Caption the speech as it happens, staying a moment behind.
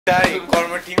Hi,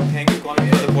 Karma team. Thank you for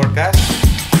coming to the podcast.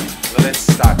 Well, let's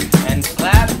start. And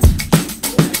clap.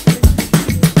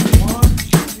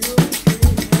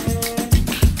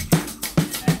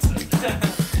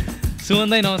 Suman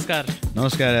दाइ नमस्कार।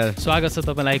 नमस्कार यार, स्वागत छ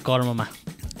तपाईँलाई कर्ममा।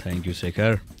 Thank you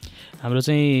Shekhar. हाम्रो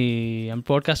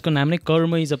पोडकास्टको नाम नै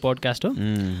कर्म इज अ पोडकास्ट हो।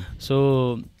 सो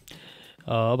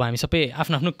अब हामी सबै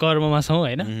आफ्नो आफ्नो कर्ममा छौँ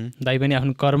होइन। दाइ पनि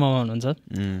आफ्नो कर्ममा हुनुहुन्छ,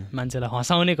 मान्छेलाई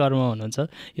हँसाउने कर्ममा हुनुहुन्छ।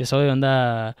 यो सबैभन्दा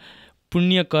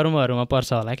पुण्य कर्महरूमा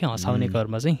पर्छ होला कि हँसाउने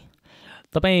कर्म चाहिँ।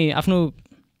 तपाईँ आफ्नो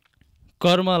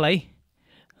कर्मलाई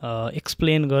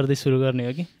एक्सप्लेन गर्दै सुरु गर्ने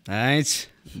हो कि?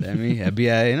 दामी हेभी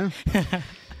आयो होइन।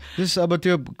 जस अब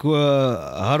त्यो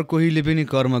हर कोहीले पनि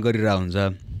कर्म गरिरहेको हुन्छ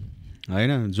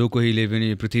होइन। जो कोहीले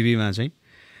पनि पृथ्वीमा चाहिँ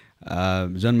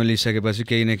जन्म लिइसकेपछि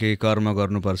केही न केही कर्म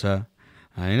गर्नुपर्छ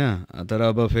होइन।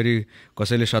 तर अब फेरि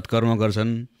कसैले सत्कर्म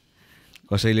गर्छन्,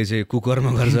 कसैले चाहिँ कुकर्म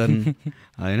गर्छन्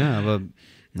होइन।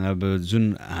 अब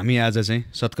जुन हामी आज चाहिँ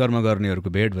सत्कर्म गर्नेहरूको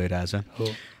भेट भइरहेछ।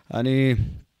 अनि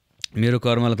मेरो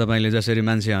कर्मलाई तपाईँले जसरी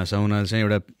मान्छे हँसाउन चाहिँ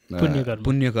एउटा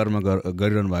पुण्य कर्म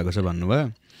गरिरहनु भएको छ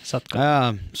भन्नुभयो।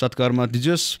 सत्कर्म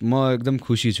दिजोस्, म एकदम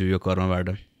खुसी छु यो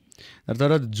कर्मबाट।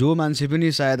 तर जो मान्छे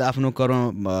पनि सायद आफ्नो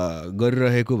कर्म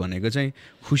गरिरहेको भनेको चाहिँ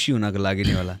खुसी हुनको लागि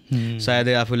नै होला।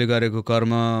 सायदै आफूले गरेको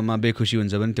कर्ममा बेखुसी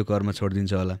हुन्छ भने त्यो कर्म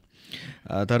छोडिदिन्छ होला।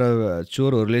 तर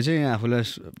चोरहरूले चाहिँ आफूलाई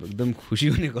एकदम खुसी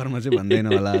हुने कर्म चाहिँ भन्दैन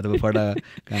होला, अथवा फटा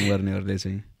काम गर्नेहरूले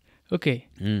चाहिँ। ओके,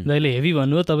 दाइले हेभी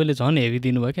भन्नुभयो, तपाईँले झन् हेभी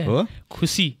दिनुभयो क्या। हो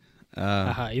खुसी,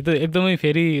 यो त एकदमै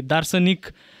फेरि दार्शनिक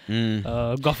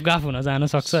गफगाफ हुन जान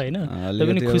सक्छ होइन।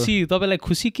 तपाईँलाई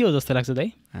खुसी के हो जस्तो लाग्छ दाइ?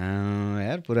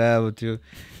 यार पुरा अब त्यो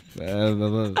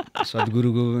अब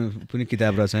सद्गुरुको पनि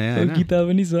किताब रहेछ यहाँ, किताब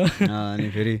पनि छ।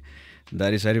 अनि फेरि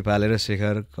दारी सारी पालेर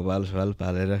शेखर कपाल सवाल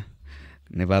पालेर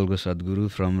नेपालको सद्गुरु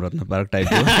फ्रम रत्न पार्क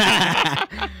टाइपको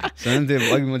त्यो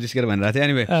अघि म जिस्केर भनिरहेको थिएँ।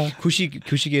 अनि खुसी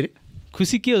खुसी के अरे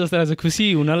खुसी के हो जस्तो लाग्छ?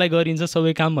 खुसी हुनलाई गरिन्छ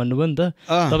सबै काम भन्नुभयो नि त।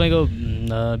 तपाईँको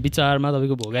विचारमा,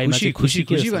 तपाईँको भोगाइमा चाहिँ खुसी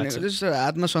भनेको जस्तो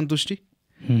आत्मसन्तुष्टि।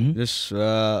 जस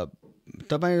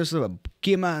तपाईँ जस्तो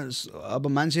केमा अब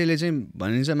मान्छेले चाहिँ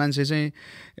भनिन्छ, मान्छे चाहिँ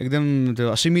एकदम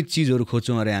त्यो असीमित चिजहरू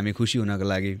खोज्छौँ अरे हामी खुसी हुनको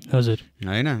लागि। हजुर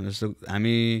होइन। जस्तो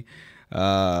हामी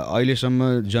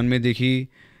अहिलेसम्म जन्मेदेखि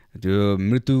त्यो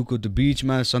मृत्युको त्यो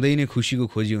बिचमा सधैँ नै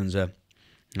खुसीको खोजी हुन्छ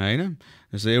होइन।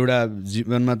 जस्तो एउटा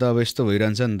जीवनमा त अब यस्तो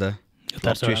भइरहन्छ नि त,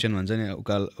 फ्लक्चुएसन भन्छ नि,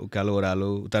 उकालो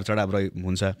ओह्रालो उतार चढाव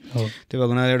हुन्छ। त्यो भएको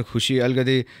हुनाले एउटा खुसी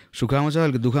अलिकति सुख आउँछ,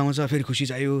 अलिकति दुःख आउँछ, फेरि खुसी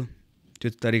चाहियो, त्यो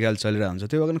तरिकाले चलिरहेको हुन्छ।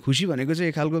 त्यो भएको खुसी भनेको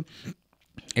चाहिँ एक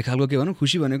खालको के भनौँ,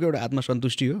 खुसी भनेको एउटा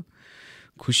आत्मसन्तुष्टि हो।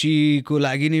 खुसीको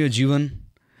लागि नै यो जीवन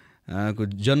को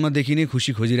जन्मदेखि नै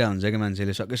खुसी खोजिरहेको हुन्छ क्या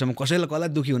मान्छेले। सकेसम्म कसलाई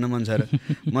दुःखी हुन मन छ र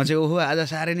म चाहिँ ओहो आज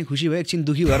साह्रै नै खुसी भयो, एकछिन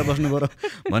दुःखी भएर बस्नु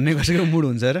पऱ्यो भन्ने कसैको मुड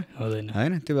हुन्छ र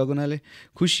होइन। त्यो भएको हुनाले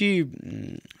खुसी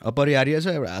अपरिहार्य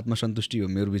छ, एउटा आत्मसन्तुष्टि हो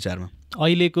मेरो विचारमा।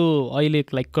 अहिले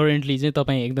लाइक करेन्टली चाहिँ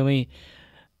तपाईँ एकदमै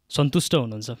सन्तुष्ट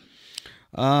हुनुहुन्छ?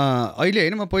 अहिले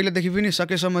होइन, म पहिलादेखि पनि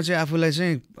सकेसम्म चाहिँ आफूलाई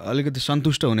चाहिँ अलिकति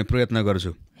सन्तुष्ट हुने प्रयत्न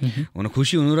गर्छु।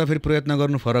 खुसी हुनु र फेरि प्रयत्न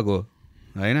गर्नु फरक हो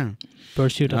होइन। अब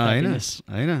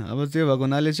त्यो भएको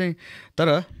हुनाले चाहिँ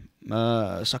तर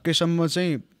सकेसम्म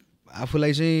चाहिँ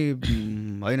आफूलाई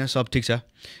चाहिँ होइन सब ठिक छ,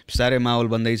 बिस्तारै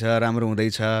माहौल बन्दैछ, राम्रो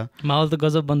हुँदैछ, माहौल त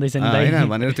गजब बन्दैछ नि होइन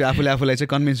भनेर त्यो आफूलाई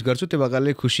चाहिँ कन्भिन्स गर्छु। त्यो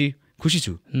भएकाले खुसी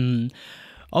छु।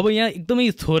 अब यहाँ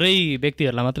एकदमै थोरै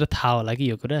व्यक्तिहरूलाई मात्र थाहा होला कि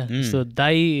यो कुरा। जस्तो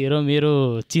दाइ र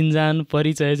मेरो चिन्जान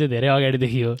परिचय चाहिँ धेरै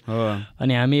अगाडिदेखि हो।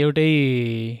 अनि हामी एउटै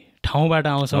ठाउँबाट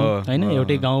आउँछौँ होइन,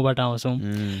 एउटै गाउँबाट आउँछौँ।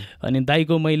 अनि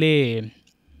दाइको मैले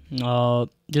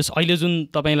जस अहिले जुन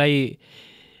तपाईँलाई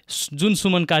जुन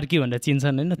सुमन कार्की भनेर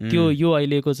चिन्छन् होइन, त्यो यो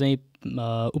अहिलेको चाहिँ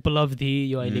उपलब्धि,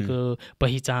 यो अहिलेको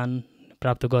पहिचान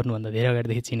प्राप्त गर्नुभन्दा धेरै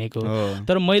अगाडिदेखि चिनेको।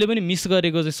 तर मैले पनि मिस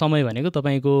गरेको चाहिँ समय भनेको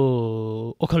तपाईँको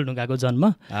ओखलढुङ्गाको जन्म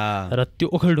र त्यो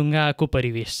ओखलढुङ्गाको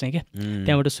परिवेश चाहिँ क्या।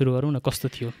 त्यहाँबाट सुरु गरौँ न, कस्तो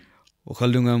थियो?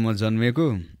 ओखलढुङ्गामा म जन्मेको,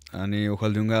 अनि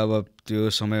ओखलढुङ्गा अब त्यो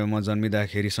समयमा म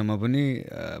जन्मिँदाखेरिसम्म पनि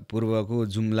पूर्वको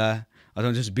जुम्ला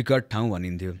अथवा जस विकट ठाउँ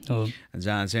भनिन्थ्यो,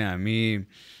 जहाँ चाहिँ हामी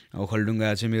ओखलढुङ्गा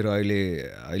चाहिँ मेरो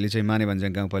अहिले चाहिँ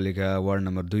मानेभन्ज्याङ गाउँपालिका वार्ड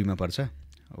नम्बर 2 मा पर्छ,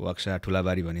 वाक्सा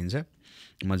ठुलाबारी भनिन्छ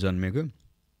म जन्मेको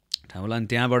ठाउँलाई। अनि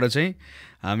त्यहाँबाट चाहिँ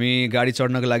हामी गाडी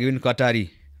चढ्नको लागि पनि कटारी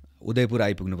उदयपुर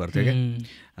आइपुग्नु पर्थ्यो क्या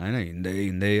होइन,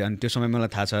 हिँड्दै। अनि त्यो समय मलाई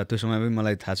थाहा छ, त्यो समय पनि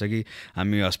मलाई थाहा छ कि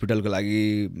हामी हस्पिटलको लागि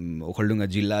ओखलढुङ्गा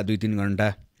जिल्ला 2-3 घन्टा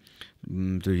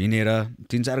त्यो हिँडेर,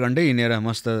 3-4 घन्टै हिँडेर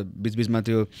मस्त बिचबिचमा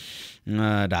त्यो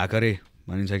ढाकरे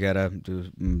भनिन्छ क्या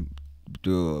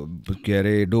त्यो के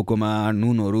अरे डोकोमा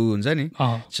नुनहरू हुन्छ नि,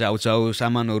 चाउचाउ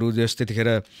सामानहरू जस त्यतिखेर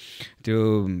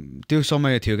त्यो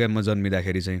समय थियो क्या म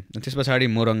जन्मिँदाखेरि चाहिँ। त्यस पछाडि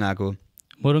मोरङ आएको,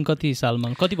 मोरङ कति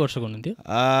सालमा कति वर्षको हुनुहुन्थ्यो?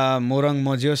 मोरङ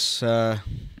म जस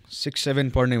 6-7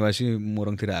 पढ्ने भएपछि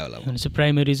मोरङतिर आयो होला। भनेपछि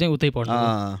प्राइमेरी चाहिँ उतै पढ्नु?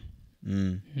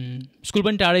 स्कुल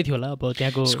पनि टाढै थियो होला अब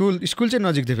त्यहाँको? स्कुल चाहिँ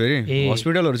नजिक थियो, फेरि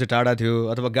हस्पिटलहरू चाहिँ टाढा थियो,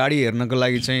 अथवा गाडी हेर्नको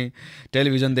लागि चाहिँ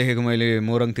टेलिभिजन देखेको मैले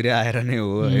मोरङतिर आएर नै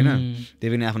हो होइन, त्यही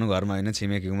पनि आफ्नो घरमा होइन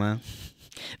छिमेकीमा।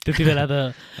 त्यति बेला त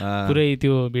पुरै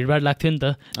त्यो भिडभाड लाग्थ्यो नि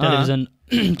त टेलिभिजन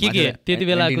के त्यति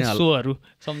बेलाको सोहरू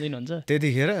सम्झिनुहुन्छ?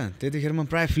 त्यतिखेर म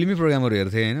प्रायः फिल्मी प्रोग्रामहरू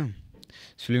हेर्थेँ होइन।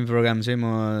 फिल्मी प्रोग्राम चाहिँ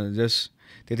म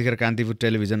त्यतिखेर कान्तिपुर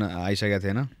टेलिभिजन आइसकेको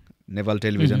थिएन, नेपाल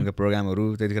टेलिभिजनको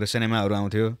प्रोग्रामहरू त्यतिखेर सिनेमाहरू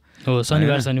आउँथ्यो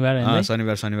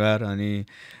शनिबार अनि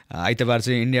आइतबार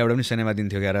चाहिँ इन्डियाबाट पनि सिनेमा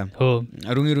दिन्थ्यो क्यार,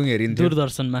 रुङ्गी हेरिन्थ्यो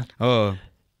दूरदर्शनमा। हो,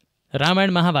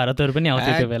 रामायण महाभारतहरू पनि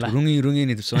आउँथ्यो त्यो बेला। रुङ्गी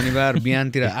नि शनिबार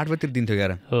बिहानतिर 8 बजीतिर दिन्थ्यो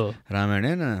क्यार रामायण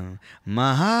होइन,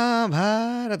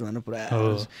 महाभारत भन्नु पुरा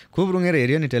खुब रुँगेर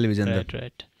हेऱ्यो नि टेलिभिजन।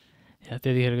 राइट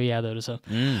त्यतिखेरको यादहरू छ।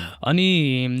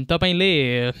 अनि तपाईँले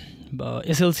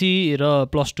एसएलसी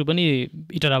र +2 पनि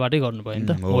इटराबाटै गर्नुभयो नि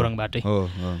त, मोरङबाटै।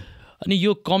 अनि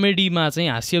यो कमेडीमा चाहिँ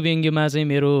हास्य व्यङ्ग्यमा चाहिँ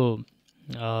मेरो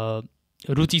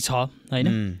रुचि छ होइन,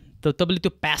 तपाईँले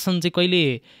त्यो प्यासन चाहिँ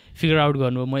कहिले फिगर आउट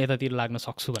गर्नुभयो म यतातिर लाग्न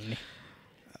सक्छु भन्ने?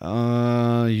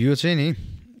 यो चाहिँ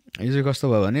कस्तो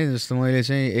भयो भने जस्तो मैले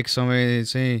चाहिँ एक समय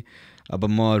चाहिँ अब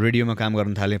म रेडियोमा काम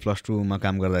गर्न थालेँ, +2 मा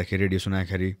काम गर्दाखेरि रेडियो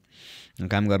सुन्दाखेरि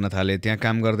काम गर्न थालेँ। त्यहाँ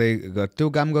काम गर्दै त्यो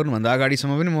काम गर्नुभन्दा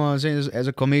अगाडिसम्म पनि म चाहिँ एज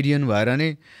अ कमेडियन भएर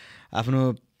नै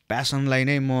आफ्नो प्यासनलाई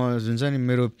नै म जुन चाहिँ नि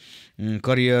मेरो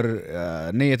करियर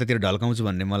नै यतातिर ढल्काउँछु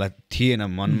भन्ने मलाई थिएन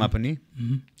मनमा पनि,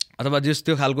 अथवा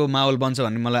त्यो खालको माहौल बन्छ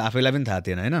भन्ने मलाई आफैलाई पनि थाहा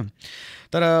थिएन होइन।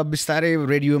 तर बिस्तारै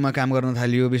रेडियोमा काम गर्न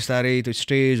थालियो, बिस्तारै त्यो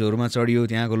स्टेजहरूमा चढियो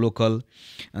त्यहाँको लोकल,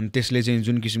 अनि त्यसले चाहिँ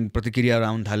जुन किसिमको प्रतिक्रियाहरू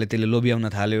आउन थाल्यो त्यसले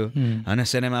लोभ्याउन थाल्यो होइन।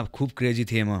 सिनेमा खुब क्रेजी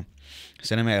थिएँ म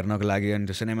सिनेमा हेर्नको लागि, अनि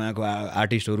त्यो सिनेमाको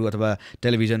आर्टिस्टहरू अथवा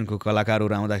टेलिभिजनको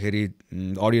कलाकारहरू आउँदाखेरि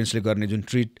अडियन्सले गर्ने जुन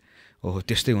ट्रिट ओहो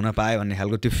त्यस्तै हुन पायो भन्ने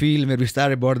खालको त्यो फिल मेरो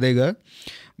बिस्तारै बढ्दै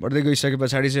गइसके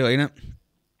पछाडि चाहिँ होइन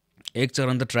एक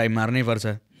चरण त ट्राई मार्नै पर्छ।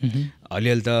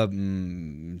 अलिअलि त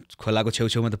खोलाको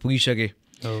छेउछेउमा त पुगिसकेँ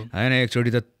होइन,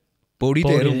 एकचोटि त पौडी त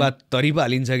हेरौँ बा तरी पो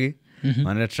हालिन्छ कि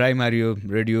भनेर ट्राई मारियो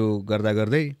रेडियो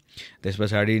गर्दै। त्यस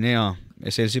पछाडि नै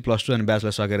एसएलसी +2 अनि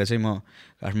ब्याचलर सकेर चाहिँ म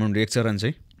काठमाडौँ एक चरण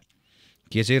चाहिँ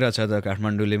के चाहिँ रहेछ त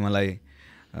काठमाडौँले मलाई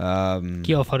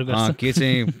के अफर गर्छ, के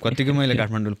चाहिँ कतिको मैले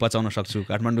काठमाडौँ पचाउन सक्छु,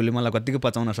 काठमाडौँले मलाई कतिको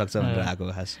पचाउन सक्छ भनेर आएको।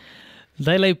 खास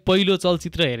दाइलाई पहिलो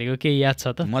चलचित्र हेरेको केही याद छ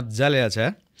त? मजाले याद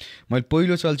छ। मैले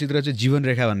पहिलो चलचित्र चाहिँ जीवन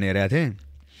रेखा भन्ने हेरेको थिएँ।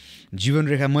 जीवन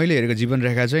रेखा मैले हेरेको जीवन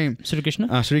रेखा चाहिँ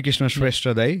श्रीकृष्ण श्रेष्ठ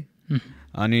दाई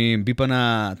अनि विपना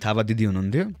थापा दिदी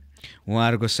हुनुहुन्थ्यो,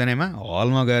 उहाँहरूको सिनेमा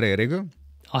हलमा गएर हेरेको।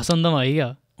 हसन्दमा है क्या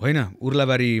होइन,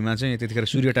 उर्लाबारीमा चाहिँ त्यतिखेर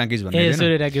सूर्य टाकिज भन्ने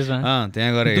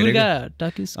त्यहाँ गएर दुर्गा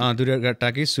टाकिज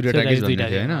सूर्य टाकिज भन्ने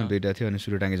थियो होइन, दुईवटा थियो। अनि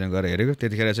सूर्य टाकिजमा गएर हेरेको।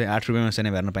 त्यतिखेर चाहिँ 8 रुपियाँमा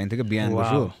सिनेमा हेर्न पाइन्थ्यो कि बिहानको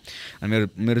सो। अनि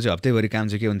मेरो चाहिँ हप्तैभरि काम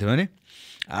चाहिँ के हुन्थ्यो भने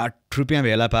 8 रुपियाँ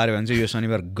भेला पाऱ्यो भने चाहिँ यो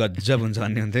शनिबार गजब हुन्छ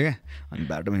भन्ने हुन्थ्यो क्या। अनि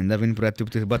बाटोमा हिँड्दा पनि पुरा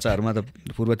त्यो बच्चाहरूमा त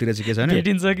पूर्वतिर चाहिँ के छ भने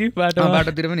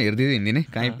बाटोतिर पनि हेरिदिँदै हिँड्दिने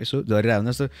कहीँ यसो झरिरहेको हुन्छ।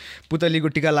 जस्तो पुतलीको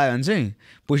टिका लगायो भने चाहिँ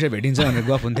पैसा भेटिन्छ भनेर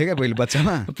गफ हुन्थ्यो क्या पहिले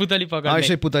बच्चामा।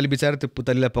 यसै पुतली बिचारा त्यो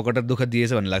पुतलीलाई पकडेर दुःख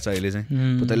दिएछ भन्ने लाग्छ अहिले चाहिँ।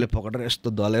 पुतलीले पकडेर यस्तो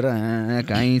दलेर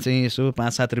कहीँ चाहिँ यसो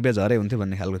 5-7 रुपियाँ झरे हुन्थ्यो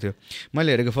भन्ने खालको थियो। मैले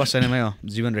हेरेको फर्स्ट सिनेमै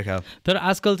जीवन रेखा हो। तर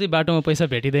आजकल चाहिँ बाटोमा पैसा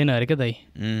भेटिँदैन अरे क्या दाइ,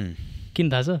 किन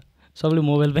थाहा छ? सबले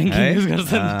मोबाइल ब्याङ्किङ युज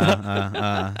गर्छ नि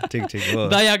त। ठिक हो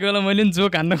दाइ आएको बेला मैले पनि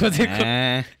जोक हान्न खोजेको।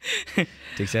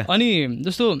 ठिक छ। अनि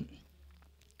जस्तो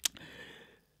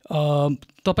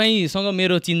तपाईँसँग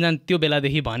मेरो चिन्जान त्यो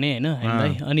बेलादेखि भने होइन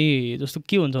दाइ। अनि जस्तो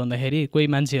के हुन्छ भन्दाखेरि कोही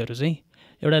मान्छेहरू चाहिँ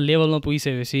एउटा लेभलमा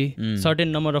पुगिसकेपछि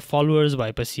सर्टेन नम्बर अफ फलोवर्स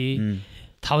भएपछि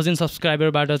 1000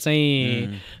 सब्सक्राइबरबाट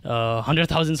चाहिँ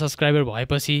 100,000 सब्सक्राइबर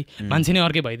भएपछि मान्छे नै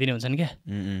अर्कै भइदिने हुन्छन् क्या।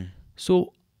 So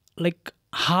like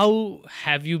how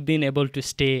have you been able to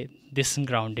stay this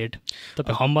grounded?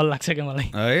 तपाईँ हम्बल लाग्छ क्या मलाई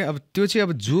है। अब त्यो चाहिँ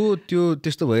अब जो त्यो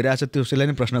त्यस्तो भइरहेछ त्यसलाई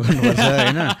नै प्रश्न गर्नुपर्छ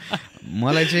होइन।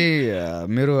 मलाई चाहिँ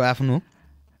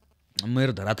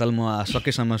मेरो धरातल म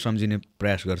सकेसम्म सम्झिने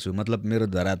प्रयास गर्छु। मतलब मेरो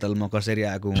धरातल म कसरी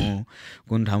आएको हुँ,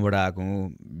 कुन ठाउँबाट आएको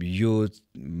हुँ, यो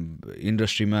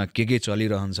इन्डस्ट्रीमा के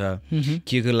चलिरहन्छ,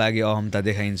 के को लागि अहमता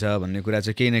देखाइन्छ भन्ने कुरा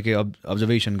चाहिँ केही न केही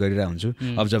अब्जर्भ गरिरहेको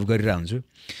हुन्छु।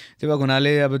 त्यो भएको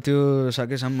हुनाले अब त्यो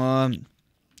सकेसम्म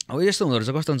अब यस्तो हुँदो रहेछ,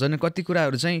 कस्तो हुन्छ भने कति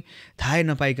कुराहरू चाहिँ थाहै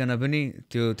नपाइकन पनि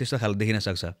त्यस्तो खालको देखिन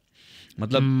सक्छ।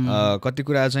 मतलब कति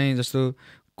कुरा चाहिँ जस्तो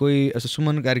कोही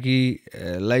सुमन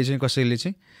कार्कीलाई चाहिँ कसैले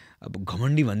चाहिँ अब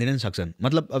घमण्डी भनिदिन सक्छन्।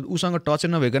 मतलब अब उसँग टचै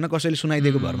नभइकन कसैले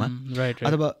सुनाइदिएको भरमा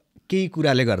अथवा केही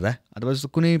कुराले गर्दा अथवा जस्तो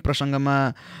कुनै प्रसङ्गमा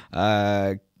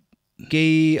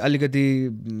केही अलिकति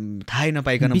थाहै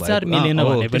नपाइकन विचार मिलेन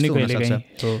भने पनि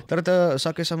कहिलेकाहीँ। तर त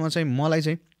सकेसम्म चाहिँ मलाई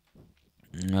चाहिँ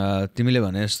तिमीले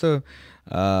भने जस्तो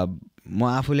म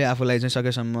आफूले आफूलाई चाहिँ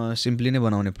सकेसम्म सिम्पली नै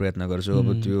बनाउने प्रयत्न गर्छु। अब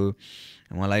त्यो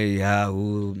मलाई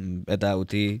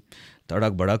यताउति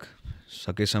तडक भडक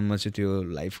सकेसम्म चाहिँ त्यो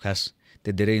लाइफ खास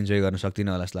त्यो धेरै इन्जोय गर्न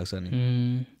सक्दिनँ होला जस्तो लाग्छ नि।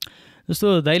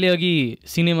 जस्तो दाइले अघि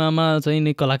सिनेमामा चाहिँ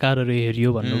नि कलाकारहरू हेरियो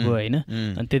भन्नुभयो होइन,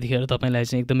 अनि त्यतिखेर तपाईँलाई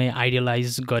चाहिँ एकदमै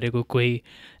आइडियलाइज गरेको कोही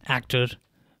एक्टर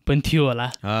पनि थियो होला।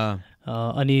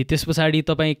 अनि त्यस पछाडि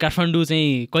तपाईँ काठमाडौँ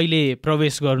चाहिँ कहिले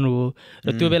प्रवेश गर्नुभयो र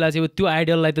त्यो बेला चाहिँ त्यो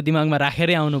आइडियललाई त दिमागमा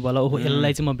राखेरै आउनुभयो होला, ओहो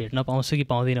यसलाई चाहिँ म भेट्न पाउँछु कि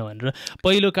पाउँदिनँ भनेर।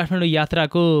 पहिलो काठमाडौँ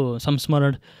यात्राको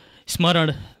स्मरण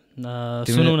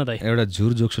सुनौ न त। एउटा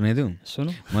झुर जोक सुनाइदिउँ?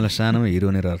 सुनौ। मलाई सानोमा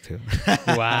हिरो नै रहर थियो।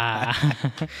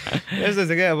 यस्तो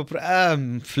छ क्या, अब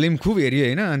पुरा फिल्म खुब हेऱ्यो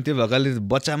होइन, अनि त्यो भएकाले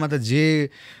बच्चामा त जे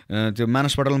त्यो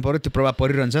मानस पटलमा पऱ्यो त्यो प्रभाव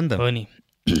परिरहन्छ नि त। हो नि।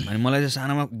 अनि मलाई चाहिँ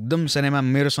सानोमा एकदम सिनेमा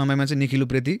मेरो समयमा चाहिँ निखिल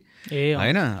उप्रेती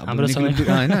होइन,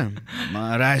 होइन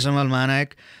राय समाल महानायक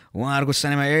उहाँहरूको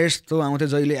सिनेमा यस्तो आउँथ्यो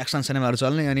जहिले एक्सन सिनेमाहरू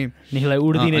चल्ने। अनि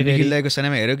निखिलदाईको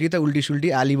सिनेमा हेऱ्यो कि त उल्टी सुल्टी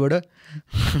आलीबाट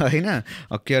होइन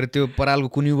के अरे त्यो परालको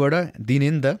कुन्युबाट दिने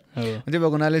नि त। त्यो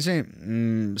भएको हुनाले चाहिँ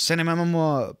सिनेमामा म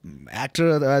actor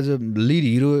as a lead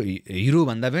hero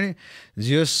भन्दा पनि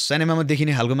जो सिनेमामा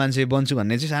देखिने खालको मान्छे बन्छु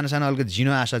भन्ने चाहिँ सानो सानो अलिकति झिनो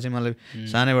आशा चाहिँ मलाई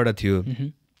सानैबाट थियो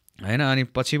होइन। अनि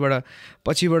पछिबाट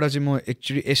चाहिँ म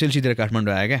एक्चुली एसएलसीतिर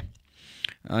काठमाडौँ आएँ क्या।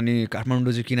 अनि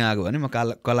काठमाडौँ चाहिँ किन आएको भने म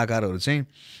कलाकारहरू चाहिँ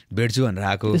भेट्छु भनेर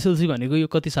आएको। एसएलसी भनेको यो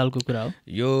कति सालको कुरा हो?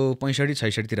 यो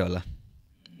 65-66 तिर होला।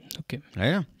 ओके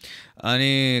होइन।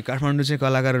 अनि काठमाडौँ चाहिँ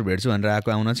कलाकारहरू भेट्छु भनेर आएको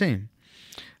आउन चाहिँ।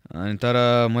 अनि तर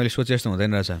मैले सोचे जस्तो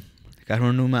हुँदैन रहेछ।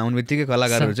 काठमाडौँमा आउने बित्तिकै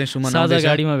कलाकारहरू चाहिँ सुमन आउँदैछ,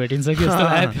 गाडीमा भेटिन्छ कि जस्तो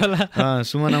लाग्यो होला।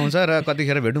 सुमन आउँछ र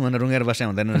कतिखेर भेटौँ भनेर रुँगेर बस्ने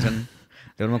हुँदैन रहेछन्।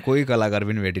 त्यसमा कोही कलाकार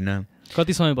पनि भेटिनँ।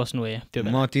 कति समय बस्नुभयो त्यो?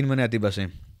 म 3 महिना जति बसेँ।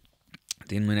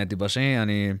 3 महिना जति बसेँ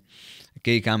अनि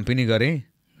केही काम पनि गरेँ।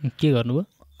 के गर्नुभयो?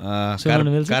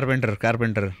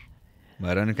 कार्पेन्टर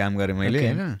भएर नि काम गरेँ मैले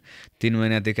होइन। 3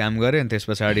 महिना जति काम गरेँ। अनि त्यस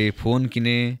पछाडि फोन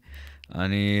किनेँ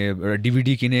अनि एउटा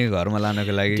डिभिडी किनेँ घरमा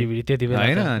लानको लागि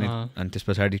होइन। अनि त्यस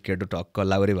पछाडि केटो टक्क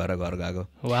लाउरे भएर घर गएको।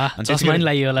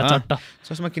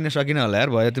 चस्मा किन्न सकिनँ होला यार,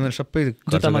 भयो तिमीहरू सबै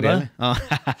खर्च गरिहालेँ।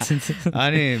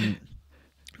 अनि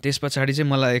त्यस पछाडि चाहिँ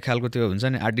मलाई एक खालको त्यो हुन्छ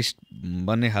नि आर्टिस्ट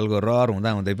बन्ने खालको रहर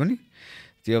हुँदै पनि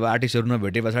त्यो अब आर्टिस्टहरू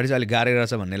नभेटे पछाडि चाहिँ अलिक गाह्रै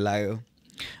रहेछ भन्ने लाग्यो।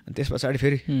 अनि त्यस पछाडि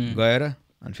फेरि गएर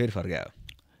अनि फेरि फर्क्यो।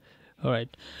 राइट।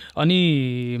 अनि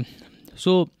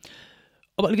सो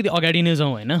अब अलिकति अगाडि नै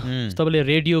जाउँ होइन। तपाईँले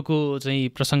रेडियोको चाहिँ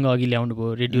प्रसङ्ग अघि ल्याउनु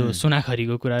भयो, रेडियो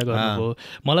सुनाखरीको कुरा गर्नुभयो।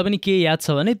 मलाई पनि के याद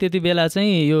छ भने त्यति बेला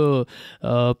चाहिँ यो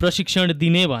प्रशिक्षण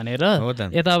दिने भनेर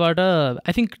यताबाट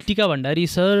आई थिङ्क टिका भण्डारी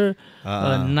सर,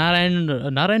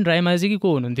 नारायण रायमाझी कि को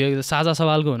हुनुहुन्थ्यो, साझा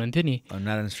सवालको हुनुहुन्थ्यो नि,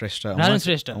 नारायण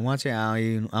श्रेष्ठ। उहाँ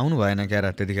चाहिँ आउनु भएन क्या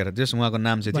त्यतिखेर। जस उहाँको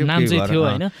नाम चाहिँ थियो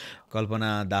होइन, कल्पना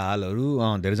दाहालहरू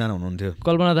धेरैजना हुनुहुन्थ्यो।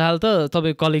 कल्पना दाहाल त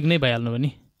तपाईँ कलिग नै भइहाल्नु भयो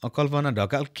नि। कल्पना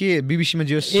ढकाल के बिबिसीमा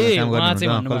जे ढकाल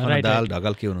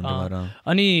के हुनुहुन्थ्यो।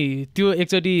 अनि त्यो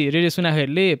एकचोटि रेडियो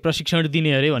सुनाखरीले प्रशिक्षण दिने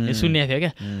अरे भन्ने सुनेको थियो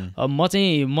क्या।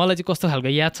 मलाई चाहिँ कस्तो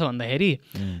खालको याद छ भन्दाखेरि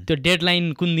त्यो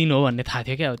डेडलाइन कुन दिन हो भन्ने थाहा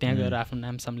थियो क्या। त्यहाँ गएर आफ्नो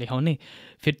नामसाम लेखाउने।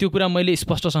 फेरि त्यो कुरा मैले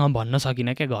स्पष्टसँग भन्न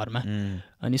सकिनँ क्या घरमा।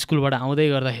 अनि स्कुलबाट आउँदै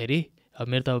गर्दाखेरि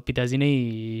मेरो त पिताजी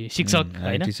नै शिक्षक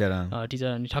होइन, टिचर।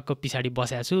 अनि ठक्क पछाडि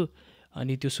बसेको छु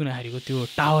अनि त्यो सुनाखरीको त्यो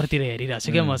टावरतिर हेरिरहेको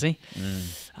छु क्या म चाहिँ।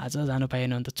 आज जानु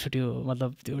पाएन भने त छुट्यो,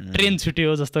 मतलब त्यो ट्रेन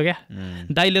छुट्यो जस्तो क्या।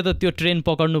 दाइले त त्यो ट्रेन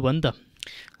पक्ड्नु भयो नि त,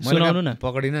 सुनाउनु न।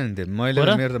 पक्डिनँ नि त्यो मैले।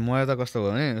 मेरो त कस्तो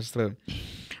भयो भने जस्तो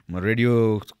म रेडियो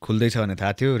खुल्दैछ भन्ने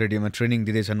थाहा थियो, रेडियोमा ट्रेनिङ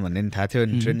दिँदैछन् भन्ने पनि थाहा थियो।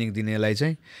 अनि ट्रेनिङ दिनेलाई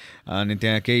चाहिँ अनि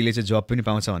त्यहाँ केहीले चाहिँ जब पनि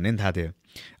पाउँछ भन्ने पनि थाहा थियो।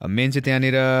 मेन चाहिँ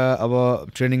त्यहाँनिर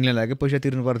अब ट्रेनिङले लागि पैसा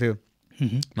तिर्नु पर्थ्यो।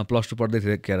 म +2 पढ्दै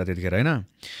थिएँ त्यतिखेर होइन।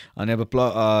 अनि अब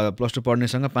 +2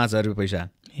 पढ्नेसँग 5,000 रुपियाँ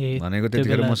पैसा भनेको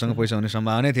त्यतिखेर मसँग पैसा हुने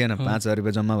सम्भावनै थिएन। 5,000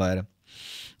 रुपियाँ जम्मा भएर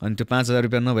अनि त्यो 5,000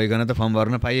 रुपियाँ नभइकन त फर्म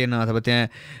भर्न पाइएन अथवा त्यहाँ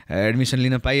एडमिसन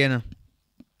लिन पाइएन।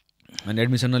 अनि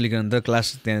एडमिसन नलिकन त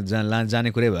क्लास त्यहाँ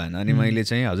जाने कुरै भएन। अनि मैले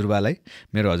चाहिँ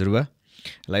मेरो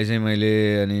हजुरबालाई चाहिँ मैले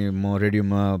अनि म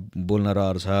रेडियोमा बोल्न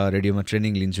रहर छ, रेडियोमा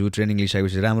ट्रेनिङ लिन्छु, ट्रेनिङ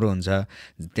लिइसकेपछि राम्रो हुन्छ,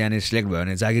 त्यहाँनिर सिलेक्ट भयो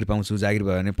भने जागिर पाउँछु, जागिर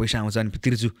भयो भने पैसा आउँछ अनि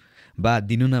तिर्छु, बा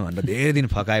दिनु न भनेर धेरै दिन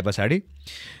फकाए पछाडि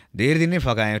धेरै दिन नै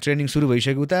फकाएँ। ट्रेनिङ सुरु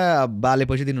भइसक्यो उता बाले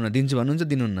पैसा दिनु न, दिन्छु भन्नुहुन्छ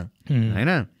दिनुहुन्न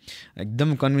होइन। एकदम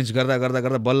कन्भिन्स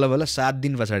गर्दा बल्ल 7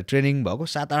 दिन पछाडि ट्रेनिङ भएको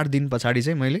 7-8 दिन पछाडि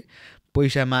चाहिँ मैले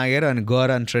पैसा मागेर अनि गएर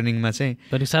अनि ट्रेनिङमा चाहिँ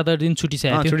 7-8 दिन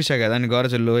छुटिसक्यो। अनि गएर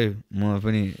चाहिँ लो म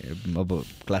पनि अब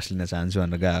क्लास लिन चाहन्छु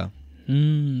भनेर गयो।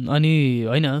 अनि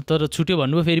होइन तर छुट्यो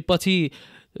भन्नुभयो। फेरि पछि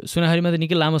सुनाखरीमा त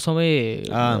निकै लामो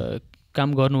समय काम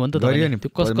गर्नु हो नि त गरियो नि।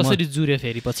 त्यो कसरी जुर्यो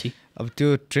फेरि पछि? अब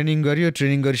त्यो ट्रेनिङ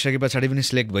गरिसके पछाडि पनि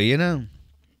सिलेक्ट भइएन।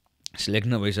 सिलेक्ट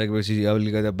नभइसकेपछि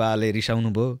अलिकति बाले रिसाउनु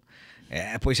भयो,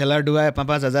 पैसालाई डुबायो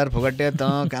 5,000 फोकटे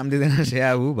त काम दिँदैन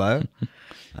स्याउ भयो।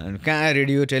 अनि कहाँ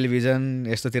रेडियो टेलिभिजन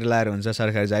यस्तोतिर लाएर हुन्छ,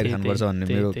 सरकारी जागिर खानुपर्छ भन्ने।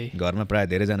 मेरो घरमा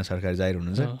प्रायः धेरैजना सरकारी जागिर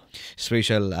हुनुहुन्छ,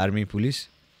 स्पेसल आर्मी पुलिस,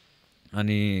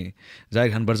 अनि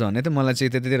जागिर खानुपर्छ भन्ने। त मलाई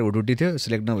चाहिँ त्यतिखेर हुटुटी थियो।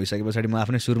 सिलेक्ट नभइसके पछाडि म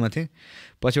आफ्नै सुरमा थिएँ।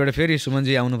 पछिबाट फेरि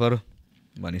सुमनजी आउनु पऱ्यो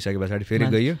भनिसके पछाडि फेरि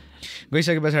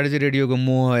गइसके पछाडि चाहिँ रेडियोको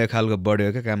मोह एक खालको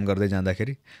बढ्यो क्या। काम गर्दै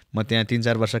जाँदाखेरि म त्यहाँ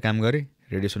 3-4 वर्ष काम गरेँ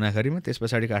रेडियो सुनाखरीमा। त्यस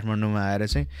पछाडि काठमाडौँमा आएर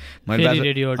चाहिँ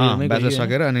मैले ब्याचलर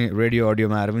सकेर अनि रेडियो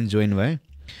अडियोमा आएर पनि जोइन भएँ।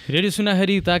 रेडियो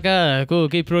सुनाखरी ताकाको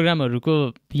केही प्रोग्रामहरूको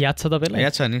याद छ तपाईँलाई?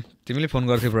 याद छ नि, तिमीले फोन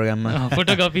गर्थ्यौ प्रोग्राममा।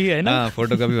 फोटोकपी होइन?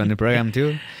 फोटोकपी भन्ने प्रोग्राम थियो।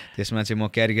 त्यसमा चाहिँ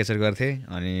म क्यारिकेचर गर्थेँ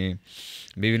अनि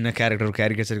विभिन्न क्यारेक्टर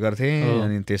क्यारिकेचर गर्थेँ।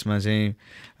 अनि त्यसमा चाहिँ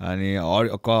अनि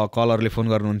कलरले फोन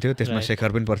गर्नुहुन्थ्यो, त्यसमा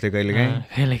शेखर पनि पर्थ्यो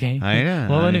कहिलेकाहीँ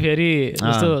होइन। म पनि फेरि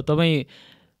जस्तो तपाईँ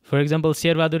फर इक्जाम्पल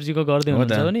शेरबहादुरजीको गर्दै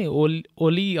हुनुहुन्छ भने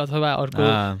ओली अथवा अर्को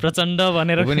प्रचण्ड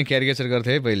भनेर पनि क्यारिकेचर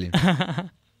गर्थेँ है पहिले।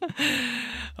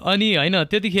 अनि होइन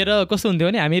त्यतिखेर कस्तो हुन्थ्यो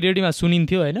भने हामी रेडियोमा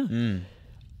सुनिन्थ्यो होइन,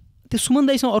 त्यो सुमन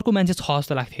दाइसँग अर्को मान्छे छ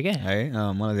जस्तो लाग्थ्यो क्या है।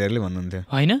 मलाई धेरैले भन्नुहुन्थ्यो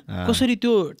होइन, कसरी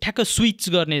त्यो ठ्याक्क स्विच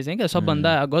गर्ने चाहिँ क्या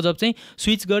सबभन्दा गजब चाहिँ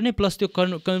स्विच गर्ने प्लस त्यो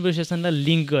कन्भर्सेसनलाई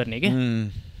लिङ्क गर्ने क्या।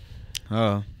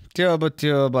 त्यो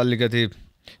अब अलिकति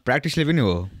प्र्याक्टिसले पनि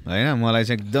हो होइन। मलाई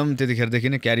चाहिँ एकदम त्यतिखेरदेखि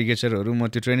नै क्यारिकेचरहरू, म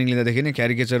त्यो ट्रेनिङ लिँदादेखि नै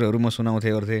क्यारिकेचरहरू म सुनाउँथेँ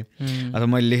गर्थेँ, अथवा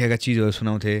मैले लेखेका चिजहरू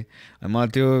सुनाउँथेँ। मलाई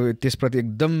त्यो त्यसप्रति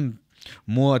एकदम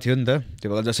मोह थियो नि त, त्यो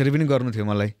भएर जसरी पनि गर्नु थियो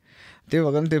मलाई। त्यो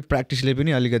भएर त्यो प्र्याक्टिसले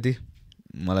पनि अलिकति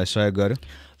मलाई सहयोग गर्यो।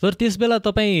 तर त्यस बेला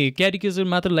तपाईँ क्यारिकेचर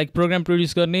मात्र लाइक प्रोग्राम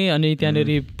प्रड्युस गर्ने अनि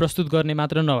त्यहाँनिर प्रस्तुत गर्ने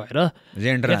मात्र नभएर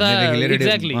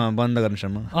एक्ज्याक्टली बन्द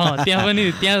गर्नुसम्म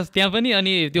त्यहाँ पनि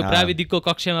अनि त्यो प्राविधिकको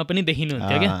कक्षामा पनि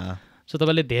देखिनुहुन्थ्यो क्या। सो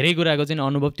तपाईँले धेरै कुराको चाहिँ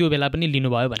अनुभव त्यो बेला पनि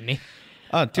लिनुभयो भन्ने।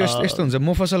 त्यो यस्तो हुन्छ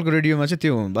मोफसलको रेडियोमा चाहिँ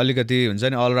त्यो अलिकति हुन्छ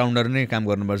नि अलराउन्डर नै काम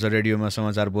गर्नुपर्छ। रेडियोमा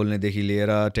समाचार बोल्नेदेखि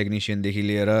लिएर टेक्निसियनदेखि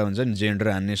लिएर हुन्छ नि जेन्डर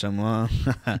हान्नेसम्म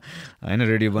होइन,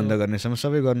 रेडियो बन्द गर्नेसम्म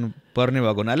सबै गर्नुपर्ने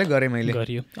भएको हुनाले गरेँ मैले।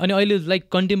 गरियो। अनि अहिले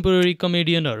लाइक कन्टेम्पोरेरी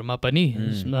कमेडियनहरूमा पनि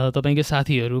तपाईँको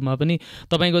साथीहरूमा पनि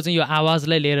तपाईँको चाहिँ यो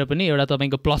आवाजलाई लिएर पनि एउटा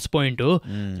तपाईँको प्लस पोइन्ट हो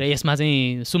र यसमा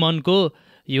चाहिँ सुमनको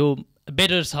यो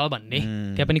बेटर छ भन्ने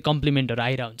त्यहाँ पनि कम्प्लिमेन्टहरू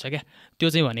आइरहेको हुन्छ क्या। त्यो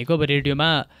चाहिँ भनेको अब रेडियोमा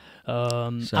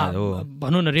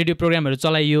भनौँ न रेडियो प्रोग्रामहरू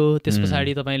चलाइयो, त्यस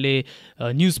पछाडि तपाईँले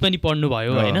न्युज पनि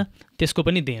पढ्नुभयो होइन, त्यसको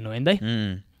पनि देन हो होइन दाइ?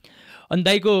 अनि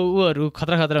दाइको ऊहरू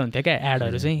खतरा हुन्थ्यो क्या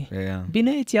एडहरू चाहिँ,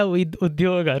 बिनै चिया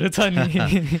उद्योगहरू छ नि।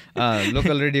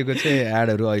 लोकल रेडियोको चाहिँ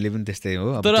एडहरू अहिले पनि त्यस्तै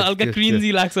हो, तर हल्का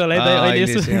क्रिन्जी लाग्छ होला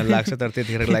है लाग्छ। तर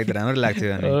त्यतिखेर लाग्दा राम्रो लाग्थ्यो।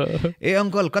 ए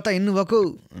अङ्कल कता हिँड्नु भएको,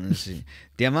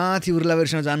 त्यहाँ माथि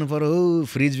उर्लाबारीसँग जानु पर्यो हौ,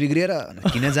 फ्रिज बिग्रिएर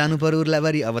किन जानु पर्यो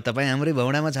उर्लाबारी, अब तपाईँ हाम्रै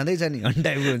भौडामा छँदैछ नि भन्ने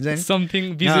टाइपको हुन्छ नि समथिङ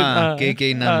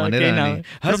केही नाम भनेर।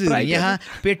 हजुर यहाँ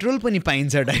पेट्रोल पनि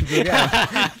पाइन्छ टाइपको क्या,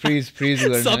 फ्रिज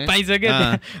पाइन्छ क्या।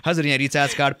 हजुर यहाँ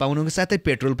रिचार्ज कार्ड पाउनुको साथै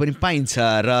पेट्रोल पनि पाइन्छ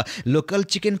र लोकल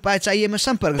चिकन चाहिएमा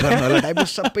सम्पर्क गर्नु होला टाइपको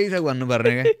सबै थोक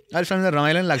भन्नुपर्ने क्या। अहिले सम्झँदा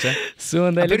रमाइलो पनि लाग्छ।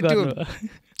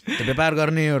 त्यो व्यापार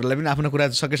गर्नेहरूलाई पनि आफ्नो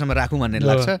कुरा सकेसम्म राखौँ भन्ने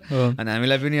लाग्छ। अनि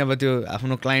हामीलाई पनि अब त्यो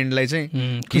आफ्नो क्लाइन्टलाई चाहिँ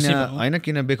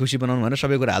किन बेखुसी बनाउनु भनेर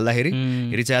सबै कुरा हाल्दाखेरि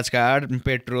रिचार्ज कार्ड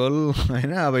पेट्रोल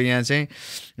होइन अब यहाँ चाहिँ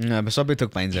अब सबै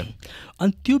थोक पाइन्छ।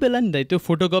 अनि त्यो बेला नि दाइ त्यो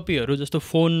फोटोकपीहरू जस्तो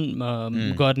फोन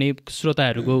गर्ने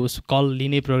श्रोताहरूको कल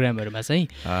लिने प्रोग्रामहरूमा चाहिँ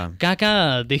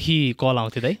कहाँदेखि कल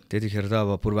आउँथ्यो दाइ? त्यतिखेर त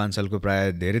अब पूर्वाञ्चलको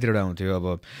प्रायः धेरैतिर आउँथ्यो, अब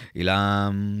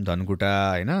इलाम धनकुटा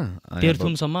होइन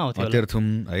तेह्रथुमसम्म आउँथ्यो। तेह्रथुम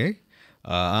है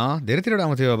धेरैतिर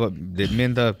आउँथ्यो। अब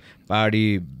मेन त पहाडी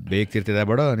भेगतिर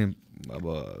त्यताबाट, अनि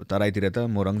अब तराईतिर त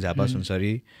मोरङ झापा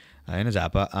सुनसरी होइन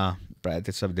झापा प्रायः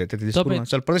त्यो सब धेरै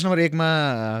प्रदेश नम्बर 1 मा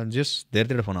जस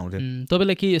धेरैतिर फोन आउँथ्यो।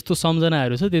 तपाईँलाई के यस्तो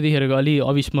सम्झनाहरू छ त्यतिखेरको अलि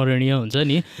अविस्मरणीय हुन्छ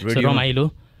नि रमाइलो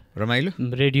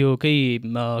रेडियोकै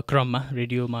क्रममा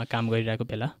रेडियोमा काम गरिरहेको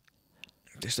बेला?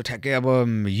 त्यस्तो ठ्याक्कै अब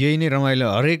यही नै रमाइलो।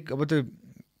 हरेक अब त्यो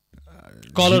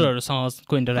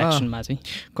कलरहरूसँगको इन्टरेक्सनमा चाहिँ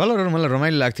कलरहरू मलाई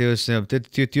रमाइलो लाग्थ्यो।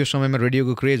 त्यो समयमा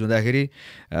रेडियोको क्रेज हुँदाखेरि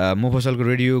मोफसलको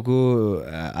रेडियोको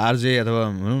आरजे अथवा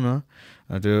भनौँ न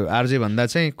त्यो आरजे भन्दा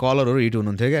चाहिँ कलरहरू हिट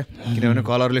हुनुहुन्थ्यो क्या, किनभने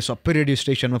कलरले सबै रेडियो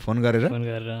स्टेसनमा फोन गरेर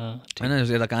होइन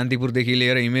यता कान्तिपुरदेखि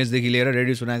लिएर इमेजदेखि लिएर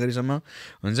रेडियो सुनागरीसम्म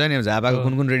हुन्छ नि। अब झापाको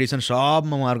कुन रेडियो छन्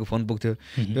सबमा उहाँहरूको फोन पुग्थ्यो।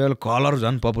 त्यो बेला कलर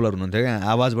झन् पपुलर हुनुहुन्थ्यो क्या,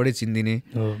 आवाजबाटै चिन्दिने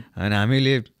होइन।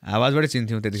 हामीले आवाजबाटै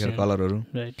चिन्थ्यौँ त्यतिखेर कलरहरू।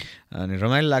 अनि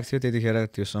रमाइलो लाग्थ्यो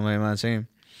त्यतिखेर त्यो समयमा चाहिँ।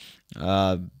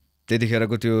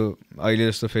 त्यतिखेरको त्यो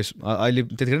अहिले जस्तो अहिले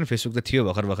त्यतिखेर फेसबुक त थियो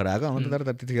भर्खर आएको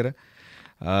तर त्यतिखेर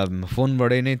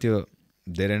फोनबाटै नै त्यो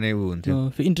धेरै नै ऊ हुन्थ्यो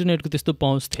इन्टरनेटको त्यस्तो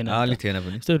पहुँच थिएन अलि थिएन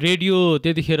पनि जस्तो रेडियो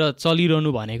त्यतिखेर चलिरहनु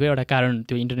भनेको एउटा कारण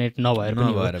त्यो इन्टरनेट नभएर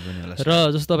पनि हो र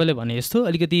जस्तो तपाईँले भने जस्तो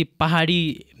अलिकति पहाडी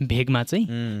भेगमा चाहिँ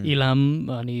इलाम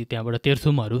अनि त्यहाँबाट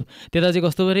तेर्थुमहरू त्यता चाहिँ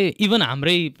कस्तो गरे इभन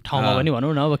हाम्रै ठाउँमा पनि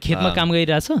भनौँ न अब खेतमा काम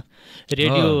गरिरहेछ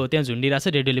रेडियो त्यहाँ झुन्डिरहेछ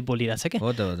रेडियोले बोलिरहेछ क्या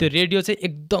त्यो रेडियो चाहिँ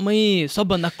एकदमै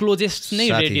सबभन्दा क्लोजेस्ट नै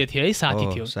रेडियो थियो है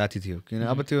साथी थियो किन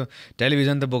अब त्यो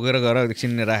टेलिभिजन त बोकेर गएर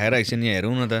एकछिन राखेर एकछिन यहाँ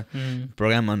हेरौँ न त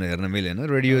प्रोग्रामहरू हेर्न मिलेन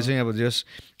रेडियो चाहिँ अब जस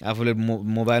आफूले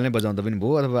मोबाइल नै बजाउँदा पनि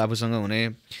भयो अथवा आफूसँग हुने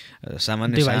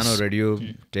सामान्य सानो रेडियो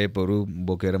टेपहरू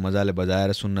बोकेर मजाले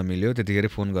बजाएर सुन्न मिल्यो त्यतिखेर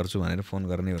फोन गर्छु भनेर फोन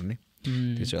गर्ने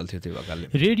त्यो चल्थ्यो त्यो भएकाले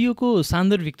रेडियोको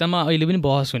सान्दर्भिकतामा अहिले पनि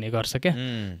बहस हुने गर्छ क्या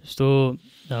जस्तो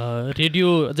रेडियो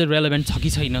अझै रेलेभेन्ट छ कि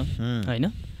छैन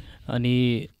होइन अनि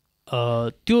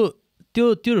त्यो त्यो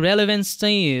त्यो रेलेभेन्स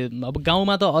चाहिँ अब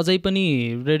गाउँमा त अझै पनि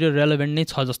रेडियो रेलेभेन्ट नै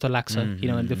छ जस्तो लाग्छ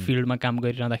किनभने त्यो फिल्डमा काम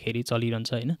गरिरहँदाखेरि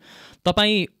चलिरहन्छ होइन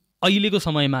तपाईँ अहिलेको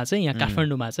समयमा चाहिँ यहाँ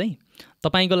काठमाडौँमा चाहिँ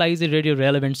तपाईँको लागि चाहिँ रेडियो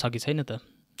रेलेभेन्ट छ कि छैन त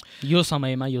यो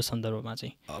समयमा यो सन्दर्भमा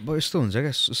चाहिँ अब यस्तो हुन्छ क्या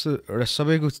यस्तो एउटा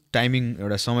सबैको टाइमिङ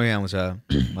एउटा समय आउँछ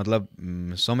मतलब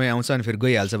समय आउँछ अनि फेरि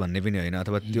गइहाल्छ भन्ने पनि होइन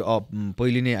अथवा त्यो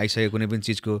पहिले नै आइसकेको कुनै पनि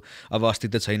चिजको अब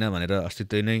अस्तित्व छैन भनेर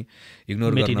अस्तित्व नै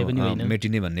इग्नोर गर्न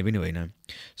मेटिने भन्ने पनि होइन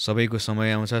सबैको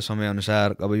समय आउँछ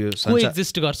समयअनुसार अब यो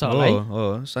कोएक्जिस्ट गर्छ होला है हो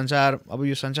संसार अब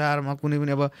यो संसारमा कुनै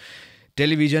पनि अब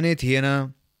टेलिभिजनै थिएन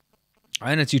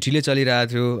होइन चिठीले चलिरहेको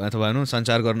थियो अथवा भनौँ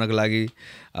सञ्चार गर्नको लागि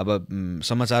अब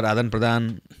समाचार आदान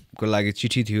प्रदानको लागि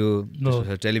चिठी थियो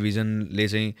टेलिभिजनले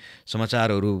चाहिँ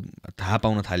समाचारहरू थाहा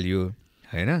पाउन थालियो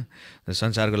होइन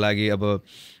सञ्चारको लागि अब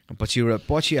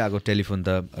पछि आएको टेलिफोन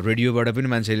त रेडियोबाट पनि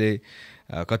मान्छेले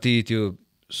कति त्यो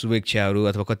शुभेच्छाहरू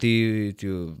अथवा कति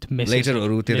त्यो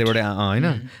लेटरहरू त्यतैबाट होइन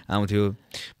आउँथ्यो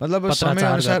मतलब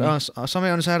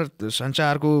समयअनुसार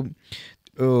सञ्चारको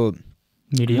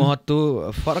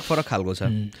महत्त्व फरक खालको छ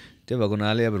त्यो भएको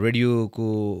हुनाले अब रेडियोको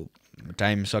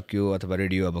टाइम सक्यो अथवा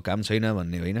रेडियो अब काम छैन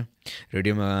भन्ने होइन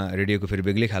रेडियोको फेरि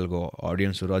बेग्लै खालको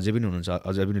अडियन्सहरू अझै पनि हुनुहुन्छ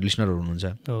अझै पनि लिसनरहरू हुनुहुन्छ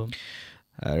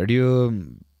रेडियो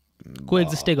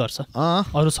कोएक्जिस्टै गर्छ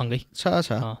अरूसँगै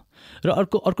छ र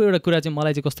अर्को एउटा कुरा चाहिँ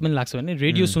मलाई चाहिँ कस्तो पनि लाग्छ भने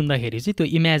रेडियो सुन्दाखेरि चाहिँ त्यो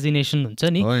इमेजिनेसन हुन्छ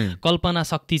नि कल्पना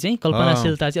शक्ति चाहिँ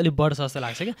कल्पनाशीलता चाहिँ अलिक बढ्छ जस्तो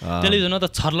लाग्छ क्या टेलिभिजनमा त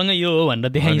छर्लङ्गै यो हो भनेर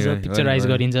देखाइन्छ पिक्चराइज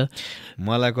गरिन्छ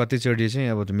मलाई कतिचोटि चाहिँ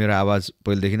अब मेरो आवाज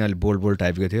पहिलेदेखि नै अलिक बोल्ड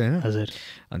टाइपको थियो होइन हजुर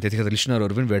अनि त्यतिखेर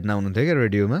लिसनरहरू पनि भेट्न आउनुहुन्थ्यो क्या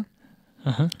रेडियोमा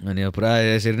अनि अब पुरा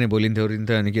यसरी नै बोलिन्थ्यो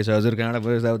अनि के छ हजुर कहाँबाट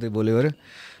बसेर आउँथ्यो बोल्यो अरे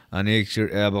अनि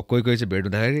एकचोटि अब कोही चाहिँ भेट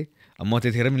हुँदाखेरि म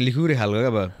त्यतिखेर पनि लिखुरे खालको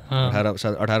क्या अब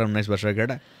 18-19 वर्षको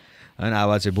केटा होइन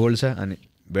आवाज चाहिँ बोल्ड छ अनि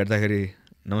भेट्दाखेरि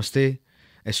नमस्ते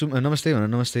नमस्ते भन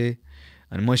नमस्ते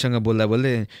अनि मैसँग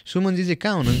बोल्दै सुमनजी चाहिँ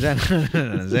कहाँ हुनुहुन्छ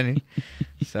हुन्छ नि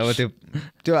अब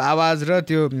त्यो आवाज र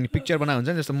त्यो पिक्चर बनाएको हुन्छ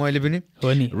नि जस्तो मैले पनि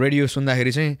रेडियो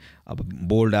सुन्दाखेरि चाहिँ अब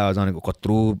बोल्ड आवाज आउनेको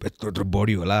यत्रो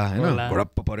बडी होला होइन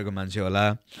घडप्प परेको मान्छे होला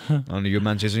अनि यो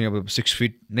मान्छे चाहिँ अब 6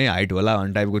 फिट नै हाइट होला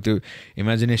भन्ने टाइपको त्यो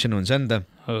इमेजिनेसन हुन्छ नि त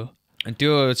अनि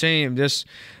त्यो चाहिँ जस्ट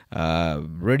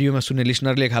रेडियोमा सुन्ने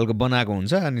लिसनरले खालको बनाएको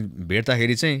हुन्छ अनि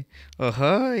भेट्दाखेरि चाहिँ ओह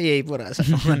यही पो रहेछ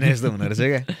भन्ने यस्तो हुँदो रहेछ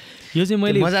क्या यो चाहिँ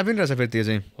मैले मजा पनि रहेछ फेरि त्यो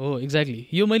चाहिँ हो एक्ज्याक्टली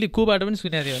यो मैले कोबाट पनि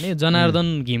सुनेको थिएँ भने जनार्दन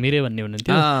घिमिरे भन्ने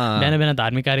हुनुहुन्थ्यो बिहान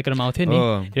धार्मिक कार्यक्रम आउँथ्यो नि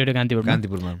रेडियो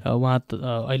कान्तिपुरमा उहाँ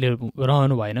अहिले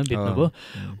रहनु भएन बित्नुभयो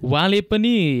उहाँले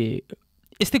पनि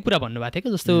यस्तै कुरा भन्नुभएको थियो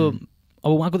क्या जस्तो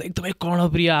अब उहाँको त एकदमै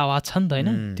कर्णप्रिय आवाज छ नि त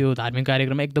होइन त्यो धार्मिक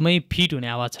कार्यक्रममा एकदमै फिट हुने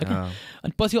आवाज छ क्या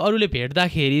अनि पछि अरूले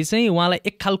भेट्दाखेरि चाहिँ उहाँलाई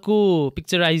एक खालको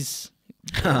पिक्चराइज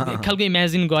एक खालको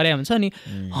इमेजिन गरे हुन्छ नि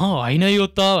होइन यो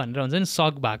त भनेर हुन्छ नि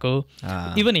सक भएको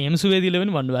इभन हेम सुवेदीले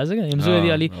पनि भन्नुभएको छ क्या हेम सुवेदी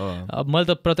अलिक मैले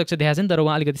त प्रत्यक्ष देखाएको छैन तर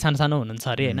उहाँ अलिकति सानो हुनुहुन्छ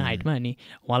अरे होइन हाइटमा अनि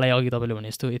उहाँलाई अघि तपाईँले भने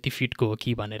जस्तो यति फिटको हो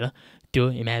कि भनेर त्यो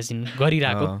इमेजिन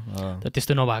गरिरहेको तर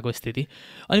त्यस्तो नभएको स्थिति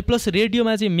अनि प्लस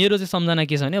रेडियोमा चाहिँ मेरो चाहिँ सम्झना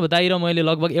के छ भने अब दाइ र मैले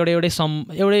लगभग एउटै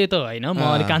त होइन म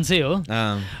अलिक कान्छै हो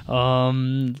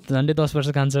झन्डै 10 वर्ष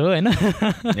कान्छो हो होइन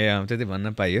त्यति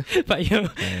भन्न पाइयो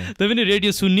त्यो पनि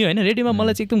रेडियो सुन्ने होइन रेडियोमा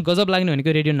मलाई चाहिँ एकदम गजब लाग्ने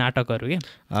भनेको रेडियो नाटकहरू क्या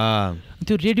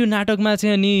त्यो रेडियो नाटकमा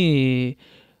चाहिँ अनि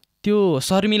त्यो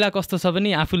शर्मिला कस्तो छ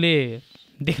भने आफूले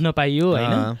देख्न पाइयो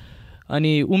होइन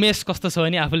अनि उमेश कस्तो छ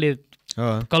भने आफूले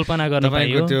कल्पना गर्न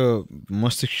पाइयो त्यो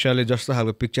मस्तिष्कले जस्तो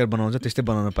खालको पिक्चर बनाउँछ त्यस्तै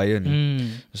बनाउन पाइयो नि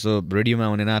जस्तो रेडियोमा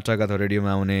आउने नाटक अथवा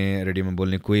रेडियोमा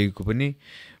बोल्ने कोहीको पनि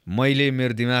मैले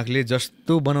मेरो दिमागले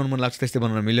जस्तो बनाउनु मन लाग्छ त्यस्तै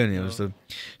बनाउन मिल्यो नि जस्तो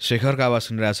शेखरको आवाज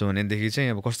सुनिरहेको छु भनेदेखि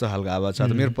चाहिँ अब कस्तो खालको आवाज छ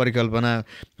मेरो परिकल्पना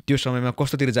त्यो समयमा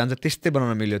कस्तोतिर जान्छ त्यस्तै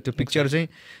बनाउन मिल्यो त्यो पिक्चर चाहिँ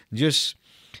जस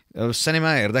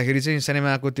सिनेमा हेर्दाखेरि चाहिँ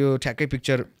सिनेमाको त्यो ठ्याक्कै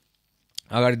पिक्चर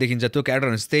अगाडि देखिन्छ त्यो क्यारेक्टर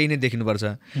हुन्छ त्यही नै देखिनुपर्छ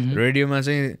रेडियोमा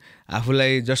चाहिँ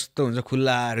आफूलाई जस्तो हुन्छ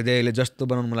खुल्ला हृदयले जस्तो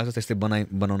बनाउनु मन लाग्छ त्यस्तै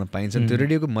बनाउन पाइन्छ त्यो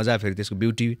रेडियोको मजा फेरि त्यसको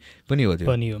ब्युटी पनि हो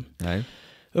त्यो है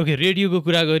ओके रेडियोको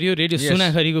कुरा गरियो रेडियो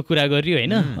सुनाखरीको कुरा गरियो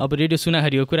होइन अब रेडियो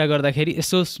सुनाखरीको कुरा गर्दाखेरि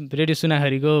यसो रेडियो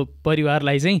सुनाखरीको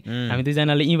परिवारलाई चाहिँ हामी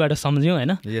दुईजनाले यहीँबाट सम्झ्यौँ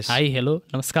होइन हाई हेलो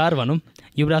नमस्कार भनौँ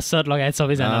युवराज सर लगायत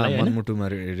सबैजनालाई मनमुटुमा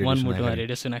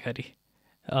रेडियो सुनाखरी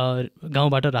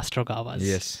गाउँबाट राष्ट्रको आवाज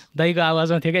दाइको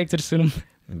आवाजमा थियो क्या एकचोटि सुनौँ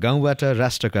गाउँबाट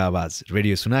राष्ट्रको आवाज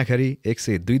रेडियो सुनाखरी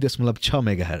 102.6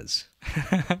 मेगाहर्ज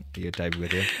यो टाइपको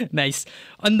थियो नाइस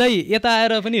अनि दाइ यता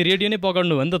आएर पनि रेडियो नै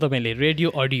पक्ड्नु भयो नि त तपाईँले रेडियो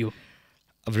अडियो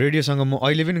अब रेडियोसँग म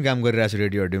अहिले पनि काम गरिरहेको छु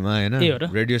रेडियो अडियोमा होइन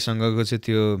रेडियोसँगको चाहिँ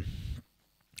त्यो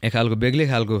एक खालको बेग्लै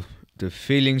खालको त्यो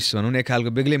फिलिङ्स भनौँ न एक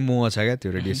खालको बेग्लै मोह छ क्या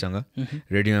त्यो रेडियोसँग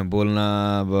रेडियोमा बोल्न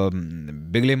अब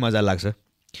बेग्लै मजा लाग्छ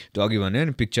त्यो अघि भन्यो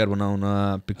नि पिक्चर बनाउन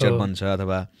पिक्चर बन्छ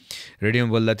अथवा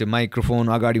रेडियोमा बोल्दा त्यो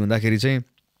माइक्रोफोन अगाडि हुँदाखेरि चाहिँ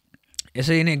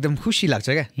यसै नै एकदम खुसी लाग्छ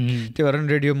क्या त्यही भएर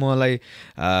रेडियो मलाई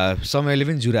समयले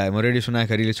पनि जुरायो म रेडियो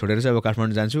सुनाखरीले छोडेर चाहिँ अब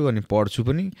काठमाडौँ जान्छु अनि पढ्छु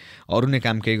पनि अरू नै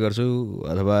काम केही गर्छु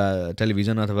अथवा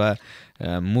टेलिभिजन अथवा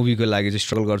मुभीको लागि चाहिँ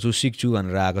स्ट्रगल गर्छु सिक्छु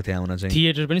भनेर आएको थिएँ आउन चाहिँ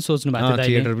थिएटर पनि सोच्नु भएको थियो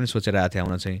थिएटर पनि सोचेर आएको थिएँ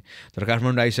आउन चाहिँ तर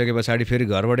काठमाडौँ आइसके पछाडि फेरि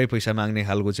घरबाटै पैसा माग्ने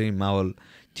खालको चाहिँ माहौल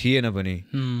थिएन पनि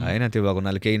होइन त्यो भएको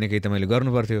हुनाले केही न केही त मैले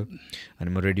गर्नु पर्थ्यो अनि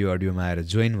म रेडियो अडियोमा आएर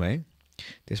जोइन भएँ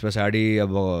त्यस पछाडि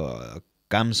अब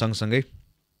काम सँगसँगै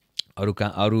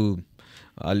अरू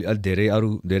अलि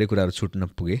धेरै कुराहरू छुट्न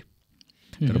पुगे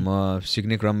तर म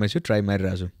सिक्ने क्रममै छु ट्राई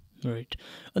मारिरहेको छु राइट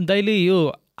अनि दाइले यो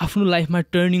आफ्नो लाइफमा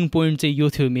टर्निङ पोइन्ट चाहिँ यो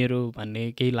थियो मेरो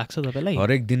भन्ने केही लाग्छ तपाईँलाई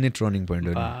हरेक दिन नै टर्निङ पोइन्ट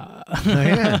हो नि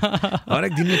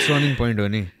हरेक दिन नै टर्निङ पोइन्ट हो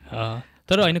नि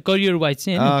तर होइन करियर वाइज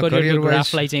चाहिँ करियर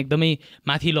ग्राफलाई चाहिँ एकदमै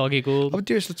माथि लगेको अब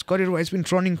त्यो यस्तो करियर वाइज पनि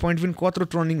टर्निङ पोइन्ट पनि कत्रो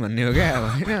टर्निङ भन्ने हो क्या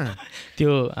होइन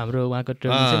त्यो हाम्रो उहाँको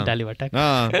टर्निङ डालीबाट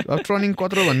अब टर्निङ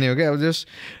कत्रो भन्ने हो क्या अब जस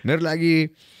मेरो लागि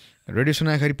रेडियो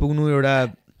सुनाखरी पुग्नु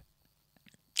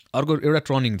अर्को एउटा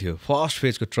टर्निङ थियो फर्स्ट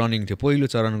फेजको टर्निङ थियो पहिलो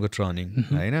चरणको टर्निङ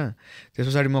होइन त्यस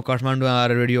पछाडि म काठमाडौँ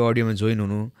आएर रेडियो अडियोमा जोइन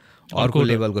हुनु अर्को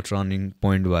लेभलको टर्निङ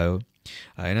पोइन्ट भयो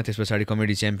होइन त्यस पछाडि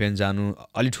कमेडी च्याम्पियन जानु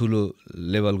अलिक ठुलो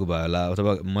लेभलको भयो होला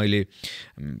अथवा मैले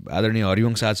आदरणीय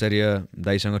हरिवंश आचार्य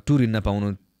दाइसँग टुर हिँड्न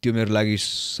पाउनु त्यो मेरो लागि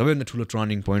सबैभन्दा ठुलो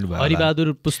टर्निङ पोइन्ट भयो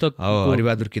हरिबहादुर पुस्तक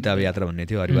हरिबहादुर किताब यात्रा भन्ने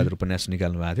थियो हरिबहादुर उपन्यास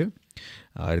निकाल्नु भएको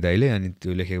थियो हरिदाईले अनि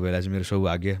त्यो लेखेको बेला चाहिँ मेरो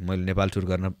सौभाग्य मैले नेपाल टुर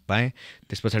गर्न पाएँ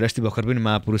त्यस पछाडि अस्ति भर्खर पनि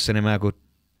महापुरुष सिनेमाको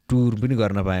टुर पनि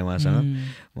गर्न पाएँ उहाँसँग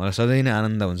मलाई सधैँ नै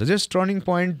आनन्द हुन्छ जस्ट टर्निङ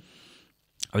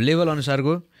पोइन्ट लेभल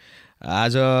अनुसारको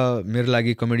आज मेरो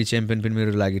लागि कमेडी च्याम्पियन पनि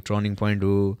मेरो लागि टर्निङ पोइन्ट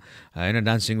हो होइन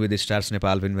डान्सिङ विथ स्टार्स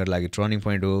नेपाल पनि मेरो लागि टर्निङ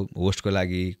पोइन्ट हो होस्टको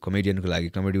लागि कमेडियनको लागि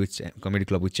कमेडी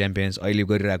क्लब विथ च्याम्पियन्स अहिले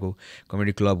गरिरहेको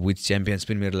कमेडी क्लब विथ च्याम्पियन्स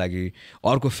पनि मेरो लागि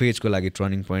अर्को फेजको लागि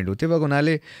टर्निङ पोइन्ट हो त्यो भएको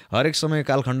हुनाले हरेक समय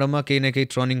कालखण्डमा केही न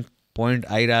केही टर्निङ पोइन्ट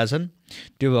आइरहेछन्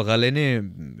त्यो भएकाले नै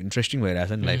इन्ट्रेस्टिङ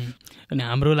भइरहेछ नि लाइफ अनि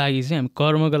हाम्रो लागि चाहिँ हामी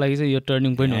कर्मको लागि चाहिँ यो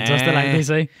टर्निङ पोइन्ट हुन्छ जस्तो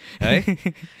लाग्दैछ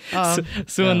है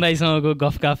सुमन दाइसँगको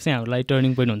गफगाफ चाहिँ हाम्रो लागि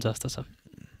टर्निङ पोइन्ट हुन्छ जस्तो छ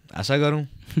आशा गरौँ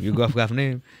यो गफगाफ नै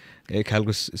एक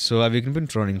खालको स्वाभाविक पनि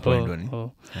टर्निङ पोइन्ट हो नि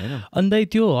होइन अनि दाइ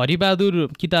त्यो हरिबहादुर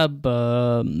किताब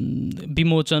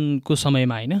विमोचनको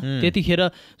समयमा होइन त्यतिखेर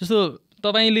जस्तो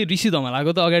तपाईँले ऋषि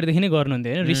धमलाको त अगाडिदेखि नै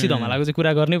गर्नुहुन्थ्यो होइन ऋषि धमलाको चाहिँ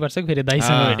कुरा गर्नैपर्छ फेरि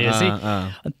दाइसँग भेटेपछि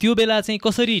त्यो बेला चाहिँ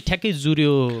कसरी ठ्याक्कै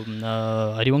जुर्यो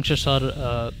हरिवंश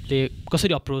सरले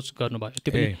कसरी अप्रोच गर्नुभयो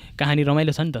त्यो पनि कहानी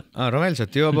रमाइलो छ नि त रमाइलो छ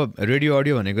त्यो अब रेडियो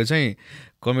अडियो भनेको चाहिँ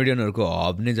कमेडियनहरूको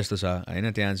हब नै जस्तो छ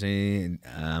होइन त्यहाँ चाहिँ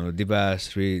हाम्रो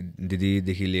दिपाश्री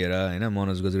दिदीदेखि लिएर होइन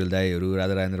मनोज गजरेल दाईहरू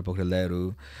राजा राजेन्द्र पोखरेल दाईहरू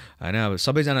होइन अब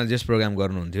सबैजना जस प्रोग्राम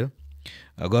गर्नुहुन्छ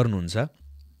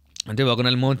त्यो भएको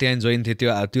हुनाले म त्यहाँ जोइन थिएँ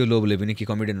त्यो लोभले पनि कि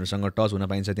कमेडियनहरूसँग टच हुन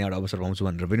पाइन्छ त्यहाँबाट अवसर पाउँछु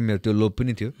भनेर पनि मेरो त्यो लोभ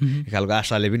पनि थियो एक खालको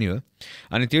आशाले पनि हो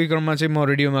अनि त्यही क्रममा चाहिँ म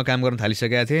रेडियोमा काम गर्न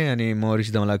थालिसकेका थिएँ अनि म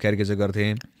ऋषि धमला क्यारिकेचर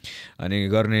गर्थेँ अनि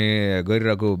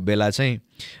गरिरहेको बेला चाहिँ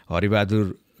हरिबहादुर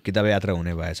किताब यात्रा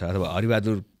हुने भएछ अथवा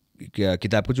हरिबहादुर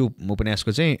किताबको चाहिँ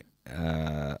उपन्यासको चाहिँ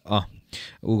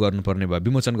ऊ गर्नुपर्ने भयो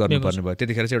विमोचन गर्नुपर्ने भयो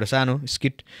त्यतिखेर चाहिँ एउटा सानो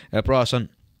स्किट प्रहसन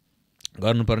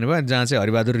गर्नुपर्ने भयो जहाँ चाहिँ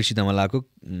हरिबहादुर ऋषि धमलाको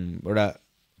एउटा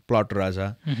प्लट रहेछ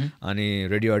अनि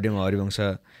रेडियो अडियोमा हरिवंश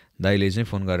दाइले चाहिँ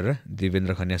फोन गरेर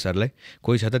दिवेन्द्र खन्या सरलाई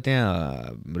कोही छ त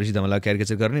त्यहाँ ऋषि धमला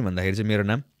क्यारिकेचर गर्ने भन्दाखेरि चाहिँ मेरो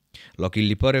नाम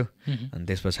लकिल्ली पऱ्यो अनि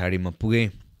त्यस पछाडि म पुगेँ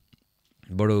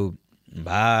बडो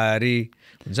भारी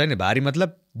हुन्छ नि भारी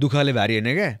मतलब दुःखले भारी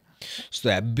होइन क्या यस्तो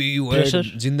हेभी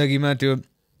जिन्दगीमा त्यो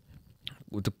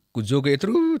जोको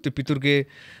यत्रो त्यो पितुर्के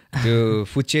त्यो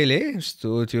फुच्चेले यस्तो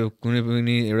त्यो कुनै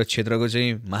पनि एउटा क्षेत्रको चाहिँ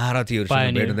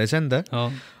महारथीहरूसँग भेट हुँदैछ नि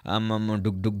त आमा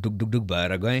डुक डुक डुक डुक डुक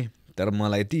भएर गएँ तर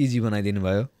मलाई यति इजी बनाइदिनु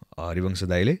भयो हरिवंश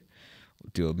दाइले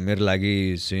त्यो मेरो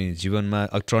लागि चाहिँ जीवनमा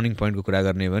टर्निङ पोइन्टको कुरा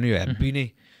गर्ने भने यो ह्याप्पी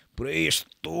नै पुरै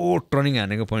यस्तो टर्निङ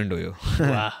हानेको पोइन्ट हो यो।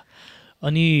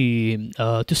 अनि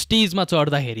त्यो स्टेजमा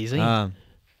चढ्दाखेरि चाहिँ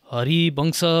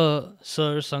हरिवंश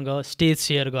सरसँग स्टेज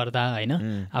सेयर गर्दा होइन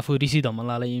आफू ऋषि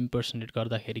धमलालाई इम्पर्सनेट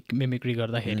गर्दाखेरि मिमिक्री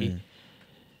गर्दाखेरि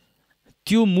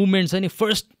त्यो मुभमेन्ट चाहिँ नि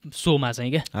फर्स्ट सोमा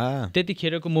चाहिँ क्या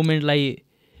त्यतिखेरको मुभमेन्टलाई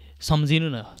सम्झिनु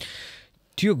न।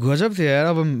 त्यो गजब थियो यार।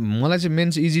 अब मलाई चाहिँ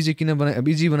मेन चाहिँ इजी चाहिँ किन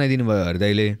इजी बनाइदिनु भयो हरि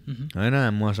दाइले होइन।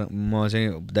 म चाहिँ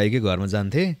दाइकै घरमा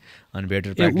जान्थेँ अनि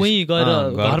बेटर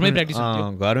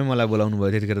घरमै मलाई बोलाउनु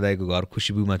भयो। त्यतिखेर दाइको घर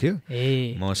खुसीबुमा थियो,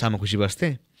 म सामा खुसी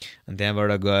बस्थेँ। अनि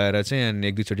त्यहाँबाट गएर चाहिँ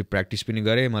अनि 1-2 चोटि प्र्याक्टिस पनि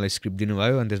गरेँ, मलाई स्क्रिप्ट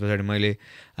दिनुभयो। अनि त्यस पछाडि मैले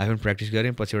आफै पनि प्र्याक्टिस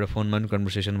गरेँ। पछि एउटा फोनमा पनि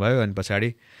कन्भर्सेसन भयो।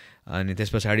 अनि त्यस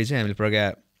पछाडि चाहिँ हामीले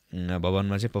प्रज्ञा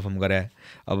भवनमा चाहिँ पर्फर्म गराए।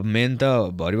 अब मेन त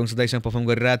हरिवंश दाइसँग पर्फर्म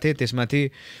गरिरहेको थिएँ। त्यसमाथि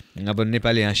अब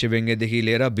नेपाली हाँस्य व्यङ्ग्यदेखि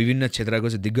लिएर विभिन्न क्षेत्रको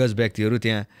चाहिँ दिग्गज व्यक्तिहरू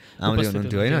त्यहाँ आउँदै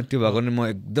हुनुहुन्थ्यो होइन। त्यो भएको म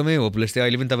एकदमै होपलेस थिएँ।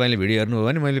 अहिले पनि तपाईँले भिडियो हेर्नुभयो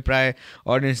भने मैले प्रायः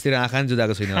अडियन्सतिर आँखा पनि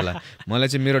जुदाएको छैन होला। मलाई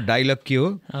चाहिँ मेरो डाइलग के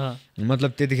हो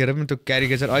मतलब त्यतिखेर पनि त्यो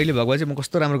क्यारिकेचर अहिले भएको चाहिँ म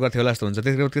कस्तो राम्रो गर्थेँ होला जस्तो हुन्छ।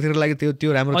 त्यतिखेर लागि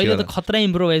त्यो राम्रो थियो। अहिले त खतरा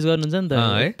इम्प्रोभाइज गर्नुहुन्छ नि त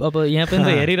है। अब यहाँ पनि त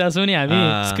हेरिरहेछौँ नि हामी,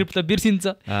 स्क्रिप्ट त बिर्सिन्छ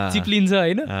चिप्लिन्छ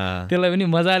होइन। त्यसलाई पनि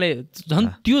मजाले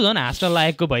झन् त्यो झन् हाँस्न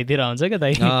लायकको भइदिएर हुन्छ क्या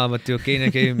दाइ। अब त्यो केही न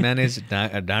केही म्यानेज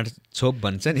ढाँट छोप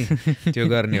भन्छ नि त्यो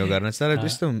गर्ने हो गर्न। तर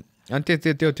त्यस्तो अनि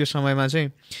त्यो समयमा चाहिँ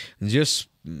जस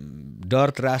डर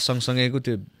त्रास सँगसँगैको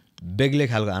त्यो बेग्लै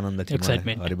खालको आनन्द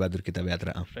थियो हरिबहादुर किताब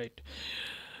यात्रा। Right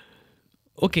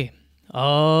okay.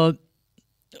 अब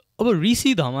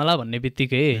ऋषि धमला भन्ने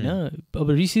बित्तिकै होइन अब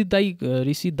ऋषि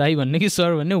दाई भन्ने कि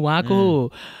सर भन्ने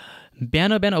उहाँको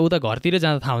बिहान उता घरतिर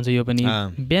जाँदा थाहा हुन्छ। यो पनि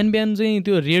बिहान चाहिँ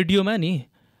त्यो रेडियोमा नि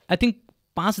आई थिङ्क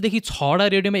 5देखि 6वटा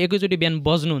रेडियोमा एकैचोटि बिहान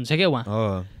बज्नुहुन्छ क्या उहाँ।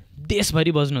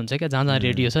 देशभरि बज्नुहुन्छ क्या जहाँ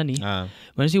रेडियो छ नि।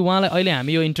 भनेपछि उहाँलाई अहिले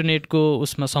हामी यो इन्टरनेटको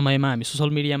उसमा समयमा हामी सोसल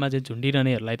मिडियामा चाहिँ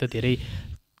झुन्डिरहनेहरूलाई त धेरै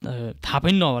थाहा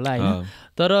पनि नहोला होइन।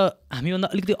 तर हामीभन्दा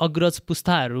अलिकति अग्रज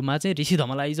पुस्ताहरूमा चाहिँ ऋषि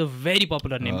Dhamala is a very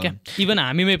popular name क्या। इभन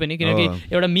हामीमै पनि, किनकि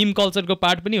एउटा मिम कल्चरको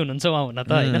पार्ट पनि हुनुहुन्छ उहाँ हुन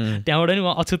त होइन। त्यहाँबाट नि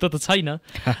उहाँ अछुतो त छैन।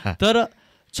 तर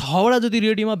 6वटा जति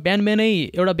रेडियोमा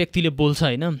बिहानै एउटा व्यक्तिले बोल्छ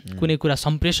होइन, कुनै कुरा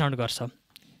सम्प्रेषण गर्छ,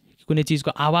 कुनै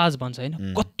चिजको आवाज भन्छ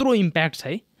होइन, कत्रो इम्प्याक्ट छ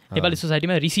है नेपाली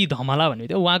सोसाइटीमा। ऋषि धमला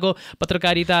भन्ने थियो उहाँको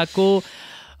पत्रकारिताको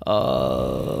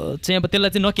चाहिँ अब त्यसलाई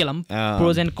चाहिँ नकेलाम,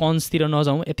 प्रोज एन्ड कन्सतिर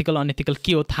नजाउँ, एथिकल अनएथिकल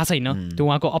के हो थाहा छैन। त्यो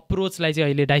उहाँको अप्रोचलाई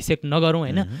चाहिँ अहिले डाइसेक्ट नगरौँ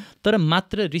होइन। तर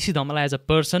मात्र ऋषि Dhamala as a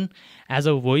person as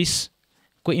a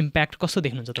भोइसको impact कस्तो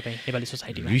देख्नुहुन्छ तपाईँ नेपाली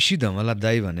सोसाइटीमा? ऋषि धमला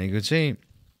दाई भनेको चाहिँ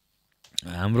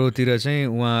हाम्रोतिर चाहिँ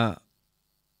उहाँ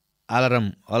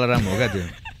अलार्म हो क्या त्यो।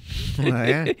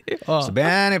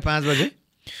 बिहानै 5 बजे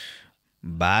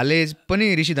भाले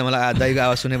पनि ऋषि धमला दाईको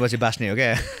आवाज सुनेपछि बाँच्ने हो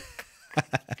क्या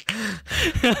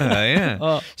होइन।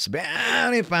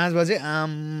 बिहानै 5 बजे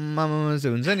आमा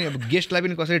हुन्छ नि। अब गेस्टलाई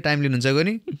पनि कसरी टाइम लिनुहुन्छ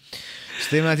नि।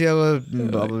 त्यही माथि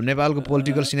अब नेपालको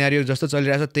पोलिटिकल सिनारियो जस्तो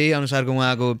चलिरहेको छ त्यही अनुसारको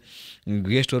उहाँको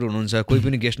गेस्टहरू हुनुहुन्छ। कोही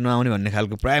पनि गेस्ट नआउने भन्ने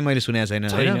खालको प्रायः मैले सुनेको छैन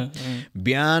होइन।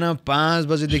 बिहान 5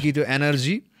 बजेदेखि त्यो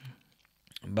एनर्जी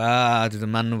त्यो त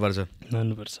मान्नुपर्छ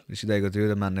ऋषि दाईको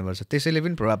त्यो त मान्नुपर्छ। त्यसैले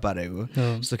पनि प्रभाव पारेको।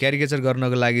 जस्तो क्यारिकेचर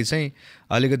गर्नको लागि चाहिँ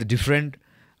अलिकति डिफ्रेन्ट,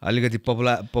 अलिकति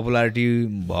पपुलारिटी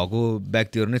भएको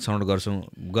व्यक्तिहरू नै छनौट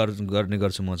गर्ने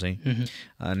गर्छु म चाहिँ।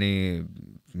 अनि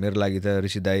मेरो लागि त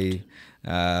ऋषि दाई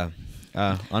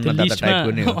अन्नदाता टाइपको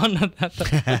नै हो।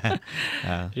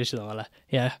 ऋषि धमला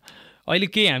या अहिले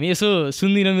केही हामी यसो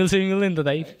सुन्दिन मिल्दैन त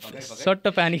दाइ?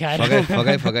 सट्ट पानी खाएर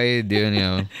फकाइ दियो नि।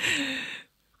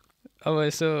 अब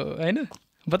यसो होइन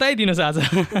बताइदिनुहोस् आज।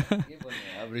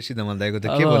 अब ऋषि धमला दाईको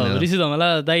त के भन्नु? ऋषि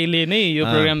धमला दाईले नै यो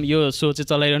प्रोग्राम यो सो चाहिँ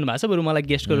चलाइरहनु भएको छ, बरु मलाई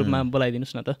गेस्टको रूपमा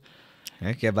बोलाइदिनुहोस् न त।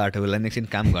 क्या बाटोलाई एकछिन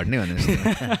काम घट्ने भन्नुहोस्।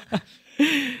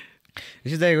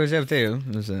 ऋषि दाईको चाहिँ अब त्यही हो।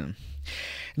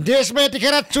 देशमा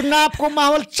यतिखेर चुनावको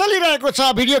माहौल चलिरहेको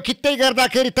छ भिडियो खिच्दै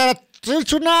गर्दाखेरि, तर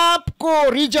चुनावको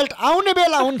रिजल्ट आउने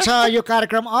बेला हुन्छ यो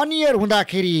कार्यक्रम अनियर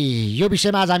हुँदाखेरि। यो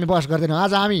विषयमा आज हामी बहस गर्दैनौँ।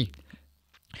 आज हामी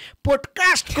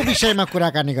पोडकास्टको विषयमा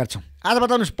कुराकानी गर्छौँ। आज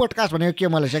बताउनुहोस् पोडकास्ट भनेको के हो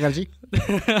मलाई शेखरजी?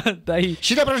 दाइ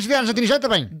सिधा प्रश्न सिधा आन्सर दिनुहोस् है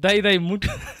तपाईँ। दाइ मुठ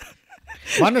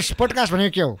भन्नुहोस् पोडकास्ट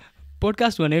भनेको के हो?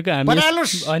 पोडकास्ट भनेको हामी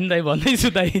होइन दाइ भन्दैछु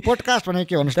दाइ। पोडकास्ट भनेको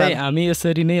के भन्नुहोस् दाइ? हामी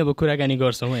यसरी नै अब कुराकानी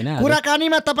गर्छौँ होइन।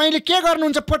 कुराकानीमा तपाईँले के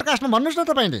गर्नुहुन्छ पोडकास्टमा भन्नुहोस् न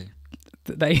तपाईँले।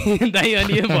 दाइ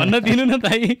अनि यो भन्न दिनु न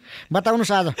दाइ,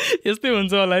 बताउनुहोस् आज। यस्तै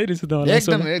हुन्छ होला है ऋषि धमला?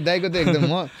 एकदम दाइको त एकदम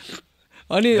म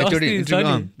अनि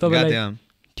तपाईँलाई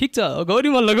ठिक छ गौरी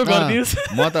मल्लको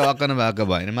गरिदिनुहोस्। म त अक्कन भएको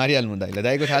भएन मारिहाल्नु दाइलाई।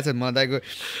 दाइको थाहा छ म दाइको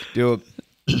त्यो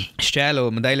स्टाइल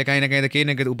हो। दाइले काहीँ न काहीँ त केही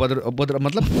न केही उपद्र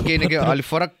मतलब केही न केही अलिक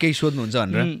फरक केही सोध्नुहुन्छ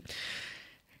भनेर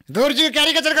गौरीजी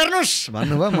क्यारिकेचर गर्नुहोस्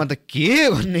भन्नुभयो। म त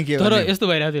के भन्ने के तर यस्तो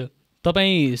भइरहेको थियो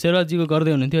तपाईँ शेरबहादुरजीको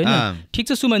गर्दै हुनुहुन्थ्यो होइन ठिक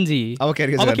छ सुमनजी अब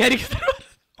क्यारी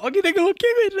अघिदेखि म के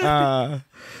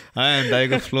गरिरहेको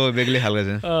दाइको फ्लो बेग्लै खालको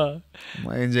छ म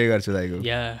इन्जोय गर्छु दाइको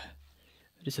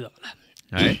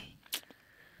है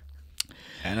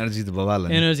एनर्जी त बबाल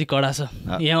एनर्जी कडा छ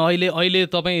यहाँ अहिले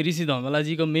तपाईँ ऋषि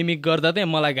धमलाजीको मिमिक गर्दा चाहिँ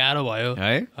मलाई गाह्रो भयो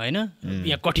होइन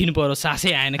यहाँ कठिन पर्यो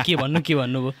सासै आएन के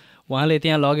भन्नुभयो उहाँले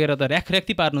त्यहाँ लगेर त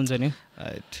र्याखी पार्नुहुन्छ नि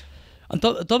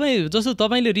अनि तपाईँ जस्तो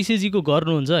तपाईँले ऋषिजीको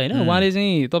गर्नुहुन्छ होइन उहाँले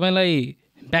चाहिँ तपाईँलाई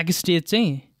ब्याक स्टेज चाहिँ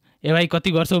ए भाइ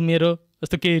कति गर्छौ मेरो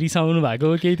जस्तो केही रिसाउनु भएको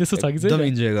केही त्यस्तो छ कि एकदम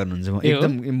इन्जोय गर्नुहुन्छ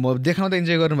एकदम देखाउँदा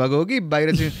इन्जोय गर्नुभएको हो कि बाहिर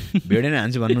चाहिँ भेडेर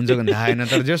हान्छु भन्नुहुन्छ भने थाहा छैन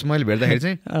तर जस मैले भेट्दाखेरि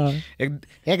चाहिँ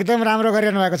एकदम राम्रो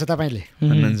गरिरहनु भएको छ तपाईँले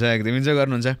भन्नुहुन्छ एकदम इन्जोय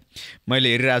गर्नुहुन्छ मैले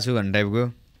हेरिरहेको छु भन्ने टाइपको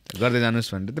गर्दै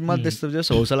जानुहोस् भनेर त मलाई त्यस्तो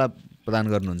जस हौसला प्रदान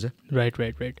गर्नुहुन्छ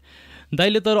राइट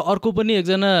दाइले तर अर्को पनि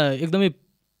एकजना एकदमै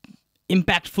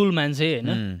इम्प्याक्टफुल मान्छे होइन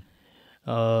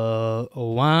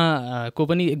उहाँको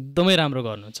पनि एकदमै राम्रो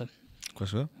गर्नुहुन्छ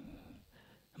कसको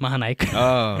महानायक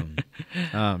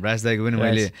राज दाइको पनि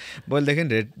मैले पहिलेदेखि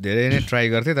धेरै नै ट्राई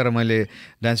गर्थेँ तर मैले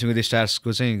डान्सिङ विथ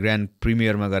स्टार्सको चाहिँ ग्रान्ड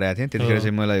प्रिमियरमा गराएको थिएँ त्यतिखेर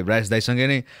चाहिँ मलाई राज दाइसँगै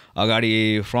नै अगाडि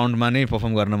फ्रन्टमा नै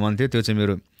पर्फर्म गर्न मन थियो त्यो चाहिँ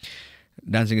मेरो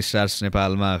डान्सिङ स्टार्स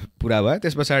नेपालमा पुरा भयो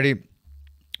त्यस पछाडि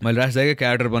मैले राज दाइकै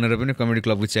क्यारेक्टर बनेर पनि कमेडी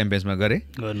क्लब विथ च्याम्पियन्समा गरेँ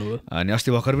अनि अस्ति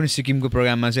भर्खर पनि सिक्किमको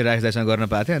प्रोग्राममा चाहिँ राज दाइसँग गर्न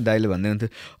पाएको थिएँ दाइले भन्दै हुन्थ्यो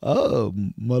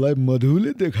मलाई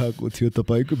मधुले देखाएको थियो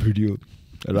तपाईँको भिडियो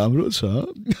राम्रो छ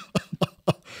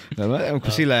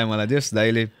खुसी लाग्यो मलाई जस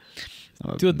दाइले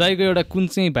त्यो दाइको एउटा कुन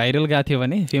चाहिँ भाइरल गएको थियो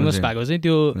भने फेमस भएको चाहिँ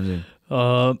त्यो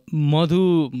मधु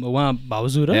उहाँ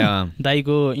भाउजू र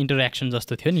दाइको इन्टरेक्सन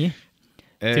जस्तो थियो नि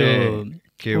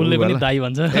त्यो उसले पनि दाइ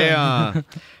भन्छ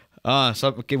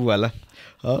सब के बुवाला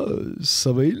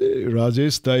सबैले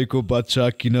राजेश दाइको बच्चा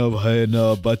किन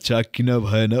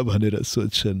भएन भनेर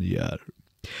सोध्छन् यार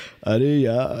अरे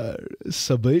यार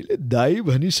सबैले दाइ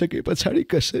भनिसके पछाडि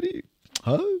कसरी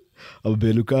अब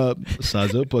बेलुका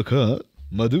साँझ पख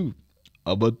मधु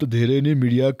अब त धेरै नै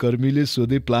मिडिया कर्मीले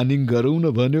सोधे प्लानिङ गरौँ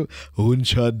न भन्यो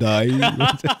हुन्छ दाइ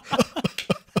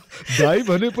दाइ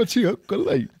भनेपछि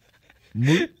कसलाई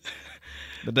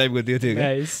टाइपको त्यो थियो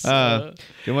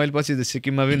त्यो मैले पछि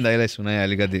सिक्किममा पनि दाइलाई सुनाएँ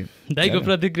अलिकति दाइको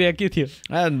प्रतिक्रिया के थियो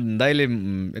दाइले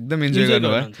एकदम इन्जोय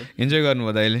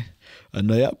गर्नुभयो दाइले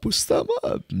नयाँ पुस्तामा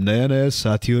नयाँ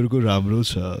साथीहरूको राम्रो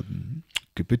छ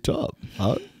किप इट अप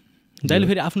दाइले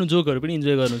फेरि आफ्नो जोकहरू पनि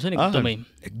इन्जोय गर्नुहुन्छ नि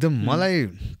एकदम मलाई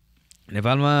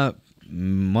नेपालमा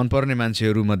मनपर्ने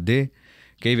मान्छेहरूमध्ये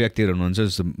केही व्यक्तिहरू हुनुहुन्छ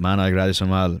जस्तो महानायक राजेश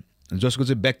हमाल जसको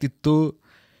चाहिँ व्यक्तित्व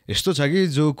यस्तो छ कि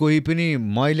जो कोही पनि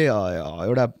मैले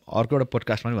अर्को एउटा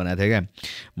पोडकास्टमा पनि भनेको थिएँ क्या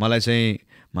मलाई चाहिँ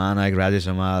महानायक राजेश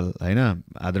हमाल होइन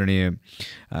आदरणीय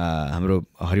हाम्रो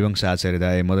हरिवंश आचार्य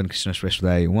दाई मदन कृष्ण श्रेष्ठ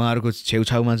दाई उहाँहरूको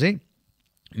छेउछाउमा चाहिँ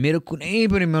मेरो कुनै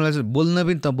पनि मलाई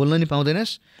बोल्न नि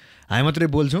पाउँदैनस् हामी मात्रै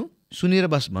बोल्छौँ सुनेर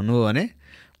बस भन्नुभयो भने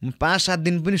 5-7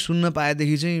 दिन पनि सुन्न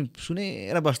पाएदेखि चाहिँ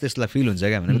सुनेर बस त्यसलाई फिल हुन्छ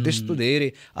क्या भनेको त्यस्तो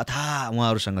धेरै अथाह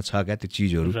उहाँहरूसँग छ क्या त्यो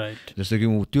चिजहरू जस्तो कि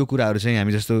त्यो कुराहरू चाहिँ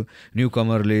हामी जस्तो न्यु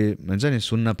कमरले भन्छ नि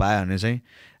सुन्न पायो भने चाहिँ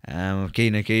केही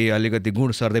न केही अलिकति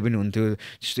गुण सर्दै पनि हुन्थ्यो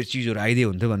त्यस्तो चिजहरू आइदियो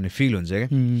हुन्थ्यो भन्ने फिल हुन्छ क्या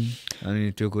अनि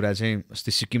त्यो कुरा चाहिँ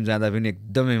अस्ति सिक्किम जाँदा पनि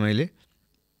एकदमै मैले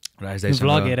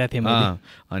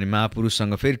अनि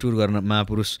महापुरुषसँग फेरि टुर गर्न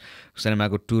महापुरुष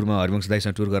सिनेमाको टुरमा हरिवंश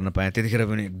दाइसँग टुर गर्न पाएँ त्यतिखेर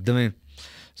पनि एकदमै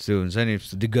त्यो हुन्छ नि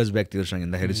दिग्गज व्यक्तिहरूसँग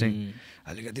हिँड्दाखेरि चाहिँ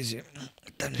अलिकति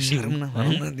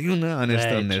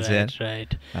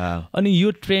अनि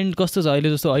यो ट्रेन्ड कस्तो छ अहिले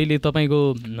जस्तो अहिले तपाईँको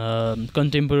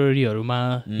कन्टेम्पोरेरीहरूमा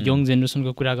यङ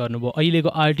जेनेरेसनको कुरा गर्नुभयो अहिलेको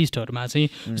आर्टिस्टहरूमा चाहिँ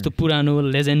जस्तो पुरानो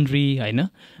लेजेन्ड्री होइन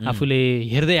आफूले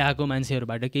हेर्दै आएको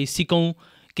मान्छेहरूबाट केही सिकौँ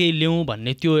केही ल्याउँ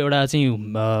भन्ने त्यो एउटा चाहिँ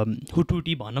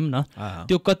हुटुटी भनौँ न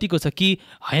त्यो कतिको छ कि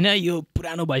होइन यो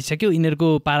पुरानो भइसक्यो यिनीहरूको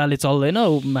पाराले चल्दैन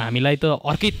हामीलाई त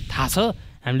अर्कै थाहा छ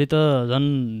हामीले त झन्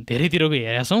धेरैतिरको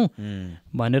हेरेका छौँ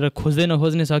भनेर खोज्दै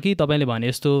नखोज्ने छ कि तपाईँले भने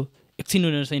यस्तो एकछिन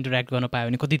उनीहरूसँग इन्टरेक्ट गर्न पायो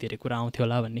भने कति धेरै कुरा आउँथ्यो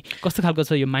होला भन्ने कस्तो खालको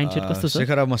छ यो माइन्डसेट कस्तो छ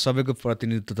शेखर म सबैको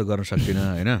प्रतिनिधित्व त गर्न सक्दिनँ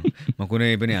होइन म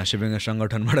कुनै पनि हाँस्यव्यङ्ग्य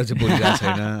सङ्गठनबाट चाहिँ बोलिरहेको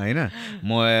छैन होइन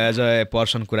म एज अ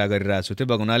पर्सन कुरा गरिरहेको छु त्यो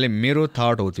भएको हुनाले मेरो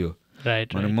थट हो त्यो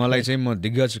मलाई चाहिँ म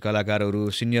दिग्गज कलाकारहरू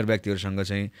सिनियर व्यक्तिहरूसँग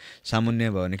चाहिँ सामान्य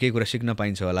भयो भने केही कुरा सिक्न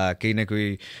पाइन्छ होला केही न केही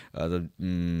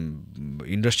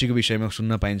इन्डस्ट्रीको विषयमा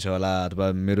सुन्न पाइन्छ होला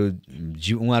अथवा मेरो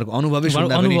उहाँहरूको अनुभवै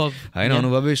सुन्दा पनि होइन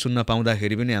अनुभवै सुन्न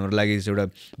पाउँदाखेरि पनि हाम्रो लागि एउटा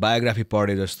बायोग्राफी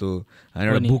पढे जस्तो होइन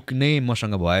एउटा बुक नै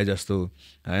मसँग भए जस्तो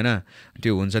होइन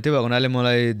त्यो हुन्छ त्यो भएको हुनाले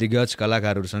मलाई दिग्गज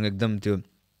कलाकारहरूसँग एकदम त्यो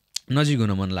नजिक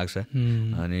हुन मन लाग्छ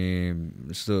अनि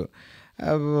जस्तो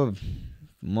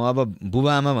म अब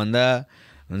बुबा आमा भन्दा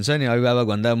हुन्छ नि अभिभावक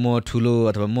भन्दा म ठुलो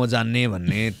अथवा म जान्ने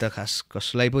भन्ने त खास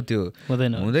कसलाई पो त्यो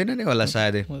हुँदैन नि होला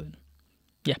सायदै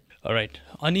या राइट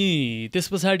अनि त्यस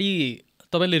पछाडि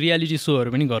तपाईँले रियालिटी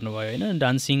सोहरू पनि गर्नुभयो होइन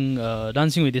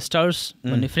डान्सिङ विथ स्टार्स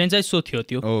भन्ने फ्रेन्चाइज सो थियो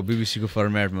त्यो बीबीसीको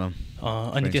फर्मेटमा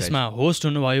अनि त्यसमा होस्ट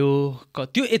हुनुभयो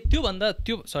त्योभन्दा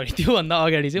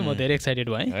अगाडि चाहिँ म धेरै एक्साइटेड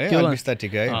भएँ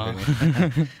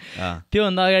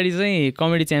त्योभन्दा अगाडि चाहिँ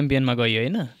कमेडी च्याम्पियनमा गयो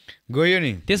होइन गयो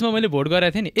नि त्यसमा मैले भोट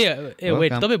गराएको थिएँ नि ए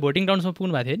वेट तपाईँ भोटिङ ग्राउन्डसम्म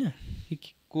पुग्नु भएको थियो होइन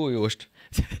को हो होस्ट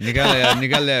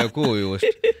निकाल्दै को हो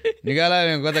होस्ट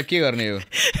निकाल्यो गर्दा के गर्ने हो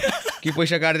कि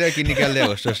पैसा काट्दै कि निकाल्दै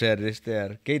होस्ट यार यस्तो यार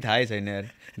केही थाहै छैन यार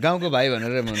गाउँको भाइ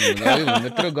भनेर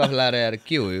त्यत्रो गफ लाएर यार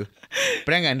के हो यो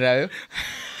प्र्याङ्क हानेर आयो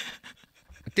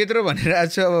त्यत्रो भनेर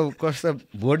आज अब कस्तो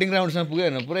भोटिङ ग्राउन्डसम्म पुग्यो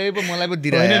भने पुरै पो मलाई पो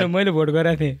दिइरहेको मैले भोट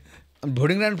गराएको थिएँ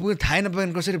भोटिङ ग्राउन्ड पुग्यो थाहै नपाएन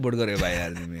कसरी भोट गर्यो भाइ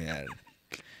यार तिमी यार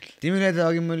तिमीलाई त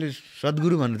अघि मैले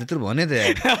सद्गुरु भनेर त्यत्रो भने त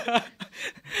यार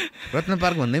रत्न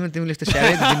पार्क भन्दैमा तिमीले यस्तो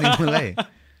स्याहारै दिने मलाई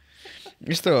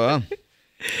यस्तो हो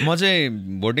म चाहिँ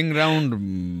भोटिङ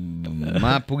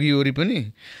ग्राउन्डमा पुगिवरी पनि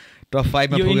टप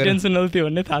 5 मा पुगेर इन्टेन्सनल थियो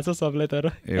भन्ने थाहा छ सबलाई तर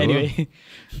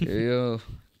यो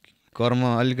कर्म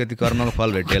अलिकति कर्मको फल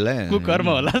भेटेला कर्म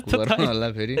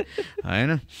होला फेरि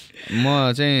हैन म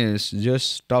चाहिँ जस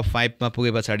टप 5 मा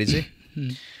पुगे पछाडि चाहिँ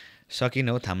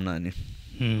सकिनँ हो थाम्न अनि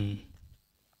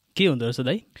के हुँदो रहेछ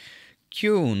दाइ के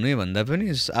हुने भन्दा पनि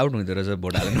आउट हुँदो रहेछ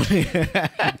भोट हाल्नु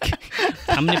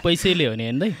थाम्ने पैसैले हो नि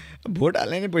होइन दाइ भोट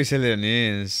हाल्ने नै पैसाले हो नि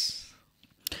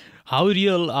हाउ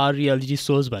रियल आर रियालिटी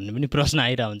सोज भन्ने पनि प्रश्न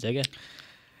आइरहेको हुन्छ क्या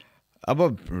अब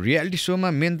रियालिटी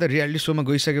सोमा मेन त रियालिटी सोमा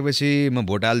गइसकेपछि म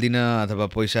भोट हाल्दिनँ अथवा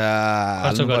पैसा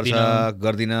हाल्नुपर्छ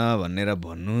गर्दिनँ भनेर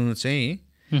भन्नु चाहिँ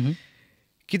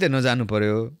कि त नजानु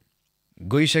पर्यो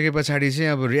गइसके पछाडि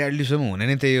चाहिँ अब रियालिटी सोमा हुने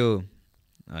नै त्यही हो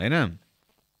होइन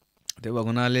त्यो भएको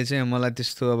हुनाले चाहिँ मलाई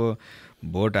त्यस्तो अब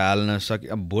भोट हाल्न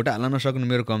नसक्नु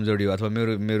मेरो कमजोरी हो अथवा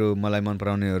मेरो मलाई मन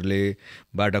पराउनेहरूले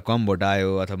बाट कम भोट आयो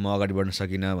अथवा म अगाडि बढ्न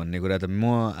सकिनँ भन्ने कुरा त म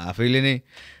आफैले नै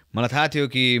मलाई थाहा थियो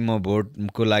कि म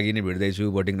भोटको लागि नै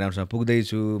भिड्दैछु भोटिङ ग्राउन्डसम्म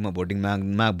पुग्दैछु म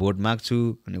भोट माग्छु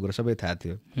भन्ने कुरा सबै थाहा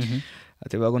थियो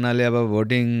त्यो भएको हुनाले अब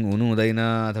भोटिङ हुनु हुँदैन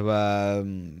अथवा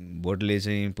भोटले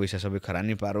चाहिँ पैसा सबै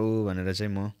खरानी पारो भनेर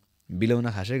चाहिँ म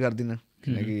बिलाउन खासै गर्दिनँ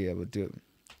किनकि अब त्यो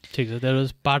ठिक छ that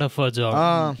was part of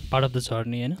the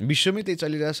journey होइन विश्वमै त्यही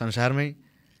चलिरहेको संसारमै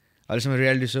अहिलेसम्म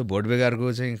रियालिटी सो भोट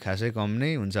बेगारको चाहिँ खासै कम नै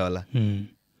हुन्छ होला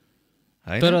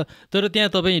तर त्यहाँ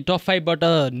तपाईँ टप 5 बाट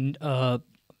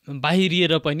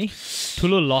बाहिरिएर पनि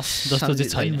ठुलो लस जस्तो चाहिँ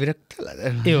छैन विरक्त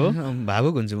लाग्यो हो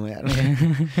भावुक हुन्छु म यार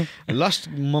लस्ट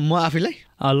म आफैलाई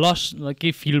लस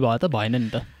के फिल भयो त भएन नि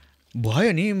त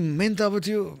भयो नि मेन त अब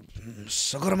त्यो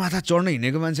सगरमाथा चढ्न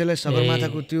हिँडेको मान्छेलाई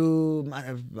सगरमाथाको त्यो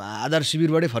आधार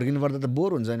शिविरबाटै फर्किनु पर्दा त बोर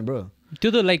हुन्छ नि ब्रो त्यो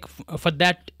त लाइक फर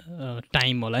द्याट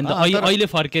टाइम होला नि त अहिले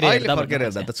फर्केर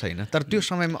हेर्दा त छैन तर त्यो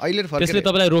समयमा अहिले त्यसले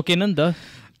तपाईँलाई रोकेन नि त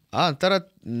तर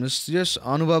यस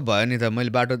अनुभव भयो नि त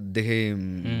मैले बाटो देखेँ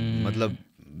मतलब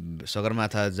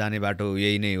सगरमाथा जाने बाटो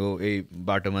यही नै हो यही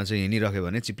बाटोमा चाहिँ हिँडिरह्यो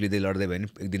भने चिप्लिँदै लड्दै भयो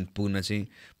भने एक दिन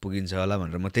पुगिन्छ होला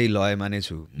भनेर म त्यही लयमा नै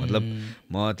छु मतलब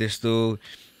म त्यस्तो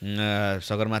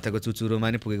सगरमाथाको चुचुरोमा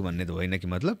नै पुगेको भन्ने त होइन कि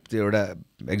मतलब त्यो एउटा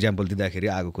एक्जाम्पल दिँदाखेरि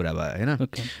आएको कुरा भयो होइन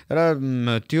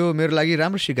र त्यो मेरो लागि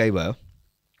राम्रो सिकाइ भयो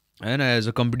होइन एज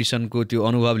अ कम्पिटिसनको त्यो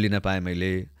अनुभव लिन पाएँ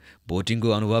मैले भोटिङको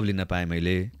अनुभव लिन पाएँ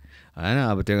मैले होइन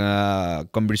अब त्यो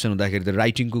कम्पिटिसन हुँदाखेरि त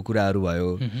राइटिङको कुराहरू भयो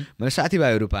मैले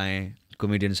साथीभाइहरू पाएँ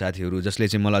कमेडियन साथीहरू जसले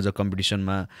चाहिँ मलाई अझ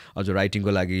कम्पिटिसनमा अझ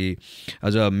राइटिङको लागि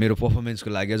अझ मेरो पर्फर्मेन्सको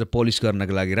लागि अझ पोलिस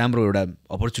गर्नको लागि राम्रो एउटा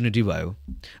अपर्च्युनिटी भयो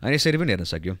अनि यसरी पनि हेर्न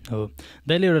सक्यो हो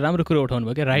दाइले एउटा राम्रो कुरा उठाउनु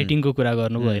भयो क्या राइटिङको कुरा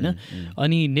गर्नुभयो होइन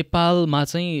अनि नेपालमा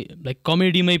चाहिँ लाइक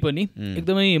कमेडीमै पनि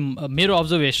एकदमै मेरो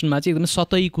अब्जर्भेसनमा चाहिँ एकदमै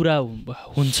सतही कुरा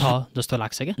हुन्छ जस्तो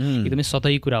लाग्छ क्या एकदमै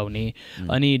सतही कुरा हुने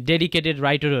अनि डेडिकेटेड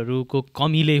राइटरहरूको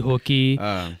कमीले हो कि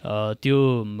त्यो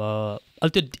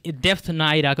अहिले त्यो डेप्थ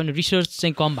नआइरहेको नि रिसर्च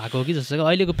चाहिँ कम भएको हो कि जस्तो कि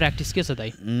अहिलेको प्र्याक्टिस के छ दाइ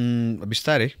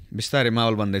बिस्तारै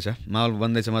माहौल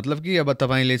बन्दैछ मतलब कि अब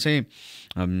तपाईँले चाहिँ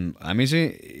हामी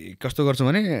चाहिँ कस्तो गर्छौँ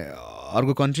भने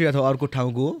अर्को कन्ट्री अथवा अर्को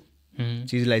ठाउँको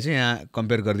चिजलाई चाहिँ यहाँ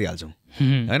कम्पेयर गरिदिइहाल्छौँ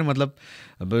होइन मतलब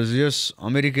अब यस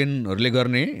अमेरिकनहरूले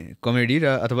गर्ने कमेडी र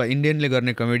अथवा इन्डियनले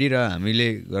गर्ने कमेडी र हामीले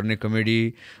गर्ने कमेडी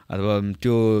अथवा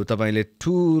त्यो तपाईँले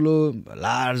ठुलो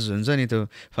लार्ज हुन्छ नि त्यो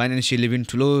फाइनेन्सियली पनि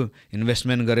ठुलो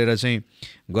इन्भेस्टमेन्ट गरेर चाहिँ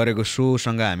गरेको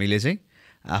सोसँग हामीले चाहिँ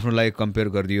आफ्नो लागि कम्पेयर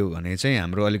गरिदियो भने चाहिँ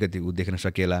हाम्रो अलिकति ऊ देख्न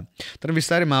सकिएला तर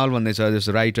बिस्तारै माहौल भन्दैछ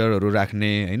जस्तो राइटरहरू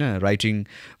राख्ने होइन राइटिङ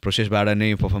प्रोसेसबाट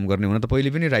नै पर्फर्म गर्ने हुन त पहिले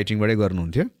पनि राइटिङबाटै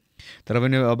गर्नुहुन्थ्यो तर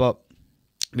पनि अब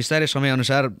बिस्तारै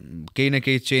समयअनुसार केही न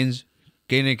केही चेन्ज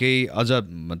केही न केही अझ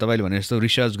तपाईँले भने जस्तो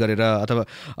रिसर्च गरेर अथवा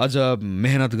अझ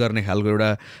मेहनत गर्ने खालको एउटा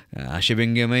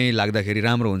हास्यव्यङ्ग्यमै लाग्दाखेरि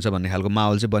राम्रो हुन्छ भन्ने खालको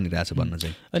माहौल चाहिँ बनिरहेछ भन्न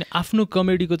चाहिँ। अनि आफ्नो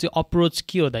कमेडीको चाहिँ अप्रोच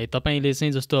के हो दाइ? तपाईँले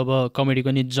चाहिँ जस्तो अब कमेडीको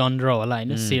नि जनर होला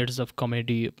होइन, सेड्स अफ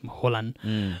कमेडी होलान्,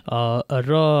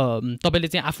 र तपाईँले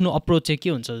चाहिँ आफ्नो अप्रोच चाहिँ के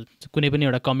हुन्छ कुनै पनि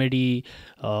एउटा कमेडी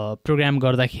प्रोग्राम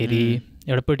गर्दाखेरि,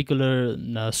 एउटा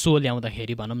पर्टिकुलर सो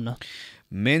ल्याउँदाखेरि भनौँ न?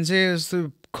 मेन चाहिँ जस्तो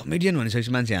कमेडियन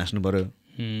भनिसकेपछि मान्छे हाँस्नु पऱ्यो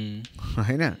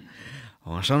होइन,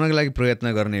 हँसाउनको लागि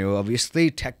प्रयत्न गर्ने हो। अब यस्तै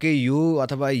ठ्याक्कै यो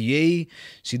अथवा यही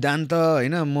सिद्धान्त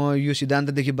होइन, म यो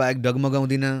सिद्धान्तदेखि बाहेक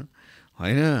डगमगाउँदिनँ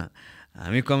होइन,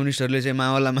 हामी कम्युनिस्टहरूले चाहिँ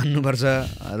माओवाला मान्नुपर्छ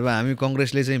अथवा हामी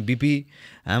कङ्ग्रेसले चाहिँ बिपी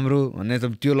हाम्रो भन्ने त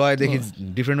त्यो लयदेखि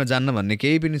डिफ्रेन्टमा जान्न भन्ने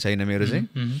केही पनि छैन मेरो चाहिँ।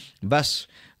 बस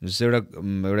जस्तो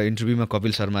एउटा इन्टरभ्यूमा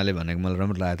कपिल शर्माले भनेको मलाई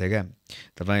राम्रो लागेको थियो क्या,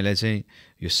 तपाईँलाई चाहिँ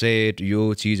यो सेट यो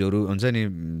चिजहरू हुन्छ नि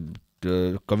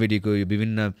कमेडीको यो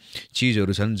विभिन्न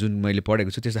चिजहरू छन् जुन मैले पढेको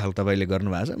छु त्यस्तो खालको तपाईँले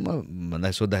गर्नुभएको छ म भन्दा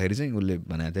सोद्धाखेरि चाहिँ उसले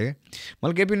भनेको थियो क्या,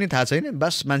 मलाई केही पनि थाहा छैन,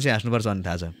 बस मान्छे हाँस्नुपर्छ भन्ने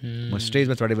थाहा छ। म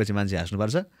स्टेजमा चढेपछि मान्छे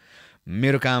हाँस्नुपर्छ,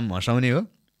 मेरो काम हँसाउने हो,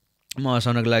 म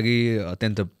हँसाउनको लागि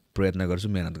अत्यन्त प्रयत्न गर्छु,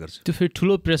 मेहनत गर्छु। त्यो फेरि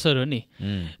ठुलो प्रेसर हो नि,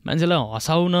 मान्छेलाई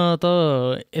हँसाउन त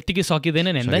यत्तिकै सकिँदैन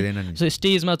नि होइन। सो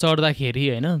स्टेजमा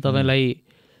चढ्दाखेरि होइन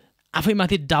तपाईँलाई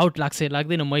आफैमाथि डाउट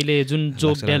लाग्दैन, मैले जुन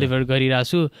जोक डेलिभर गरिरहेको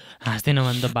छु हाँस्दैन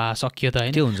भने त बा सकियो त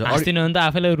होइन, त्यो हुन्छ हाँस्दैन भने त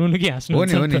आफैलाई रुनु कि हाँस्नु हो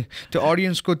नि। त्यो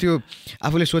अडियन्सको त्यो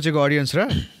आफूले सोचेको अडियन्स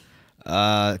र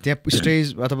त्यहाँ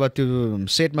स्टेज अथवा त्यो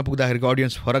सेटमा पुग्दाखेरिको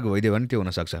अडियन्स फरक भइदियो भने त्यो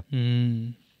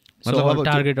हुनसक्छ। मतलब अब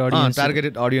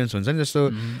टार्गेटेड अडियन्स हुन्छ नि,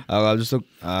 जस्तो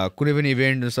कुनै पनि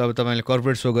इभेन्ट जस्तो अब तपाईँले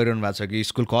कर्पोरेट सो गरिरहनु भएको छ कि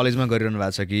स्कुल कलेजमा गरिरहनु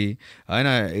भएको छ कि होइन,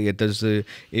 यता जस्तो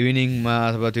इभिनिङमा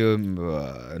अथवा त्यो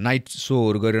नाइट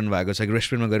सोहरू गरिरहनु भएको छ कि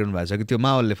रेस्टुरेन्टमा गरिरहनु भएको छ कि त्यो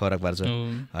माहौलले फरक पार्छ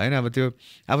होइन। अब त्यो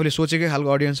आफूले सोचेकै खालको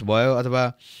अडियन्स भयो अथवा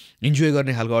इन्जोय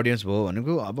गर्ने खालको अडियन्स भयो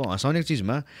भनेको अब हँसाउने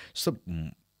चिजमा जस्तो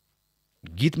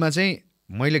गीतमा चाहिँ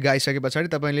मैले गाइसके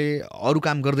पछाडि तपाईँले अरू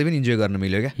काम गर्दै पनि इन्जोय गर्न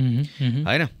मिल्यो क्या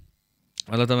होइन।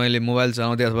 मतलब तपाईँले मोबाइल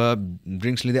चलाउँदै अथवा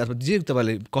ड्रिङ्क्स लिँदै अथवा जे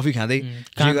तपाईँले कफी खाँदै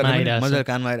मजाले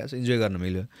कानमा आइरहेको छ इन्जोय गर्न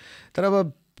मिल्यो। तर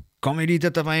अब कमेडी त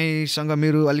तपाईँसँग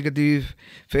मेरो अलिकति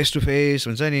फेस टु फेस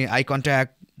हुन्छ नि, आई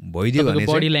कन्ट्याक्ट भइदियो भने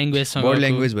बडी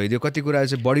ल्याङ्ग्वेज भइदियो, कति कुराहरू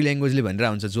चाहिँ बडी ल्याङ्ग्वेजले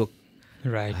भनिरहेको हुन्छ जोक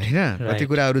होइन, कति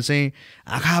कुराहरू चाहिँ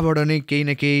आँखाबाट नै केही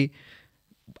न केही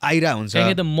आइरहेको हुन्छ,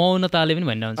 त मौनताले पनि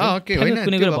भनिरहेको हुन्छ,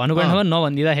 कुनै कुरा भन्नुपर्ने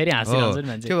नभनिदिँदाखेरि हाँसिरहेको हुन्छ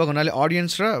मान्छे। त्यो भएको हुनाले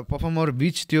अडियन्स र पर्फर्मर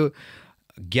बिच त्यो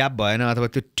ग्याप भएन अथवा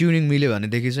त्यो ट्युनिङ मिल्यो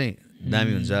भनेदेखि चाहिँ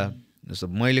दामी हुन्छ। जस्तो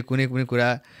मैले कुनै कुरा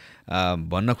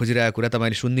भन्न खोजिरहेको कुरा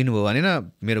तपाईँले सुनिदिनु भयो भने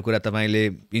मेरो कुरा तपाईँले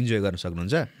इन्जोय गर्न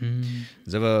सक्नुहुन्छ।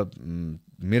 जब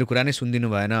मेरो कुरा नै सुनिदिनु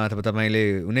भएन अथवा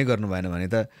तपाईँले उनी गर्नु भएन भने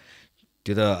त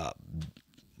त्यो त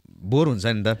बोर हुन्छ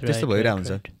नि त, त्यस्तो भइरहेको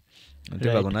हुन्छ। त्यो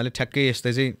भएको हुनाले ठ्याक्कै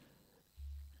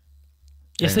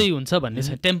यसै हुन्छ भन्ने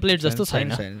छ, टेम्प्लेट जस्तो छैन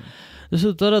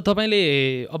जस्तो। तर तपाईँले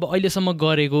अब अहिलेसम्म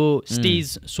गरेको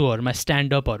स्टेज सोहरूमा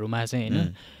स्ट्यान्डअपहरूमा चाहिँ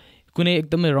होइन कुनै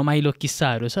एकदमै रमाइलो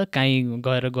किस्साहरू छ कहीँ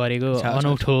गएर गरेको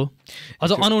अनौठो,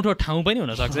 अझ अनौठो ठाउँ पनि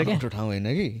हुनसक्छ क्या? अनौठो ठाउँ होइन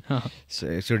कि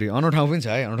एकचोटि अनौठो ठाउँ पनि छ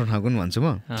है, अनौठो ठाउँ पनि भन्छु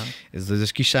म। यस्तो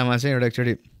जस्तो किस्सामा चाहिँ एउटा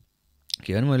एकचोटि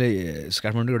के भने मैले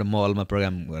काठमाडौँ एउटा मलमा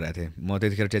प्रोग्राम गरेको थिएँ, म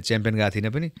त्यतिखेर चाहिँ च्याम्पियन गएको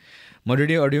थिइनँ पनि, म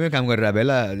अडियोमै काम गरेर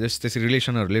बेला त्यसरी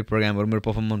रिलेसनहरूले प्रोग्रामहरू मेरो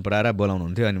पर्फर्म मन पराएर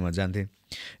बोलाउनुहुन्थ्यो अनि म जान्थेँ।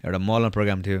 एउटा मलमा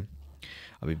प्रोग्राम थियो,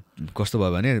 अब कस्तो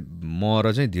भयो भने म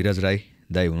र चाहिँ धीरज राई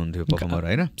दाई हुनुहुन्थ्यो पर्फर्मर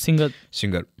होइन,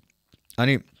 सिङ्गर।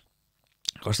 अनि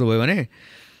कस्तो भयो भने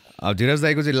अब धीरज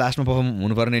दाईको चाहिँ लास्टमा पर्फर्म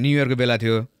हुनुपर्ने न्यु इयरको बेला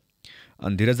थियो,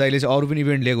 अनि धीरज दाईले चाहिँ अरू पनि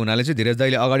इभेन्ट लिएको हुनाले चाहिँ धीरज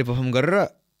दाईले अगाडि पर्फर्म गरेर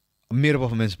मेरो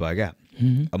पर्फर्मेन्स भयो क्या।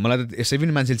 अब मलाई त यसै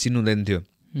पनि मान्छेले चिन्नु हुँदैन थियो,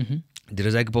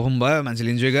 धीरज दाईको पर्फर्म भयो,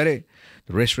 मान्छेले इन्जोय गरे,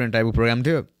 रेस्टुरेन्ट टाइपको प्रोग्राम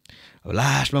थियो। अब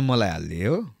लास्टमा मलाई हालिदिए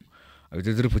हो, अब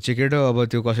त्यत्रो फुच्चे केटो, अब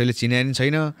त्यो कसैले चिनाए पनि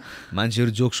छैन,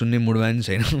 मान्छेहरू जोक सुन्ने मुडमा पनि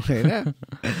छैन होइन।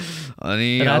 अनि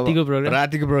रातिको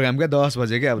प्रोग्राम क्या 10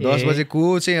 बजे क्या, अब 10 बजे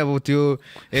को चाहिँ अब त्यो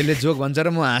यसले जोक भन्छ र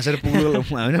म हाँसेर पुग्नु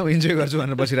होइन इन्जोय गर्छु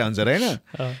भनेर बसिरहेको हुन्छ र होइन।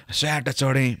 स्याट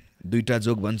चढेँ, 2टा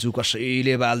जोक भन्छु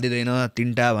कसैले बाल दिँदैन,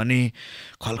 3टा भने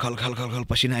खल खल खल खल खल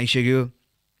पसिना आइसक्यो,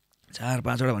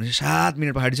 4-5वटा भनेपछि 7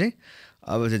 मिनट पछाडि चाहिँ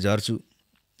अब चाहिँ झर्छु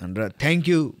भनेर थ्याङ्क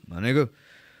यू भनेको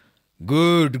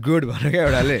गुड भनेर क्या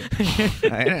एउटाले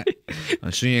होइन।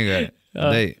 सुने गयो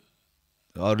दाइ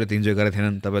अरूले त इन्जोय गरेको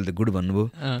थिएनन्, तपाईँले त गुड भन्नुभयो,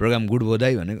 प्रोग्राम गुड भयो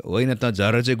दाइ भनेको, होइन त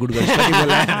झरेर चाहिँ गुड गरेर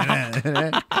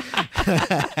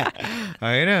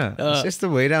होइन। यस्तो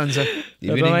भइरहेको हुन्छ।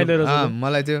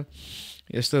 मलाई त्यो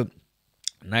यस्तो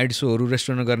नाइट सोहरू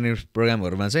रेस्टुरेन्टमा गर्ने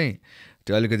प्रोग्रामहरूमा चाहिँ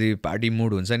त्यो अलिकति पार्टी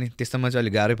मुड हुन्छ नि त्यस्तोमा चाहिँ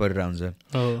अलिक गाह्रै परिरहेको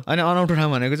हुन्छ अनि अनौठो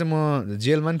ठाउँ भनेको चाहिँ म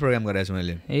जेलमा पनि प्रोग्राम गरेको छु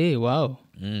मैले ए वाउ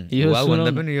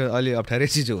भन्दा पनि यो अलि अप्ठ्यारै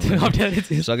चिज हो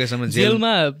सकेसम्म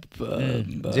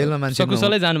जेलमा मान्छे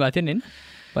सकुशलै जानुभएको थियो नि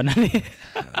भन्नाले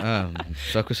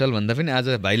सकुशल भन्दा पनि आज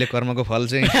भाइले कर्मको फल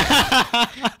चाहिँ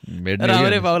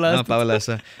भेट्ने पाउला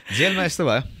जस्तो जेलमा यस्तो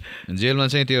भयो जेलमा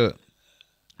चाहिँ त्यो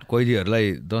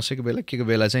कैदीहरूलाई दसैँको बेला के को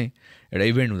बेला चाहिँ एउटा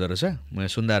इभेन्ट हुँदो रहेछ म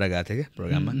सुन्दाएर गएको थिएँ क्या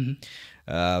प्रोग्राममा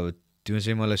त्यो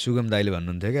चाहिँ मलाई सुगम दाइले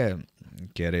भन्नुहुन्थ्यो क्या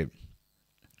के अरे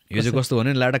यो चाहिँ कस्तो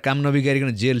भन्यो लाटा काम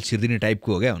नबिगारिकन जेल छिर्दिने टाइपको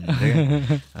हो क्या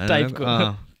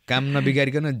भन्नुहुन्थ्यो काम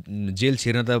नबिगारिकन जेल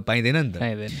छिर्न त पाइँदैन नि त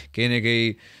केही न केही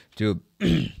त्यो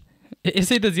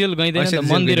यसै त जेल गइँदैन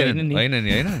मन्दिर होइन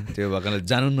नि होइन त्यो भएकोले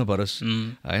जानु नपरोस्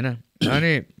होइन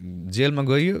अनि जेलमा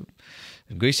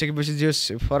गइसकेपछि जो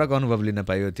फरक अनुभव लिन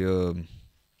पायो त्यो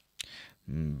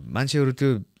मान्छेहरू त्यो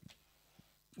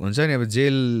हुन्छ नि अब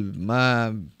जेलमा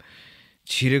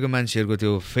छिरेको मान्छेहरूको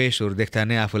त्यो फेसहरू देख्दा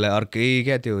नै आफूलाई अर्कै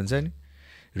क्या त्यो हुन्छ नि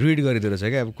रिड गरिदो रहेछ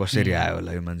क्या अब कसरी आयो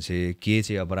होला यो मान्छे के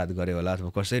चाहिँ अपराध गर्यो होला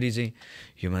अथवा कसरी चाहिँ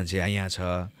यो मान्छे यहाँ छ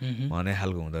भन्ने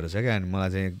खालको हुँदो रहेछ क्या अनि मलाई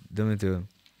चाहिँ एकदमै त्यो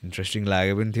इन्ट्रेस्टिङ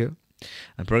लागेको पनि थियो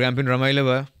अनि प्रोग्राम पनि रमाइलो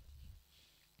भयो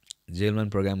जेलमा पनि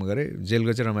प्रोग्राम गरेँ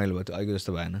जेलको चाहिँ रमाइलो भयो त्यो अहिलेको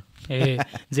जस्तो भएन ए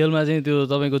जेलमा चाहिँ त्यो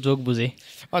तपाईँको जोक बुझेँ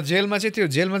जेलमा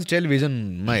चाहिँ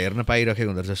टेलिभिजनमा हेर्न पाइरहेको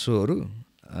हुँदो रहेछ सोहरू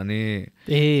अनि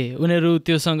ए उनीहरू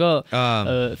त्योसँग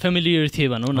फ्यामिलियर थिए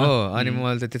भनौँ न हो अनि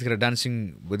मैले त त्यतिखेर dancing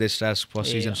with stars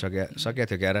first season सकेको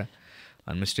थियो क्यारा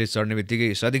अनि म स्टेज चढ्ने बित्तिकै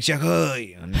सदीक्षा खै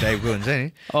भन्ने टाइपको हुन्छ नि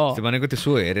त्यो भनेको त्यो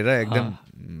सो हेरेर एकदम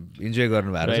इन्जोय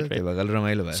गर्नुभएको रहेछ त्यो भएकोले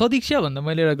रमाइलो भयो सदीक्षा भन्दा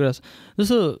मैले एउटा कुरा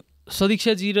जस्तो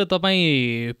सदीक्षाजी र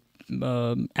तपाईँ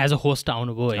एज अ होस्ट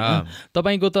आउनुभयो होइन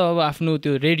तपाईँको त अब आफ्नो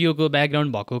त्यो रेडियोको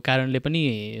ब्याकग्राउन्ड भएको कारणले पनि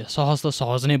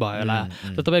सहज नै भयो होला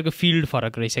र तपाईँको फिल्ड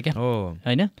फरक रहेछ क्या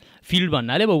होइन फिल्ड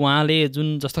भन्नाले अब उहाँले जुन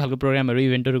जस्तो खालको प्रोग्रामहरू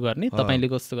इभेन्टहरू गर्ने तपाईँले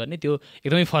कस्तो गर्ने त्यो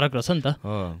एकदमै फरक रहेछ नि त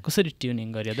कसरी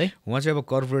ट्युनिङ गर्यो दाइ उहाँ चाहिँ अब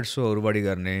कर्पोरेट सोहरू बढी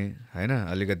गर्ने होइन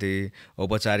अलिकति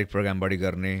औपचारिक प्रोग्राम बढी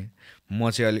गर्ने म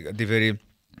चाहिँ अलिकति फेरि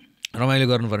रमाइलो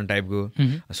गर्नुपर्ने टाइपको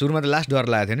सुरुमा त लास्ट डर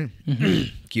लागेको थियो नि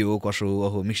के हो कसो हो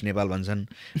ओहो मिस नेपाल भन्छन्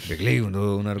बेग्लै हुँदो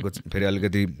उनीहरूको फेरि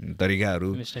अलिकति तरिकाहरू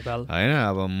होइन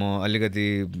अब म अलिकति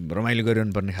रमाइलो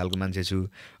गरिरहनु पर्ने खालको मान्छे छु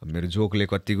मेरो जोकले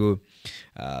कतिको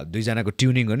दुईजनाको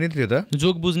ट्युनिङ गर्ने थियो त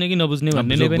जोक बुझ्ने कि नबुझ्ने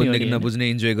नबुझ्ने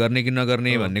इन्जोय गर्ने कि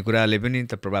नगर्ने भन्ने कुराले पनि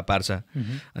त प्रभाव पार्छ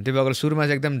अनि त्यो भएर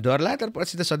सुरुमा चाहिँ एकदम डर लाग्यो तर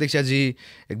पछि त सदीक्षाजी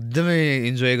एकदमै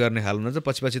इन्जोय गर्ने खालको हुन्छ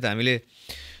पछि त हामीले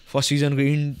फर्स्ट सिजनको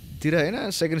इन्डतिर होइन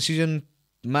सेकेन्ड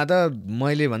सिजनमा त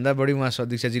मैले भन्दा बढी उहाँ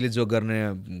सदीक्षाजीले जोक गर्ने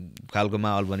खालको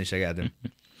माहौल बनिसकेको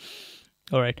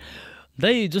थियो राइट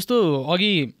दाइ जस्तो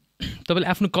अघि तपाईँले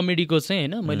आफ्नो कमेडीको चाहिँ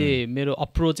होइन मैले मेरो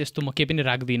अप्रोच यस्तो म केही पनि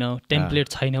राख्दिनँ टेम्प्लेट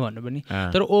छैन भन्नु पनि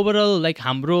तर ओभरअल लाइक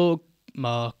हाम्रो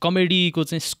कमेडीको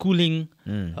चाहिँ स्कुलिङ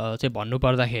चाहिँ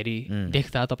भन्नुपर्दाखेरि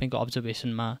देख्दा तपाईँको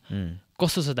अब्जर्भेसनमा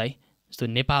कस्तो छ दाइ जस्तो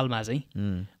नेपालमा चाहिँ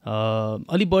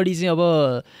अलिक बढी चाहिँ अब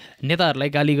नेताहरूलाई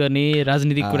गाली गर्ने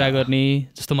राजनीतिक कुरा गर्ने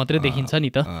जस्तो मात्रै देखिन्छ नि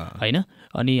त होइन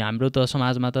अनि हाम्रो त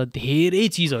समाजमा त धेरै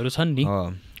चिजहरू छन् नि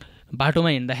बाटोमा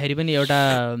हिँड्दाखेरि पनि एउटा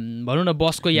भनौँ न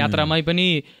बसको यात्रामै पनि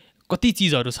कति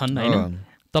चिजहरू छन् होइन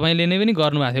तपाईँले नै पनि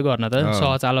गर्नुभएको थियो गर्न त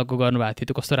सहचालकको गर्नुभएको थियो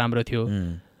त्यो कस्तो राम्रो थियो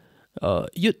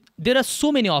यो there are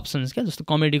so many options क्या जस्तो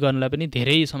कमेडी गर्नलाई पनि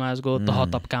धेरै समाजको तह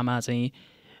तब्कामा चाहिँ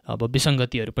अब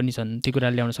विसङ्गतिहरू पनि छन् त्यो कुरा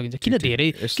ल्याउन सकिन्छ किन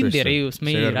धेरै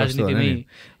उसमै राजनीतिमै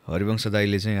हरिवंश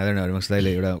दाइले चाहिँ आदरणीय हरिवंश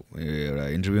दाइले एउटा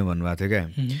इन्टरभ्यूमा भन्नुभएको थियो क्या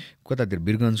कतातिर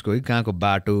वीरगन्जको है कहाँको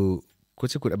बाटोको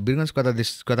चाहिँ कुरा वीरगन्ज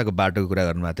कताको बाटोको कुरा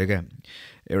गर्नुभएको थियो क्या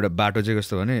एउटा बाटो चाहिँ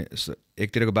कस्तो भने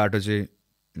एकतिरको बाटो चाहिँ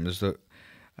जस्तो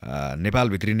नेपाल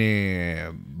भित्रिने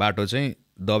बाटो चाहिँ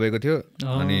दबेको थियो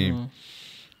अनि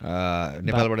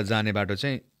नेपालबाट जाने बाटो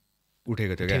चाहिँ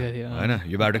उठेको थियो क्या होइन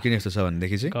यो बाटो किन यस्तो छ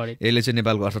भनेदेखि चाहिँ यसले चाहिँ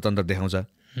नेपालको अर्थतन्त्र देखाउँछ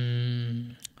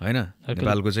होइन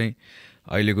नेपालको चाहिँ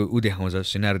अहिलेको ऊ देखाउँछ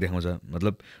सिनारी देखाउँछ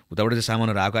मतलब उताबाट चाहिँ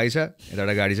सामानहरू आएको आइछ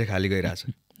यताबाट गाडी चाहिँ खाली गइरहेछ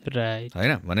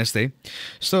होइन भने जस्तै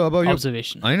जस्तो अब यो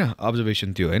होइन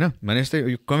अब्जर्भेसन थियो होइन भने जस्तै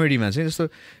यो कमेडीमा चाहिँ जस्तो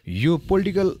यो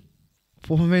पोलिटिकल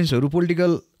पर्फर्मेन्सहरू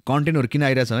पोलिटिकल कन्टेन्टहरू किन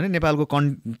आइरहेछ भने नेपालको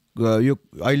यो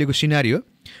अहिलेको सिनारी हो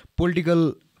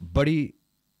पोलिटिकल बढी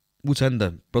ऊ छ नि त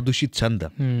प्रदूषित छ नि त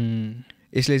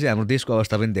यसले चाहिँ हाम्रो देशको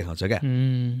अवस्था पनि देखाउँछ क्या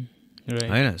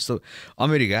होइन जस्तो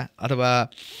अमेरिका अथवा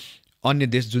अन्य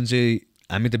देश जुन चाहिँ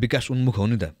हामी त विकास उन्मुख हौ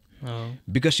नि त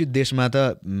विकसित देशमा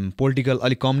त पोलिटिकल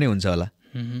अलिक कम नै हुन्छ होला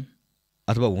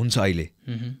अथवा हुन्छ अहिले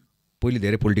पहिले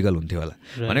धेरै पोलिटिकल हुन्थ्यो होला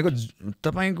भनेको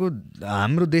तपाईँको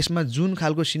हाम्रो देशमा जुन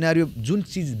खालको सिनारियो जुन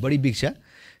चिज बढी बिग्छ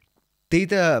त्यही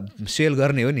त सेल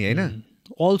गर्ने हो नि होइन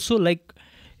अल्सो लाइक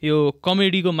यो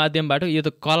कमेडीको माध्यमबाट यो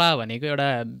त कला भनेको एउटा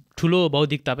ठुलो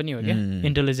बौद्धिकता पनि हो क्या,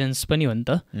 इन्टेलिजेन्स पनि हो नि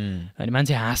त। अनि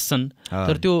मान्छे हाँस्छन्,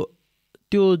 तर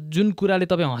त्यो जुन कुराले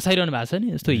तपाईँ हँसाइरहनु भएको छ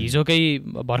नि, जस्तो हिजोकै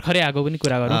भर्खरै आएको पनि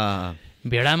कुरा गरौँ,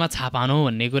 भेडामा छाप हानौँ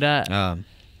भन्ने कुरा,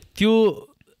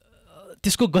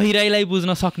 त्यसको गहिराईलाई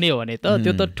बुझ्न सक्ने हो भने त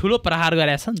त्यो त ठुलो प्रहार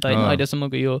गरेछ नि त होइन।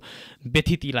 अहिलेसम्मको यो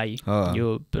व्यथितिलाई, यो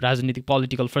राजनीतिक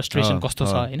पोलिटिकल फ्रस्ट्रेसन कस्तो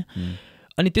छ होइन।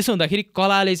 अनि त्यसो हुँदाखेरि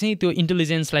कलाले चाहिँ त्यो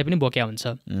इन्टेलिजेन्सलाई पनि बोक्या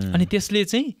हुन्छ। अनि त्यसले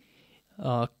चाहिँ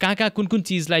कहाँ कुन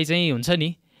चिजलाई चाहिँ हुन्छ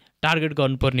नि टार्गेट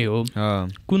गर्नुपर्ने हो,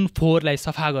 कुन फोहोरलाई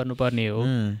सफा गर्नुपर्ने हो,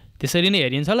 त्यसरी नै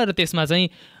हेरिन्छ होला। र त्यसमा चाहिँ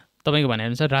तपाईँको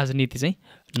भनेअनुसार राजनीति चाहिँ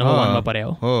नभन्नु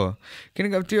पर्यो हो।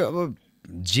 किनकि अब त्यो अब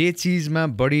जे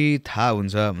चिजमा बढी थाहा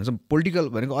हुन्छ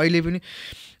पोलिटिकल भनेको अहिले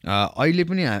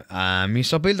पनि हामी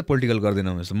सबैले त पोलिटिकल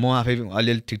गर्दैनौँ। जस्तो म आफै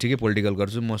अलिअलि ठिकै पोलिटिकल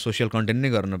गर्छु, म सोसियल कन्टेन्ट नै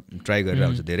गर्न ट्राई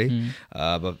गरिरहेको छु धेरै।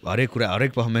 अब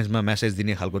हरेक पर्फर्मेन्समा मेसेज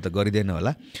दिने खालको त गरिँदैन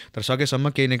होला, तर सकेसम्म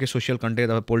केही न केही सोसियल कन्टेन्ट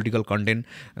अथवा पोलिटिकल कन्टेन्ट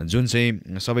जुन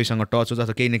चाहिँ सबैसँग टच होस्,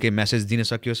 अथवा केही न केही मेसेज दिन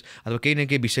सकियोस्, अथवा केही न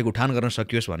केही विषयको उठान गर्न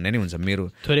सकियोस् भन्ने नै हुन्छ मेरो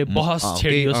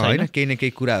होइन। केही न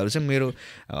केही कुराहरू चाहिँ मेरो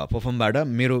पर्फर्मबाट,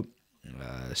 मेरो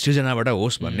सृजनाबाट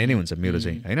होस् भन्ने नै हुन्छ मेरो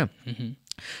चाहिँ होइन।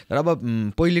 तर अब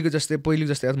पहिलेको जस्तै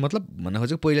मतलब भन्न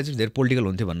खोजेको पहिला चाहिँ धेरै पोलिटिकल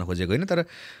हुन्थ्यो भन्न खोजेको होइन, तर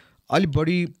अलिक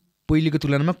बढी पहिलेको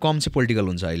तुलनामा कम चाहिँ पोलिटिकल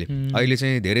हुन्छ अहिले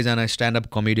चाहिँ धेरैजना स्ट्यान्डअप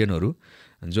कमेडियनहरू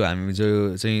जो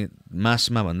चाहिँ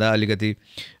मासमा भन्दा अलिकति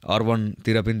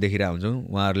अर्बनतिर पनि देखिरहेको हुन्छौँ,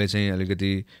 उहाँहरूले चाहिँ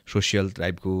अलिकति सोसियल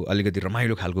टाइपको अलिकति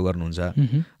रमाइलो खालको गर्नुहुन्छ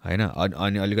होइन।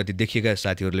 अनि अलिकति देखिएका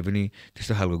साथीहरूले पनि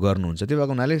त्यस्तो खालको गर्नुहुन्छ। त्यो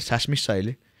भएको हुनाले सासमिस छ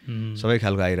अहिले सबै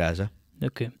खालको आइरहेछ।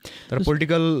 तर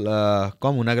पोलिटिकल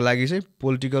कम हुनको लागि चाहिँ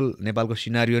पोलिटिकल नेपालको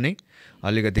सिनारियो नै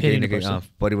अलिकति केही न केही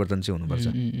परिवर्तन चाहिँ हुनुपर्छ।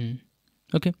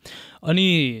 ओके, अनि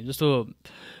जस्तो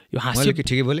यो हाँस्य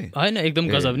ठिकै बोले होइन, एकदम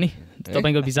गजब नि,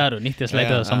 तपाईँको विचार हो नि, त्यसलाई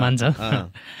त सम्मान छ।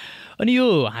 अनि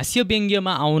यो हास्य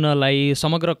व्यङ्ग्यमा आउनलाई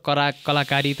समग्र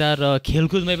कलाकारिता र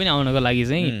खेलकुदमै पनि आउनको लागि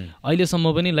चाहिँ अहिलेसम्म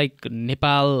पनि लाइक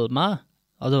नेपालमा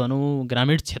अझ भनौँ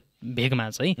ग्रामीण भेगमा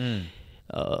चाहिँ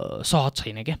सहज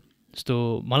छैन क्या। जस्तो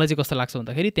मलाई चाहिँ कस्तो लाग्छ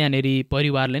भन्दाखेरि त्यहाँनिर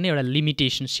परिवारले नै एउटा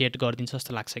लिमिटेसन सेट गरिदिन्छ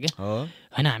जस्तो लाग्छ क्या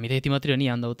होइन। हामी त यति मात्रै हो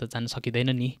नि, यहाँ उता जान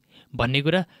सकिँदैन नि भन्ने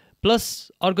कुरा।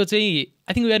 प्लस अर्को चाहिँ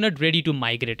I think we are not ready to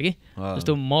migrate कि।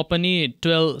 जस्तो म पनि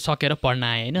 12 सकेर पढ्न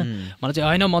आएँ होइन, मलाई चाहिँ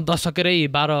होइन म 10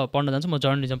 सकेरै 12 पढ्न जान्छु, म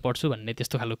जर्नलिजम पढ्छु भन्ने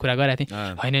त्यस्तो खालको कुरा गरेको थिएँ।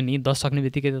 होइन नि, 10 सक्ने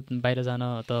बित्तिकै बाहिर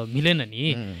जान त मिलेन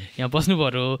नि, यहाँ बस्नु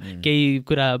पऱ्यो, केही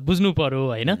कुरा बुझ्नु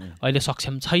पऱ्यो होइन। अहिले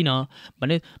सक्षम छैन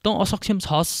भने त असक्षम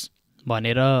छस्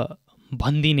भनेर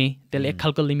भनिदिने, त्यसले एक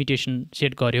खालको लिमिटेसन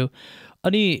सेट गर्यो।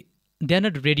 अनि they are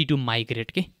not ready to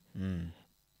migrate के।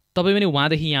 तपाईँ पनि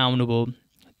उहाँदेखि यहाँ आउनुभयो,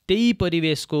 त्यही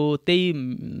परिवेशको, त्यही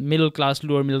middle class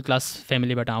lower middle class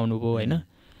फ्यामिलीबाट आउनुभयो होइन।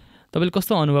 तपाईँले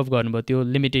कस्तो अनुभव गर्नुभयो त्यो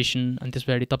लिमिटेसन? अनि त्यस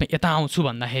पछाडि तपाईँ यता आउँछु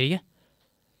भन्दाखेरि क्या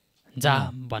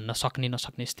जा भन्न सक्ने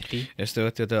नसक्ने स्थिति यस्तो हो।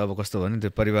 त्यो त अब कस्तो भने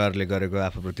त्यो परिवारले गरेको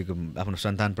आफूप्रतिको, आफ्नो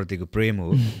सन्तानप्रतिको प्रेम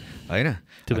हो होइन।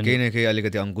 केही न केही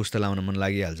अलिकति अङ्कुश त लाउन मन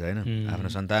लागिहाल्छ होइन।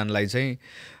 आफ्नो सन्तानलाई चाहिँ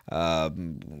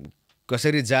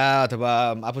कसरी जा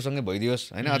अथवा आफूसँगै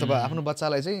भइदियोस् होइन, अथवा आफ्नो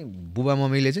बच्चालाई चाहिँ बुबा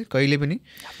मम्मीले चाहिँ कहिले पनि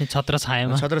छत्र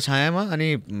छायामा अनि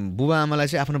बुबा आमालाई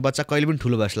चाहिँ आफ्नो बच्चा कहिले पनि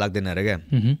ठुलो भएस लाग्दैन अरे क्या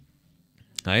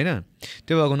होइन।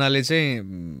 त्यो भएको हुनाले चाहिँ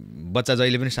बच्चा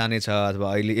जहिले पनि सानै छ अथवा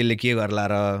अहिले यसले के गर्ला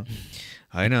र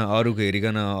होइन, अरूको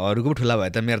हेरिकन अरूको पनि ठुला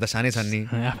भए त मेरो त सानै छन् नि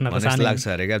जस्तो लाग्छ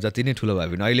अरे क्या। जति नै ठुलो भए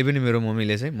पनि अहिले पनि मेरो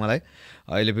मम्मीले चाहिँ मलाई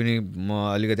अहिले पनि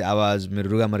म अलिकति आवाज मेरो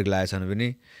रुगामर्गी लागेको छ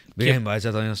भने बिरामी भएछ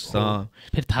त होइन,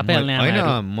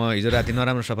 म हिजो राति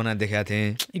नराम्रो सपना देखाएको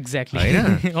थिएँ एक्ज्याक्टली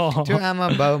होइन। त्यो आमा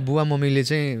बुवा मम्मीले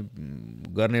चाहिँ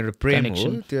गर्ने एउटा प्रेम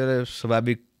हो, त्यो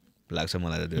स्वाभाविक लाग्छ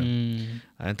मलाई त त्यो।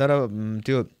 तर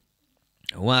त्यो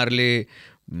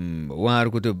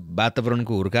उहाँहरूको त्यो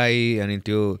वातावरणको हुर्काई अनि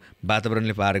त्यो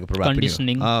वातावरणले पारेको प्रभाव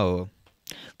पनि हो।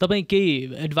 तपाईँ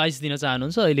केही एडभाइस दिन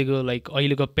चाहनुहुन्छ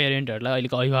अहिलेको पेरेन्टहरूलाई,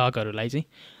 अहिलेको अभिभावकहरूलाई चाहिँ?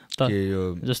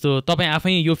 जस्तो तपाईँ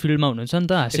आफै यो फिल्डमा हुनुहुन्छ नि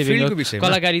त, हास्य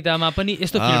कलाकारितामा पनि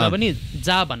यस्तो फिल्डमा पनि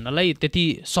जा भन्नलाई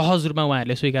त्यति सहज रूपमा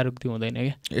उहाँहरूले स्वीकार हुँदैन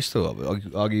क्या। यस्तो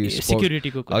अब अघि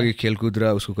सिक्युरिटीको अघि खेलकुद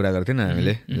र उसको कुरा गर्थेन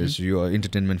हामीले, यो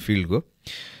इन्टरटेनमेन्ट फिल्डको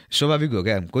स्वाभाविक हो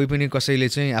क्या। कोही पनि कसैले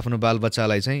चाहिँ आफ्नो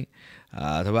बालबच्चालाई चाहिँ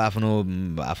अथवा आफ्नो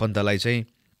आफन्तलाई चाहिँ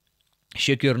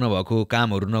सेक्योर नभएको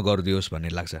कामहरू नगरिदियोस्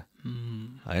भन्ने लाग्छ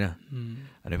होइन।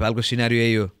 नेपालको सिनारी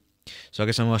यही हो,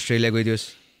 सकेसम्म अस्ट्रेलिया गइदियोस्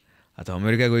अथवा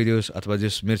अमेरिका गइदियोस् अथवा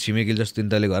जस मेरो छिमेकी जस्तो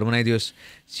तिनले घर बनाइदियोस्,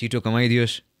 छिटो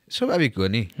कमाइदियोस्, स्वाभाविक हो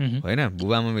नि होइन।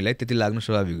 बुबा मम्मीलाई त्यति लाग्नु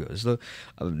स्वाभाविक हो। जस्तो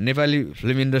अब नेपाली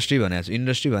फिल्म इन्डस्ट्री भनेको छ,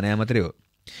 इन्डस्ट्री भने मात्रै हो,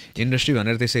 इन्डस्ट्री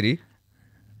भनेर त्यसरी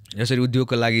जसरी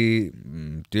उद्योगको लागि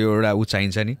त्यो एउटा ऊ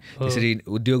चाहिन्छ नि त्यसरी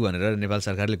उद्योग भनेर नेपाल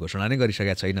सरकारले घोषणा नै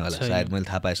गरिसकेको छैन होला सायद मैले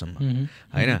थाहा पाएसम्म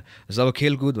होइन। जब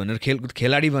खेलकुद भनेर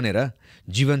खेलाडी बनेर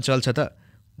जीवन चल्छ त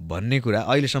भन्ने कुरा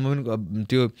अहिलेसम्म पनि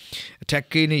त्यो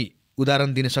ठ्याक्कै नै उदाहरण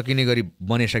दिन सकिने गरी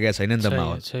बनिसकेको छैन नि त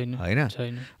माहौल होइन।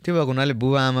 त्यो भएको हुनाले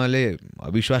बुबा आमाले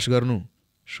विश्वास गर्नु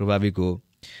स्वाभाविक हो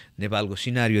नेपालको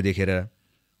सिनारियो देखेर।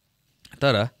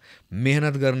 तर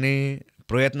मेहनत गर्ने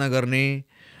प्रयत्न गर्ने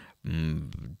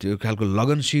त्यो खालको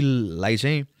लगनशीललाई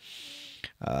चाहिँ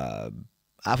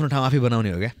आफ्नो ठाउँ आफै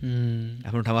बनाउने हो क्या।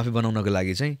 आफ्नो ठाउँ आफै बनाउनको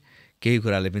लागि चाहिँ केही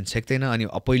कुराले पनि छेक्दैन। अनि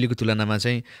पहिलेको तुलनामा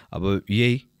चाहिँ अब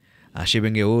यही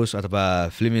हाँस्यव्यङ्ग्य होस्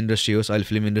अथवा फिल्म इन्डस्ट्री होस्, अहिले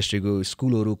फिल्म इन्डस्ट्रीको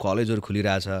स्कुलहरू कलेजहरू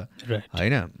खुलिरहेछ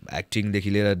होइन। एक्टिङदेखि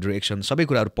लिएर डिरेक्सन सबै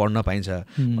कुराहरू पढ्न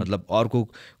पाइन्छ। मतलब अर्को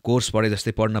कोर्स पढे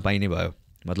जस्तै पढ्न पाइने भयो।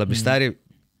 मतलब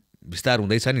बिस्तार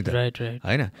हुँदैछ नि त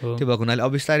होइन। त्यो भएको हुनाले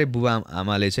अब बिस्तारै बुबा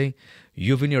आमाले चाहिँ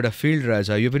यो पनि एउटा फिल्ड रहेछ,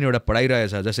 यो पनि एउटा पढाइ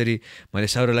रहेछ। जसरी मैले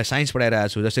छोरालाई साइन्स पढाइरहेको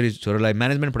छु, जसरी छोरालाई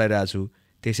म्यानेजमेन्ट पढाइरहेको छु,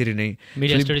 त्यसरी नै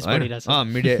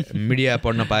मिडिया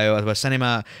पढ्न पायो अथवा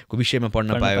सिनेमाको विषयमा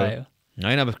पढ्न पायो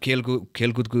होइन। अब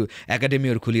खेलकुदको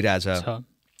एकाडेमीहरू खुलिरहेछ,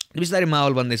 बिस्तारै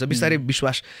माहौल बन्दैछ, बिस्तारै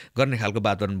विश्वास गर्ने खालको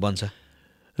वातावरण बन्छ।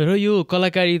 र यो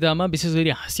कलाकारितामा विशेष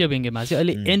गरी हास्य व्यङ्ग्यमा चाहिँ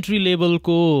अहिले एन्ट्री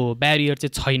लेभलको ब्यारियर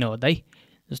चाहिँ छैन हो दाइ?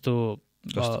 जस्तो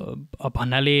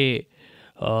भन्नाले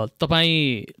तपाईँ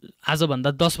आजभन्दा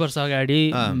 10 वर्ष अगाडि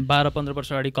 12-15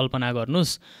 वर्ष अगाडि कल्पना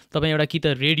गर्नुहोस्, तपाईँ एउटा कि त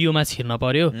रेडियोमा छिर्न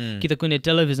पर्यो कि त कुनै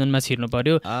टेलिभिजनमा छिर्न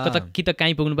पर्यो कि त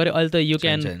काहीँ पुग्नु पर्यो। अहिले त you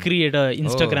can create a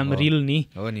Instagram reel नि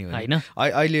होइन।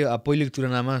 अहिले पहिलेको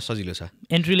तुलनामा सजिलो छ।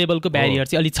 एन्ट्री लेभलको ब्यारियर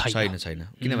चाहिँ अलिक छैन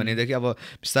किनभनेदेखि अब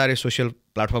बिस्तारै सोसियल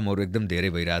प्लेटफर्महरू एकदम धेरै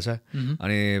भइरहेछ।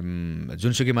 अनि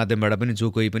जुनसुकै माध्यमबाट पनि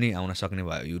जो कोही पनि आउन सक्ने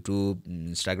भयो, युट्युब,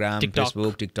 इन्स्टाग्राम,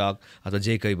 फेसबुक, टिकटक अथवा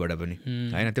जे कोहीबाट पनि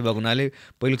होइन। त्यो भएको हुनाले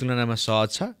पहिलो तुलनामा सहज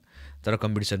छ तर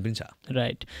कम्पिटिसन पनि छ।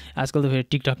 राइट। आजकल त फेरि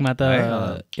टिकटकमा त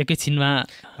एकैछिनमा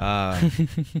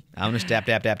आउनुहोस् tap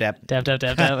tap tap tap tap tap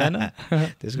tap tap होइन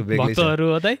त्यसको बेग्लै छ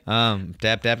हो त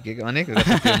ट्याप ट्याप के अनेक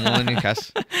नि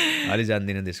खास अलि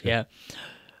जान्दिनँ त्यसको।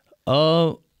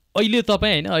 अहिले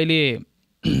तपाईँ होइन अहिले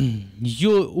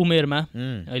यो उमेरमा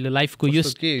अहिले लाइफको यो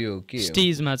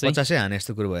स्टेजमा चाहिँ 50 हाने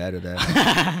जस्तो कुरो भयो त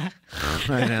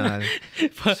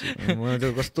म त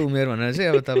कस्तो उमेर भनेर चाहिँ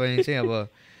अब तपाईँ चाहिँ अब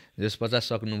जस 50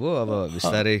 सक्नुभयो अब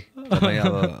बिस्तारै तपाईँ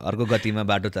अब अर्को गतिमा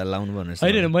बाटो लाउनु भन्नु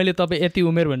होइन। मैले तपाईँ यति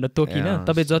उमेर भनेर तोकिनँ,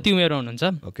 तपाईँ जति उमेरमा हुनुहुन्छ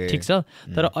ठिक छ।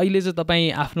 तर अहिले चाहिँ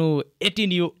तपाईँ आफ्नो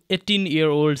 18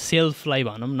 year old सेल्फलाई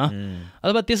भनौँ न,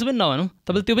 अथवा त्यसो पनि नभनौँ,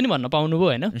 तपाईँले त्यो पनि भन्न पाउनुभयो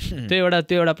होइन। त्यो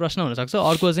एउटा प्रश्न हुनसक्छ।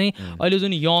 अर्को चाहिँ अहिले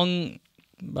जुन यङ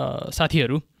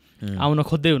साथीहरू आउन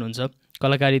खोज्दै हुनुहुन्छ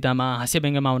कलाकारितामा, हास्य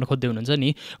व्यङ्ग्यमा आउन खोज्दै हुनुहुन्छ नि,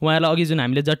 उहाँहरूलाई अघि जुन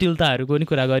हामीले जटिलताहरूको पनि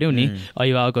कुरा गऱ्यौँ नि,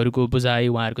 अभिभावकहरूको बुझाइ,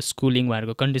 उहाँहरूको स्कुलिङ,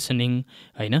 उहाँहरूको कन्डिसनिङ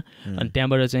होइन। अनि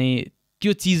त्यहाँबाट चाहिँ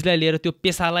त्यो चिजलाई लिएर, त्यो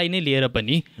पेसालाई नै लिएर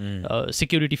पनि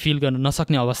सिक्युरिटी फिल गर्न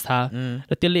नसक्ने अवस्था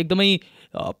र त्यसले एकदमै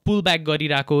पुल ब्याक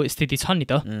गरिरहेको स्थिति छ नि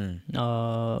त।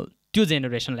 त्यो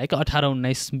जेनेरेसनलाई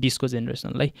 18-19-20 को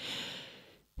जेनेरेसनलाई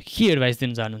के एडभाइस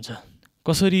दिन चाहनुहुन्छ?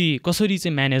 कसरी चाहिँ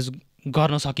म्यानेज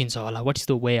गर्न सकिन्छ होला? What is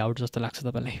the way out जस्तो लाग्छ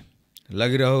तपाईँलाई?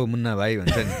 लगिरह मुन्ना भाइ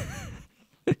भन्छ नि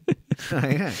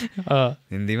होइन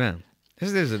हिन्दीमा।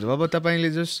 त्यस्तै अब तपाईँले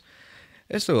जस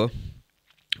यस्तो हो,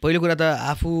 पहिलो कुरा त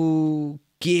आफू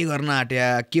के गर्न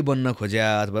आँट्या, के बन्न खोज्या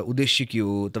अथवा उद्देश्य के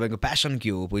हो, तपाईँको प्यासन के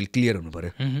हो, पहिले क्लियर हुनु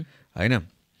पऱ्यो होइन।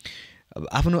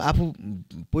 अब आफू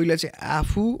पहिला चाहिँ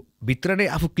आफूभित्र नै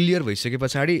आफू क्लियर भइसके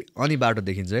पछाडि अनि बाटो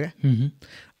देखिन्छ क्या।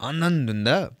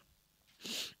 अन्धुन्दा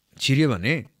छिर्यो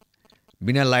भने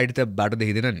बिना लाइट त बाटो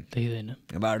देखिँदैन नि,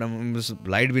 बाटोमा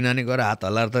लाइट बिना नै गएर हात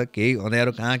हल्लाएर त केही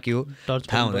अँध्यारो कहाँ के हो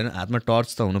थाहा हुँदैन। हातमा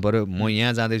टर्च त हुनु पऱ्यो, म यहाँ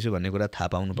जाँदैछु भन्ने कुरा थाहा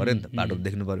पाउनु पऱ्यो नि त, बाटो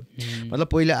देख्नु पऱ्यो। मतलब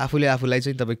पहिला आफूले आफूलाई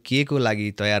चाहिँ तपाईँ के को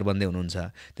लागि तयार बन्दै हुनुहुन्छ,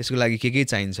 त्यसको लागि के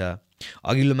चाहिन्छ,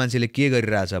 अघिल्लो मान्छेले के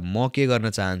गरिरहेछ, म के गर्न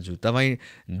चाहन्छु, तपाईँ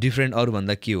डिफ्रेन्ट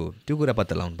अरूभन्दा के हो, त्यो कुरा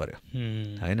पत्ता लगाउनु पऱ्यो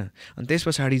होइन। अनि त्यस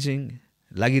पछाडि चाहिँ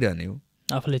लागिरहने हो,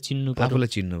 आफूलाई चिन्नु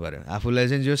पऱ्यो। आफूलाई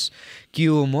चाहिँ जस के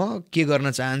हो, म के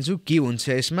गर्न चाहन्छु, के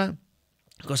हुन्छ यसमा,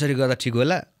 कसरी गर्दा ठिक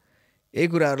होला, यही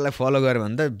कुराहरूलाई फलो गऱ्यो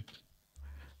भने त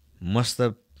मस्त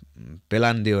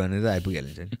पेलान दियो भने त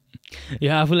आइपुगिहालिन्छ नि।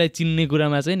 यो आफूलाई चिन्ने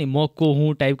कुरामा चाहिँ नि म को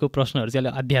हुँ टाइपको प्रश्नहरू चाहिँ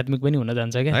अलिक आध्यात्मिक पनि हुन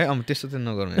जान्छ क्या है। अब त्यस्तो चाहिँ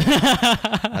नगर्नु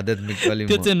आध्यात्मिक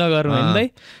त्यो चाहिँ नगर्नु होइन दाइ।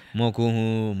 म को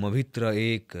हुँ, म भित्र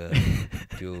एक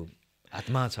त्यो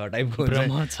आत्मा छ टाइपको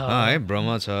ब्रह्म छ है,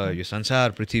 ब्रह्म छ, यो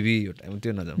संसार पृथ्वी यो टाइप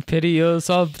त्यो नजाउँ। फेरि यो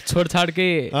सब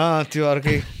छोडछाडकै त्यो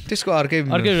अर्कै त्यसको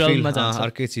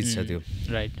अर्कै चिज छ त्यो।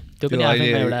 राइट। त्यो पनि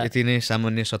अहिले यति नै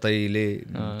सामान्य सतैले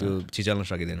त्यो चिचाल्न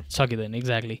सकिँदैन।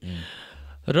 एक्ज्याक्टली।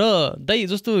 र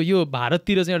दाइ जस्तो यो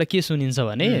भारततिर चाहिँ एउटा के सुनिन्छ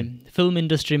भने फिल्म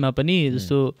इन्डस्ट्रीमा पनि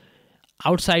जस्तो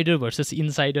आउटसाइडर भर्सेस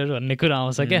इनसाइडर भन्ने कुरा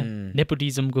आउँछ क्या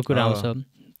नेपोटिजमको कुरा आउँछ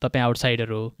तपाईँ आउटसाइडर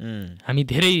हो हामी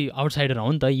धेरै आउटसाइडर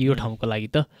हौ नि त यो ठाउँको लागि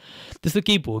त त्यस्तो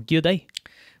केही भोगियो दाइ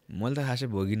मैले त खासै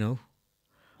भोगिनँ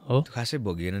हो खासै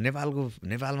भोगिएन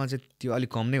नेपालमा चाहिँ त्यो अलिक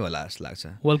कम नै होला जस्तो लाग्छ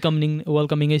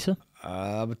वेलकमिङै छ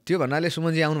अब त्यो भन्नाले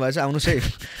सुमनजी आउनुभएछ आउनुहोस् है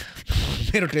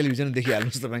मेरो टेलिभिजन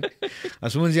देखिहाल्नुहोस् तपाईँ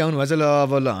सुमनजी आउनुभएछ ल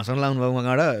अब ल हँसाउन लाउनु भयो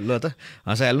उहाँबाट ल त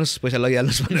हँसाइहाल्नुहोस् पैसा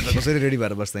लगिहाल्नुहोस् भनेर कसरी रेडी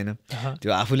भएर बस्दैन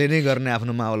त्यो आफूले नै गर्ने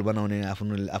आफ्नो माहौल बनाउने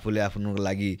आफूले आफ्नो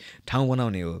लागि ठाउँ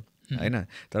बनाउने हो होइन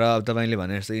तर अब तपाईँले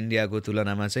भने जस्तो इन्डियाको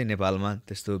तुलनामा चाहिँ नेपालमा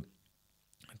त्यस्तो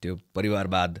त्यो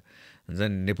परिवारवाद हुन्छ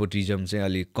नि नेपोटिजम चाहिँ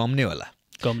अलिक कम नै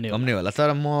होला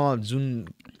तर म जुन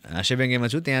हाँसेबेङ्गेमा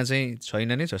छु त्यहाँ चाहिँ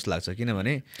छैन नै जस्तो लाग्छ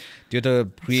किनभने त्यो त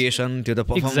क्रिएसन त्यो त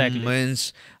पर्फर्मेन्स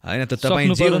होइन त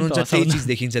तपाईँ जे हुनुहुन्छ त्यही चिज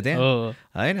देखिन्छ त्यहाँ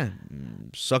होइन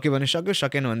सक्यो भने सक्यो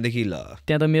सकेन भनेदेखि ल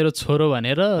त्यहाँ त मेरो छोरो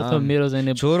भनेर मेरो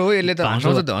चाहिँ छोरो हो यसले त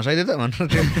हँसाउँछ हँसाइदियो त भनेर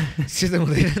त्यस्तो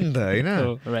हुँदैन नि त होइन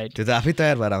त्यो त आफै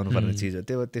तयार भएर आउनुपर्ने चिज हो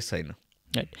त्यो त्यस छैन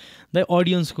दाइ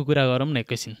अडियन्सको कुरा गरौँ न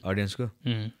एकैछिन अडियन्सको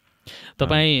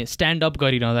तपाईँ स्ट्यान्डअप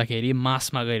गरिरहँदाखेरि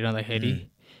मासमा गरिरहँदाखेरि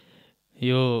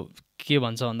यो के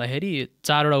भन्छ भन्दाखेरि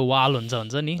 4वटा वाल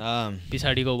हुन्छ नि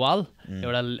पछाडिको वाल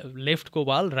एउटा लेफ्टको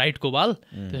वाल राइटको वाल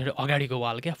त्यसरी अगाडिको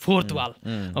वाल क्या फोर्थ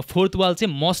वाल चाहिँ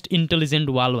मोस्ट इन्टेलिजेन्ट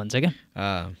वाल भन्छ क्या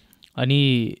अनि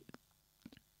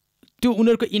त्यो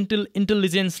उनीहरूको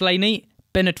इन्टेलिजेन्सलाई नै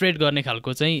पेनेट्रेट गर्ने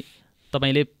खालको चाहिँ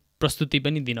तपाईँले प्रस्तुति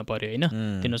पनि दिन पर्यो होइन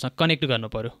तिनीहरूसँग कनेक्ट गर्नु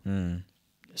पर्यो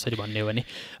यसरी भन्ने हो भने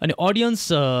अनि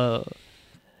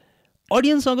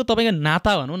अडियन्ससँग तपाईँको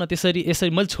नाता भनौँ न यसरी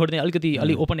मैले छोड्ने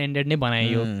अलिक ओपन एन्डेड नै बनाएँ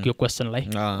यो क्वेसनलाई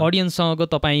अडियन्ससँगको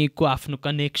तपाईँको आफ्नो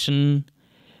कनेक्सन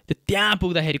त्यो त्यहाँ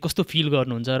पुग्दाखेरि कस्तो फिल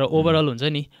गर्नुहुन्छ र ओभरअल हुन्छ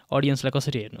नि अडियन्सलाई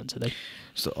कसरी हेर्नुहुन्छ दाइ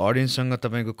सो अडियन्ससँग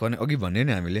तपाईँको अघि भन्यो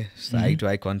नि हामीले आई टु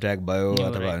आई कन्ट्याक्ट भयो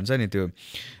अथवा हुन्छ नि त्यो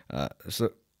सो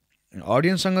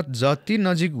अडियन्ससँग जति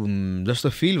नजिक जस्तो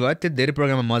फिल भयो त्यो धेरै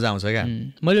प्रोग्राममा मजा आउँछ क्या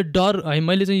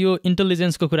मैले चाहिँ यो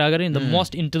इन्टेलिजेन्सको कुरा गरेँ नि द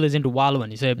मोस्ट इन्टेलिजेन्ट वाल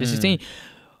भनिसकेपछि चाहिँ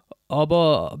अब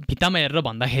भित्तामा हेरेर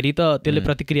भन्दाखेरि त त्यसले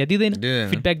प्रतिक्रिया दिँदैन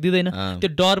फिडब्याक दिँदैन त्यो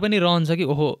डर पनि रहन्छ कि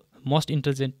ओहो मोस्ट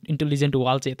इन्टेलिजेन्ट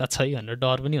वाल चाहिँ यता छ भनेर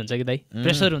डर पनि हुन्छ कि दाइ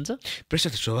प्रेसर हुन्छ प्रेसर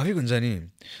त स्वाभाविक हुन्छ नि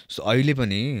अहिले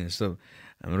पनि यस्तो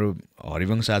हाम्रो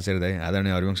हरिवंश आचार्य दाइ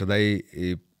आदरणीय हरिवंश दाइ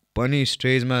पनि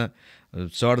स्टेजमा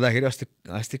चढ्दाखेरि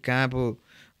अस्ति कहाँ पो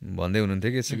भन्दै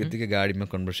हुनुहुन्थ्यो कि यतिकै गाडीमा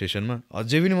कन्भर्सेसनमा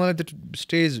अझै पनि मलाई त्यो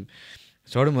स्टेज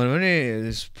चढौँ भन्यो भने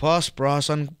फर्स्ट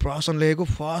प्रहसन लेखेको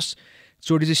फर्स्ट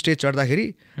चोटि चाहिँ स्टेज चढ्दाखेरि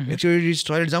एकचोटि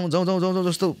टोइलेट जाउँ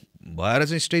जस्तो भएर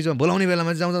चाहिँ स्टेजमा बोलाउने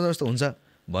बेलामा चाहिँ जाउँ जस्तो हुन्छ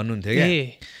भन्नुहुन्थ्यो क्या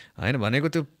होइन भनेको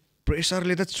त्यो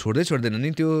प्रेसरले त छोड्दैन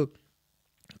नि त्यो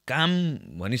काम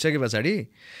भनिसके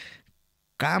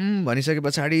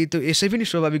पछाडि त्यो यसै पनि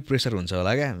स्वाभाविक प्रेसर हुन्छ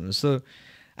होला क्या जस्तो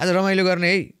आज रमाइलो गर्ने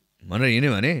है भनेर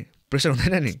हिँड्यो भने प्रेसर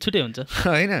हुँदैन नि छुट्टै हुन्छ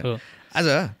होइन आज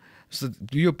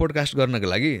यो पोडकास्ट गर्नको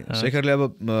लागि शेखरले अब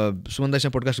सुमन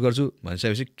दाइसँग पोडकास्ट गर्छु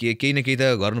भनिसकेपछि केही न केही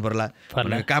त गर्नु पर्ला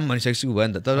भनेर काम भनिसकेपछि भयो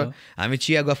नि त तर हामी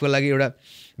चिया गफको लागि एउटा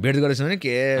भेट गरेछौँ भने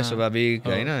के स्वाभाविक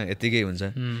होइन यत्तिकै हुन्छ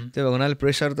त्यो भएको हुनाले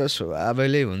प्रेसर त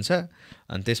स्वाभाविकै हुन्छ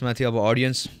अनि त्यसमाथि अब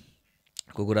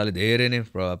अडियन्सको कुराले धेरै नै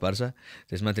प्रभाव पार्छ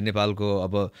त्यसमाथि नेपालको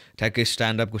अब ठ्याक्कै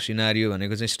स्ट्यान्डअपको सिनारियो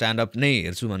भनेको चाहिँ स्ट्यान्डअप नै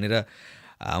हेर्छु भनेर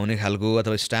आउने खालको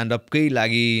अथवा स्ट्यान्डअपकै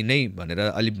लागि नै भनेर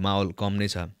अलिक माहौल कम नै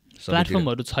छ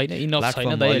प्लेटफर्महरू छैन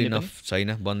इनफ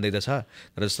छैन बन्दै त छ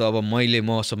तर जस्तो अब मैले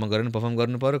मसम्म गरेर पर्फर्म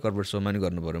गर्नु पऱ्यो कर्पोरेट सोमा नि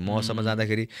गर्नु पऱ्यो मसम्म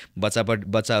जाँदाखेरि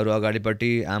बच्चाहरू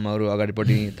अगाडिपट्टि आमाहरू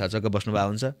अगाडिपट्टि थाचक्क बस्नु भएको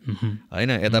हुन्छ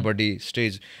होइन यतापट्टि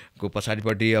स्टेजको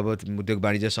पछाडिपट्टि अब उद्योग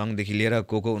वाणिज्य सङ्घदेखि लिएर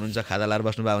को हुनुहुन्छ खादा लाएर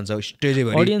बस्नु भएको हुन्छ स्टेजै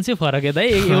भरि अडियन्सै फरक है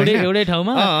एउटै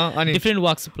ठाउँमा अनि डिफ्रेन्ट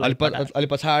वाक्स अलि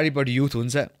पछाडिपट्टि युथ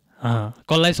हुन्छ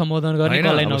कसलाई सम्बोधन गर्ने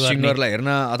कसलाई नगर्ने सिङ्गरलाई हेर्न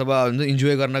अथवा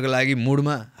इन्जोय गर्नको लागि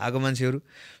मुडमा आएको मान्छेहरू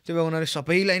त्यो भएको हुनाले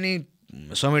सबैलाई नै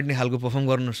समेट्ने खालको पर्फर्म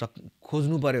गर्न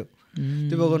खोज्नु पर्यो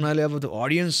त्यो भएको हुनाले अब त्यो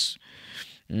अडियन्स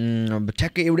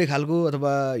ठ्याक्कै एउटै खालको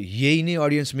अथवा यही नै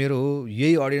अडियन्स मेरो हो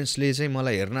यही अडियन्सले चाहिँ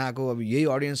मलाई हेर्न आएको अब यही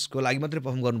अडियन्सको लागि मात्रै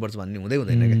पर्फर्म गर्नुपर्छ भन्ने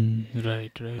हुँदैन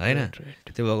क्या होइन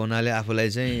त्यो भएको हुनाले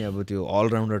आफूलाई चाहिँ अब त्यो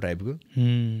अलराउन्डर टाइपको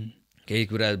केही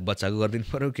कुरा बच्चाको गरिदिनु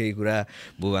पऱ्यो केही कुरा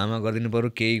बुबाआमा गरिदिनु पऱ्यो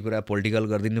केही कुरा पोलिटिकल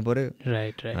गरिदिनु पऱ्यो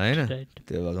होइन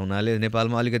त्यो भएको हुनाले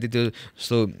नेपालमा अलिकति त्यो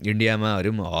जस्तो इन्डियामा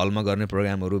हलमा गर्ने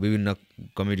प्रोग्रामहरू विभिन्न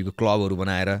कमेडीको क्लबहरू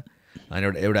बनाएर अनि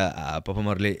एउटा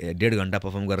पर्फर्मरले 1.5 घन्टा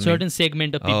पर्फर्म गर्ने सर्टेन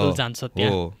सेगमेन्ट अफ पिपल जान्छ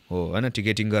त्यहाँ हो होइन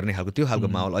टिकेटिङ गर्ने खालको त्यो खालको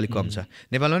माहौल अलिक कम छ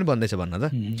नेपालमा पनि बन्दैछ भन्न त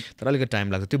तर अलिकति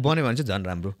टाइम लाग्छ त्यो बन्यो भने चाहिँ झन्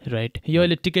राम्रो राइट यो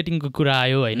अहिले टिकेटिङको कुरा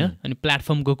आयो होइन अनि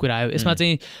प्लेटफर्मको कुरा आयो यसमा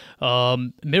चाहिँ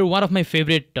मेरो one of my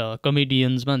favourite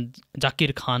कमेडियन्समा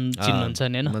Zakir Khan चिन्नुहुन्छ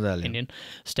नि होइन इन्डियन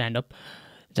स्ट्यान्डअप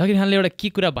जाकिर खानले एउटा के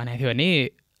कुरा भनेको थियो भने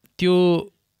त्यो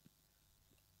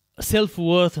सेल्फ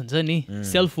वर्थ हुन्छ नि,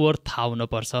 सेल्फ वर्थ थाहा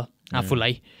हुनुपर्छ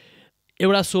आफूलाई।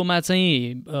 एउटा सोमा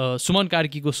चाहिँ सुमन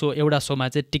कार्कीको सो एउटा सोमा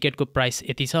चाहिँ टिकटको प्राइस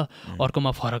यति छ,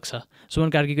 अर्कोमा फरक छ। सुमन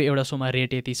कार्कीको एउटा सोमा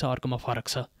रेट यति छ, अर्कोमा फरक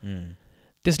छ।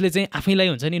 त्यसले चाहिँ आफैलाई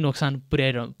हुन्छ नि नोक्सान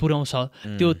पुर्याउँछ।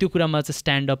 त्यो कुरामा चाहिँ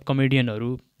स्ट्यान्डअप कमेडियनहरू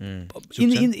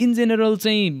इन जेनरल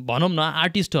चाहिँ भनौँ न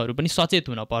आर्टिस्टहरू पनि सचेत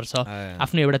हुनपर्छ,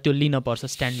 आफ्नो एउटा त्यो लिनपर्छ,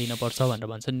 स्ट्यान्ड लिनपर्छ भनेर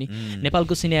भन्छन् नि।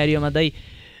 नेपालको सिनेरियोमा दाइ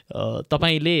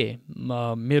तपाईँले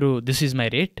मेरो दिस इज माई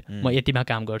रेट, म यतिमा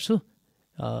काम गर्छु,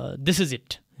 दिस इज इट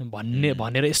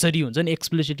भनेर यसरी हुन्छ नि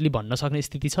एक्सप्लिसिटली भन्न सक्ने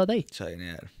स्थिति छ दाइ? छैन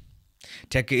यार,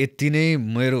 ठ्याक्कै यति नै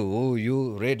मेरो हो यो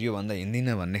रेट, योभन्दा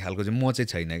हिँड्दिनँ भन्ने खालको चाहिँ म चाहिँ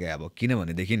छैन क्या। अब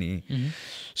किनभनेदेखि नि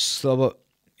अब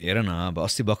हेर न, अब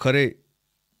अस्ति भर्खरै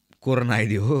कोरोना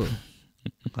आइदियो हो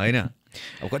होइन,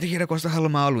 अब कतिखेर कस्तो खालको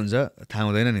माहौल हुन्छ थाहा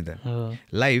हुँदैन नि त।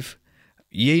 लाइफ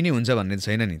यही नै हुन्छ भन्ने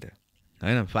छैन नि त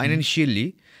होइन। फाइनेन्सियल्ली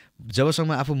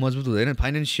जबसम्म आफू मजबुत हुँदैन,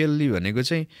 फाइनेन्सियल्ली भनेको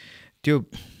चाहिँ त्यो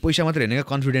पैसा मात्रै होइन क्या,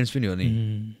 कन्फिडेन्स पनि हो नि।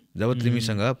 जब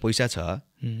तिमीसँग पैसा छ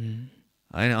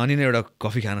होइन, अनि नै एउटा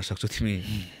कफी खान सक्छौ तिमी,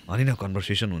 अनि नै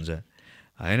कन्भर्सेसन हुन्छ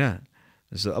होइन।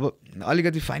 सो अब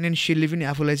अलिकति फाइनेन्सियल्ली पनि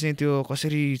आफूलाई चाहिँ त्यो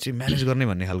कसरी चाहिँ म्यानेज गर्ने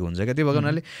भन्ने खालको हुन्छ क्या। त्यो भएको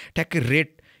हुनाले ठ्याक्कै रेट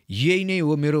यही नै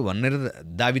हो मेरो भनेर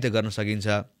दाबी त गर्न सकिन्छ,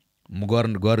 म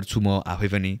गर्छु म आफै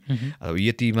पनि। अब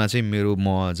यतिमा चाहिँ मेरो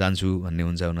म जान्छु भन्ने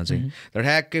हुन्छ हुन चाहिँ, तर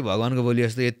ठ्याक्कै भगवान्को बोली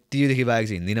जस्तो यतिदेखि बाहेक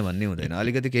चाहिँ हिँड्दिनँ भन्ने हुँदैन।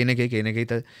 अलिकति केही न केही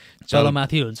त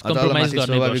तलमाथि हुन्छ,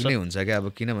 स्वाभाविक नै हुन्छ क्या।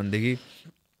 अब किनभनेदेखि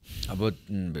अब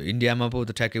इन्डियामा पो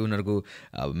त ठ्याक्कै उनीहरूको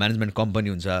म्यानेजमेन्ट कम्पनी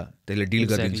हुन्छ, त्यसले डिल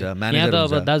गरिदिन्छ, म्यानेजर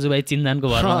हुन्छ। दाजुभाइ चिन्जानको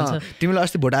भरमा हुन्छ। तिमीलाई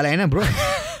अस्ति भोट हाले होइन ब्रो,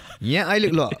 यहाँ अहिले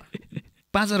ल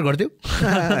 5,000 गरिदेऊ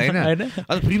होइन,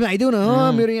 अब फ्रीमा आइदेऊ न,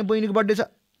 मेरो यहाँ बहिनीको बर्थडे छ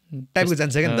टाइपको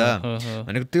जान्छ क्या नि त।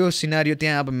 भनेको त्यो सिनारियो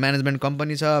त्यहाँ अब म्यानेजमेन्ट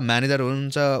कम्पनी छ, म्यानेजर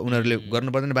हुनुहुन्छ, उनीहरूले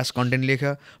गर्नु पर्दैन, बास कन्टेन्ट लेख,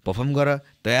 पर्फर्म गर,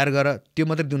 तयार गर, त्यो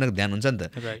मात्रै उनीहरूको ध्यान हुन्छ नि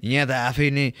त। यहाँ त आफै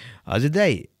नै हजुर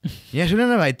दाइ यहाँ सुन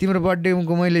न भाइ, तिम्रो बर्थडेको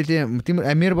मैले त्यहाँ तिम्रो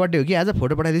मेरो बर्थडे हो कि आज,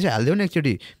 फोटो पठाइदिएछु, हालिदेऊ न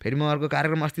एकचोटि, फेरि म अर्को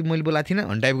कार्यक्रम अस्ति मैले बोलाएको थिइनँ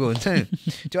भन्ने टाइपको हुन्छ नि,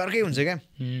 त्यो अर्कै हुन्छ क्या।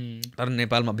 तर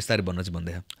नेपालमा बिस्तारै भन्न चाहिँ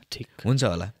भन्दैछ, ठिक हुन्छ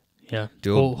होला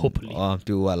त्यो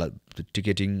त्यो वाला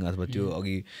टिकेटिङ अथवा त्यो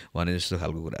अघि भने जस्तो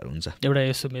खालको कुराहरू हुन्छ। एउटा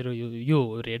यसो मेरो यो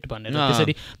रेट भनेर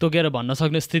त्यसरी तोकेर भन्न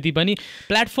सक्ने स्थिति पनि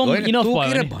प्लेटफर्म इनफ भयो,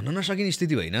 तोकेर भन्न नसकिने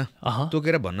स्थिति होइन,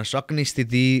 तोकेर भन्न सक्ने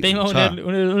स्थिति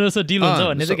उनीहरुसँग डिल हुन्छ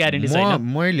भन्ने चाहिँ ग्यारेन्टी छैन।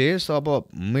 मैले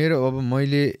अब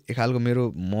मैले एक खालको मेरो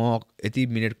म यति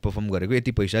मिनेट पर्फर्म गरेको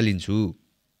यति पैसा लिन्छु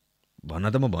भन्न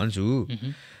त म भन्छु,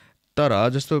 तर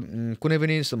जस्तो कुनै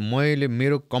पनि मैले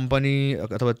मेरो कम्पनी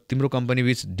अथवा तिम्रो कम्पनी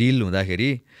बिच डिल हुँदाखेरि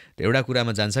एउटा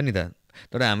कुरामा जान्छ नि त,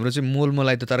 तर हाम्रो चाहिँ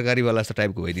मोलमोलाई त तरकारीवाला जस्तो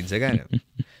टाइपको भइदिन्छ क्या।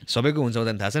 सबैको हुन्छ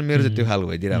हुँदैन थाहा छ, मेरो चाहिँ त्यो खालको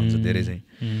भइदिएर हुन्छ धेरै चाहिँ।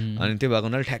 अनि त्यो भएको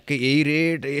हुनाले ठ्याक्कै यही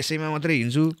रेट यसैमा मात्रै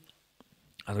हिँड्छु,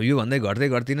 अब यो भन्दै घट्दै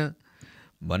गर्दिनँ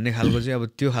भन्ने खालको चाहिँ अब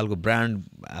त्यो खालको ब्रान्ड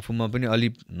आफूमा पनि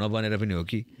अलिक नबनेर पनि हो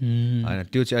कि होइन,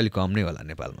 त्यो चाहिँ अलिक कम नै होला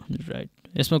नेपालमा। राइट,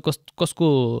 यसमा कसको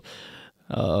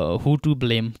हु टु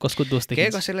ब्लेम, कसको दोष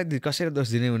देखिन्छ? कसैलाई दोष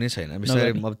दिने हुने छैन,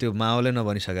 बिस्तारै अब त्यो माहौलै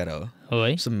नबनिसकेर हो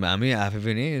है। हामी आफै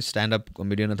पनि स्ट्यान्डअप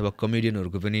कमेडियन अथवा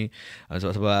कमेडियनहरूको पनि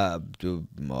अथवा त्यो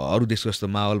अरू देशको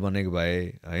जस्तो माहौल बनेको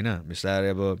भए होइन,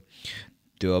 बिस्तारै अब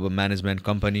त्यो अब म्यानेजमेन्ट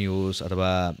कम्पनी होस्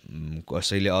अथवा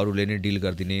कसैले अरूले नै डिल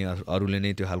गरिदिने, अरूले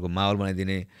नै त्यो खालको माहौल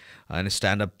बनाइदिने होइन,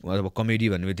 स्ट्यान्डअप अथवा कमेडी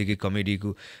भन्ने बित्तिकै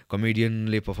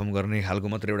कमेडियनले पर्फर्म गर्ने खालको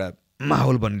मात्र एउटा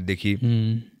माहौल बनेदेखि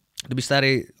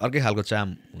बिस्तारै अर्कै खालको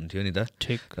चाम हुन्थ्यो नि त।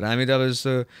 तर हामी त अब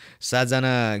जस्तो 7जना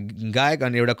गायक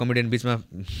अनि एउटा कमेडियन बिचमा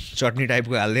चटनी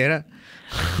टाइपको हालिदिएर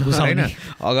होइन,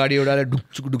 अगाडि एउटाले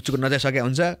ढुकचुक नजाइसकेको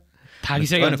हुन्छ,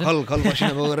 खल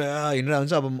पसिना बोकेर हिँडेर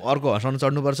हुन्छ, अब अर्को हँसाउनु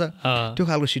चढ्नुपर्छ, त्यो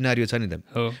खालको सिनारियो छ नि त।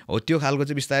 हो त्यो खालको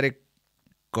चाहिँ बिस्तारै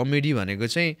कमेडी भनेको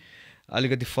चाहिँ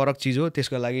अलिकति फरक चिज हो,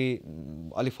 त्यसको लागि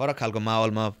अलिक फरक खालको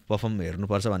माहौलमा पर्फर्म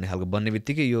हेर्नुपर्छ भन्ने खालको बन्ने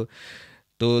बित्तिकै यो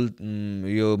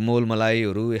मोल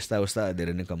मलाइहरू यस्ता उस्ता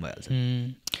धेरै नै कम भइहाल्छ।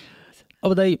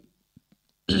 अब दाइ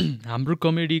हाम्रो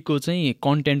कमेडीको चाहिँ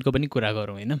कन्टेन्टको पनि कुरा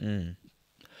गरौँ होइन,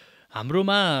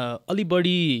 हाम्रोमा अलि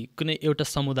बढी कुनै एउटा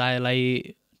समुदायलाई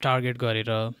टार्गेट गरेर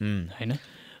होइन,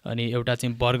 अनि एउटा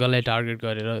चाहिँ वर्गलाई टार्गेट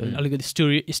गरेर अलिकति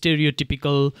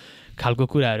स्टेरियोटिपिकल खालको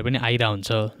कुराहरू पनि आइरहेको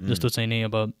हुन्छ। जस्तो चाहिँ नि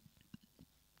अब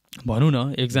भनौँ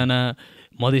न एकजना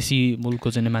मधेसी मुलुकको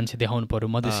चाहिँ मान्छे देखाउनु पऱ्यो,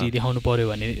 मधेसी देखाउनु पऱ्यो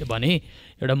भने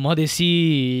एउटा मधेसी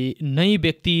नै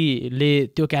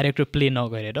व्यक्तिले त्यो क्यारेक्टर प्ले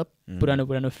नगरेर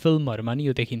पुरानो फिल्महरूमा नि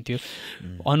यो देखिन्थ्यो,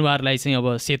 अनुहारलाई चाहिँ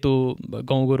अब सेतो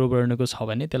गाउँको वर्णको छ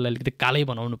भने त्यसलाई अलिकति कालै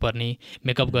बनाउनु पर्ने,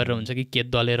 मेकअप गरेर हुन्छ कि के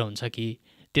दलेर हुन्छ कि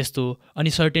त्यस्तो, अनि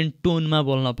सर्टेन टोनमा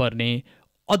बोल्न पर्ने,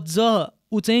 अझ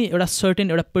ऊ चाहिँ एउटा सर्टेन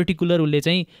एउटा पर्टिकुलर उसले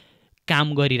चाहिँ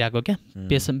काम गरिरहेको क्या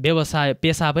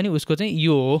पेसा पनि उसको चाहिँ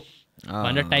यो हो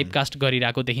भनेर टाइपकास्ट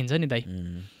गरिरहेको देखिन्छ नि दाइ।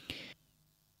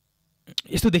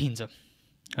 यस्तो देखिन्छ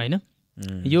होइन?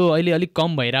 यो अहिले अलिक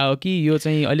कम भइरहेको कि यो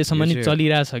चाहिँ अहिलेसम्म नि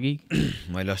चलिरहेछ कि?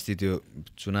 मैले अस्ति त्यो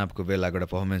चुनावको बेलाको एउटा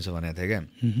पर्फर्मेन्स भनेको थिएँ क्या,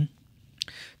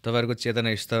 तपाईँहरूको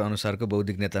चेतना स्तर अनुसारको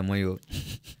बौद्धिक नेता मै हो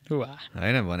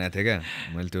होइन भनेको थिएँ क्या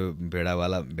मैले। त्यो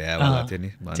भेडावाला थिएँ नि,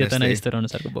 चेतना स्तर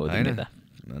अनुसारको बौद्धिक नेता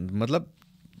मतलब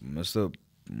यस्तो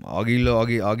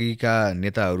अघिका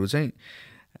नेताहरू चाहिँ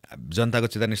जनताको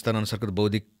चेतना स्तर अनुसारको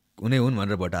बौद्धिक उनी हुन्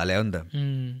भनेर भोट हाल्यो नि त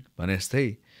भने जस्तै।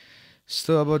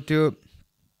 यस्तो अब त्यो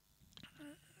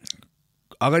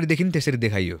अगाडिदेखि नि त्यसरी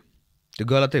देखाइयो, त्यो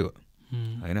गलतै हो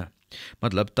होइन?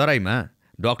 मतलब तराईमा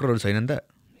डक्टरहरू छैनन् त,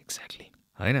 एक्ज्याक्टली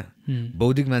होइन?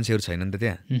 बौद्धिक मान्छेहरू छैनन् त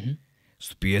त्यहाँ,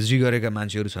 पिएचडी गरेका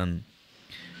मान्छेहरू छन्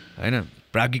होइन,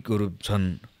 प्राज्ञिकहरू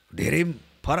छन्, धेरै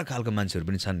फरक खालको मान्छेहरू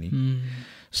पनि छन् नि।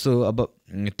 यस्तो अब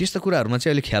त्यस्तो कुराहरूमा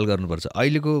चाहिँ अलिक ख्याल गर्नुपर्छ।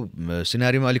 अहिलेको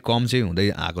सिनारीमा अलिक कम चाहिँ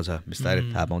हुँदै आएको छ, बिस्तारै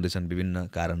थाहा पाउँदैछन् विभिन्न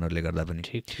कारणहरूले गर्दा पनि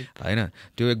होइन?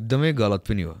 त्यो एकदमै गलत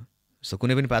पनि हो। यस्तो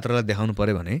कुनै पनि पात्रलाई देखाउनु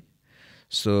पऱ्यो भने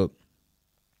सो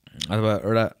अथवा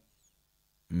एउटा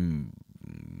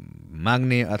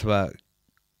माग्ने अथवा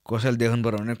कसैले देखाउनु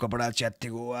पऱ्यो भने कपडा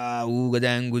च्यात्तेको वा ऊ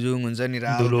गजाङ गुजुङ हुन्छ नि,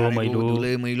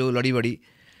 धुलै मैलो लडीबडी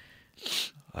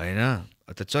होइन?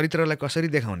 त चरित्रलाई कसरी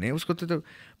देखाउने, उसको त्यो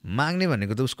माग्ने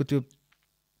भनेको त उसको त्यो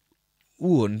ऊ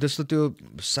हो नि, त्यस्तो त्यो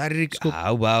शारीरिक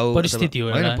हावभाव परिस्थिति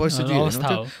होइन, परिस्थिति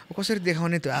कसरी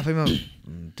देखाउने त्यो आफैमा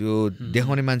त्यो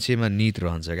देखाउने मान्छेमा निहित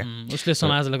रहन्छ क्या, उसले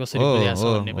समाजलाई कसरी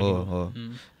हो।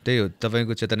 त्यही हो,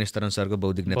 तपाईँको चेतना स्तर अनुसारको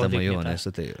बौद्धिक नेता मै हो भने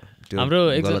जस्तो त्यही हो। त्यो हाम्रो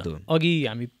गलत हो। अघि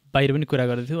हामी बाहिर पनि कुरा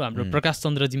गर्दैथ्यौँ, हाम्रो प्रकाश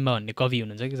चन्द्र जिम्बा भन्ने कवि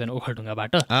हुनुहुन्छ कि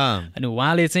ओखलढुङ्गाबाट, अनि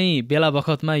उहाँले चाहिँ बेला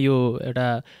बखतमा यो एउटा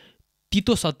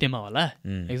तितो सत्यमा होला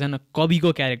एकजना कविको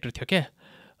क्यारेक्टर थियो क्या,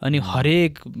 अनि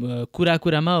हरेक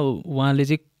कुरामा उहाँले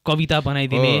चाहिँ कविता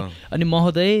बनाइदिने, अनि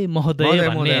महोदय महोदय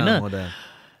भन्ने होइन।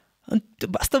 अनि त्यो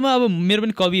वास्तवमा अब मेरो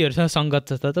पनि कविहरूसँग सङ्गत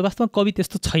छ, त वास्तवमा कवि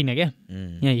त्यस्तो छैन क्या।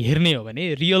 यहाँ हेर्ने हो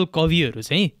भने रियल कविहरू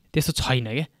चाहिँ त्यस्तो छैन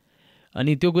क्या।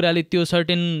 अनि त्यो कुराले त्यो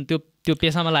सर्टेन त्यो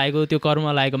पेसामा लागेको त्यो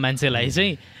कर्ममा लागेको मान्छेलाई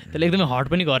चाहिँ त्यसले एकदमै हर्ट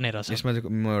पनि गर्ने रहेछ। यसमा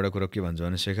चाहिँ म एउटा कुरा के भन्छु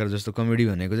भने शेखर जस्तो कमेडी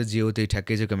भनेको चाहिँ जे हो त्यही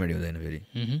ठ्याक्कै चाहिँ कमेडी हुँदैन फेरि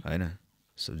होइन?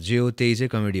 जे हो त्यही चाहिँ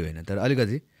कमेडी होइन, तर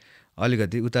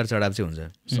अलिकति उतार चढाव चाहिँ हुन्छ,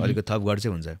 अलिकति थपघट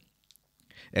चाहिँ हुन्छ,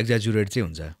 एक्जाजुरेट चाहिँ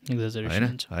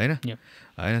हुन्छ होइन?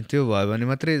 त्यो भयो भने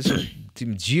मात्रै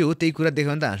जे हो त्यही कुरा देखायो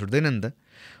भने त हाँस उठ्दैन नि त।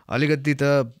 अलिकति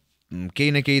त केही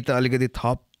न केही त अलिकति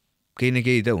थप केही न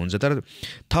केही त हुन्छ, तर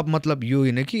थप मतलब यो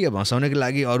होइन कि अब हँसाउनको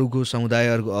लागि अरूको समुदाय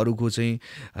अरूको चाहिँ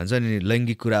हुन्छ नि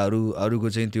लैङ्गिक कुराहरू, अरूको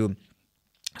चाहिँ त्यो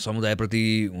समुदायप्रति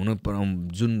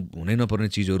जुन हुनै नपर्ने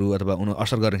चिजहरू अथवा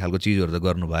असर गर्ने खालको चिजहरू त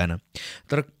गर्नु भएन।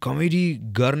 तर कमेडी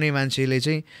गर्ने मान्छेले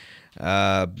चाहिँ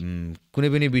कुनै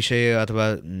पनि विषय अथवा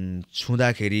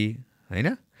छुँदाखेरि होइन,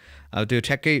 अब त्यो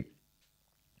ठ्याक्कै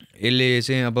यसले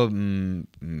चाहिँ अब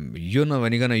यो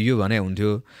नभनिकन यो भने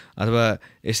हुन्थ्यो अथवा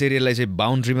यसरी यसलाई चाहिँ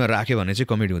बााउन्ड्रीमा राख्यो भने चाहिँ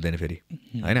कमेडी हुँदैन फेरि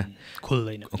होइन?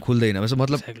 खुल्दैन।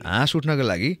 मतलब हाँस उठ्नको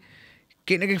लागि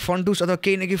केही न केही फन्टुस अथवा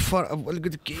केही न केही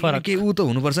अलिकति केही ऊ त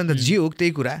हुनुपर्छ नि त। जे हो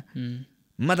त्यही कुरा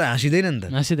मा त हाँसिँदैन नि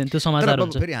त, त्यो समाचार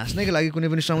हुन्छ। फेरि हाँस्नैको लागि कुनै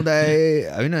पनि समुदाय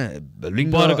होइन, लिङ्ग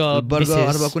वर्ग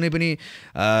अथवा कुनै पनि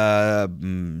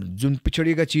जुन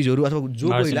पिछडिएका चिजहरू अथवा जो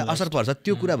कोहीलाई असर पर्छ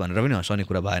त्यो कुरा भनेर पनि हँसाउने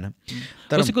कुरा भएन।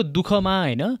 कसैको दुःखमा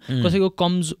होइन, कसैको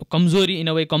कमजोरी इन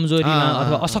अ वे कमजोरीमा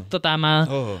अथवा अशक्ततामा,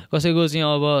 कसैको चाहिँ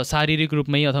अब शारीरिक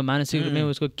रूपमै अथवा मानसिक रूपमै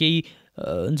उसको केही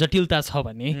जटिलता छ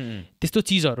भने त्यस्तो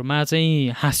चिजहरूमा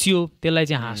चाहिँ हाँसियो, त्यसलाई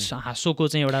चाहिँ हाँसोको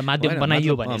चाहिँ एउटा माध्यम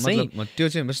बनाइयो भने चाहिँ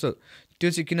त्यो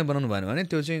चाहिँ किन बनाउनु भएन भने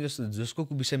त्यो चाहिँ जस्तो जसको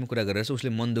विषयमा कुरा गरेर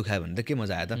उसले मन दुखायो भने त के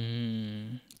मजा आयो त।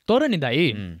 तर नि दाइ,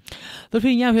 तर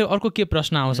फेरि यहाँ फेरि अर्को के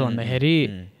प्रश्न आउँछ भन्दाखेरि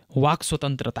वाक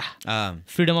स्वतन्त्रता,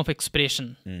 फ्रिडम अफ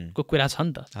एक्सप्रेसनको कुरा छ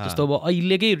नि त। जस्तो अब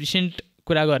अहिलेकै रिसेन्ट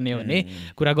कुरा गर्ने हो भने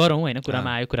कुरा गरौँ होइन,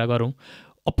 कुरामा आयो कुरा गरौँ।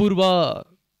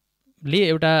 अपूर्वले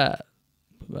एउटा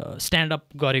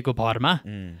स्ट्यान्डअप गरेको भरमा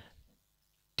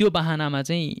त्यो बहानामा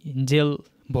चाहिँ जेल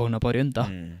भोग्न पर्यो नि त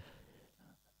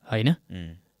होइन?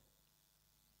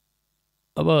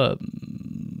 अब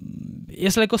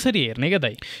यसलाई कसरी हेर्ने क्या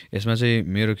दाइ? यसमा चाहिँ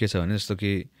मेरो के छ भने जस्तो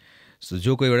कि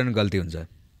जो कोहीबाट नि गल्ती हुन्छ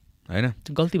होइन?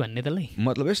 गल्ती भन्ने त्यसलाई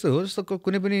मतलब यस्तो हो, जस्तो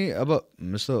कुनै पनि अब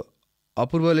यस्तो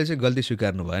अपूर्वले चाहिँ गल्ती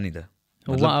स्वीकार्नु भयो नि त।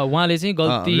 उहाँले चाहिँ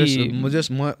गल्ती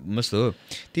मस्तो हो,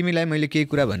 तिमीलाई मैले केही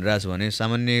कुरा भनिरहेको छु भने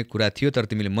सामान्य कुरा थियो,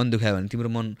 तर तिमीले मन दुखायो भने तिम्रो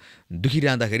मन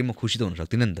दुखिरहँदाखेरि म खुसी त हुन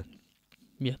सक्दिनँ नि त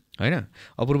होइन?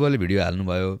 अपूर्वले भिडियो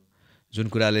हाल्नुभयो जुन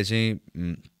कुराले चाहिँ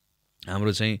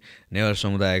हाम्रो चाहिँ नेवार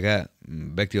समुदायका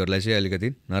व्यक्तिहरूलाई चाहिँ अलिकति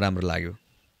नराम्रो लाग्यो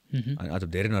अथवा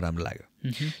धेरै नराम्रो लाग्यो।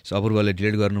 सो अपूर्वले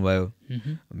डिलिट गर्नुभयो,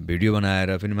 भिडियो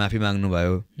बनाएर फेरि माफी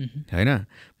माग्नुभयो होइन।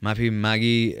 माफी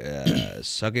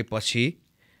मागिसकेपछि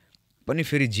पनि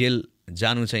फेरि जेल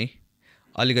जानु चाहिँ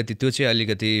अलिकति त्यो चाहिँ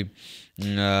अलिकति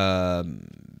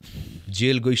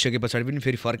जेल गइसके पछाडि पनि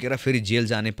फेरि फर्केर फेरि जेल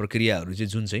जाने प्रक्रियाहरू चाहिँ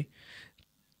जुन चाहिँ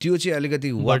त्यो चाहिँ अलिकति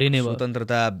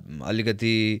स्वतन्त्रता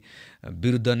अलिकति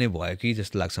विरुद्ध नै भयो कि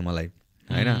जस्तो लाग्छ मलाई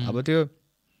होइन। अब त्यो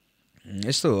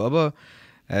यस्तो हो, अब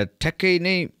ठ्याक्कै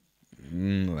नै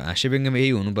हास्यव्यङ्ग्यमा यही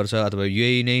हुनुपर्छ अथवा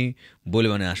यही नै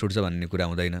बोल्यो भने हाँस उठ्छ भन्ने कुरा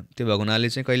हुँदैन। त्यो भएको हुनाले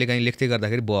चाहिँ कहिलेकाहीँ लेख्दै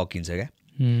गर्दाखेरि बहकिन्छ क्या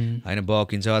होइन,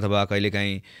 बहकिन्छ अथवा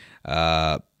कहिलेकाहीँ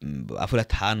आफूलाई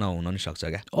थाहा नहुन पनि सक्छ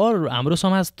क्या। अरू हाम्रो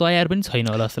समाज तयार पनि छैन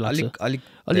होला जस्तो लाग्छ, अलिक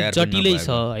जटिलै छ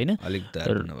होइन।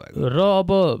 र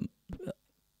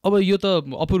अब यो त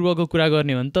अपूर्वको कुरा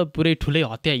गर्ने हो भने त पुरै ठुलै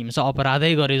हत्या हिंसा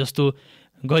अपराधै गरे जस्तो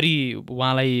गरी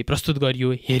उहाँलाई प्रस्तुत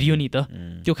गरियो, हेरियो नि त।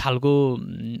 त्यो खालको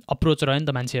अप्रोच रह्यो नि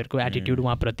त मान्छेहरूको एटिट्युड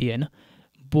उहाँप्रति होइन।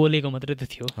 बोलेको मात्रै त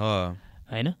थियो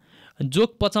होइन।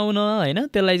 जोक पचाउन होइन,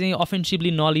 त्यसलाई चाहिँ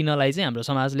अफेन्सिभली नलिनलाई चाहिँ हाम्रो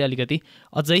समाजले अलिकति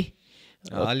अझै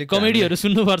कमेडीहरू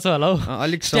सुन्नुपर्छ होला हौ,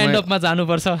 अलिक स्ट्यान्डअपमा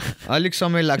जानुपर्छ, अलिक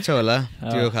समय लाग्छ होला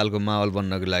त्यो खालको माहौल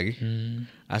बन्नको लागि।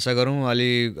 आशा गरौँ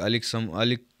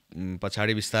अलिक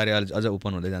पछाडि बिस्तारै अझ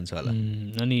ओपन हुँदै जान्छ होला।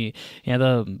 अनि यहाँ त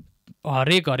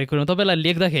हरेक कुरो तपाईँलाई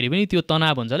लेख्दाखेरि पनि त्यो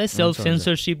तनाव हुन्छ होला, सेल्फ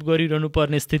सेन्सरसिप गरिरहनु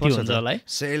पर्ने स्थिति हुन्छ होला है।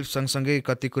 सेल्फ सँगसँगै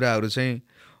कति कुराहरू चाहिँ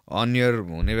अन्यर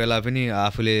हुने बेला पनि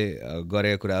आफूले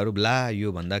गरेका कुराहरू ला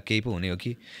यो भन्दा केही पो हुने हो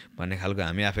कि भन्ने खालको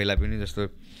हामी आफैलाई पनि जस्तो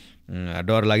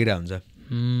डर लागिरहेको हुन्छ।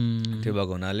 त्यो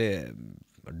भएको हुनाले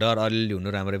डर अलिअलि हुनु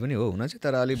राम्रै पनि हो, हुन चाहिँ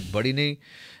तर अलिक बढी नै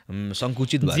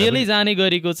सङ्कुचित भएर जेलै जाने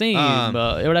गरेको चाहिँ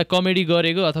एउटा कमेडी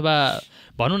गरेको अथवा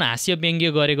भनौँ न हास्य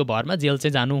व्यङ्ग्य गरेको भरमा जेल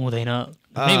चाहिँ जानु हुँदैन।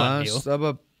 अब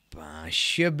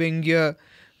हास्य व्यङ्ग्य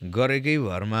गरेकै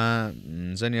भरमा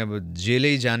चाहिँ अब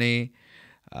जेलै जाने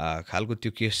खालको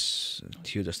त्यो केस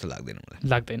थियो जस्तो लाग्दैन मलाई।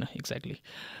 लाग्दैन एक्ज्याक्टली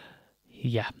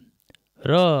या।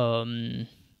 र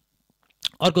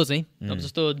अर्को चाहिँ अब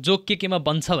जस्तो जोक केमा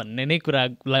बन्छ भन्ने नै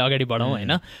कुरालाई अगाडि बढाउँ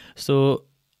होइन। सो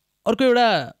अर्को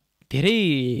एउटा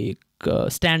धेरै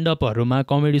स्ट्यान्डअपहरूमा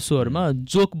कमेडी सोहरूमा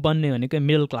जोक बन्ने भनेको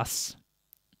मिडल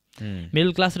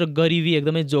क्लास र गरिबी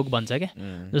एकदमै जोक बन्छ क्या।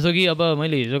 जस्तो कि अब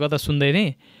मैले हिजो कता सुन्दै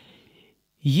थिएँ,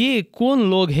 ये कौन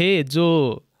लोग है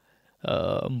जो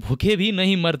भूखे भी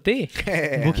नहीं मरते,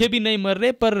 भूखे भी नहीं मर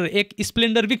रहे पर एक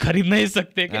स्प्लेन्डर भी खरिद नहीं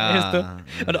सकते क्या। यस्तो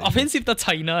अफेन्सिभ त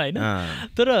छैन होइन,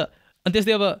 तर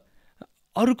त्यस्तै अब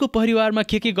अरूको परिवारमा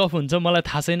के गफ हुन्छ मलाई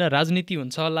थाहा छैन, राजनीति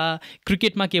हुन्छ होला,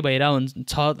 क्रिकेटमा के भइरहेको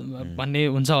हुन्छ भन्ने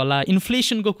हुन्छ होला,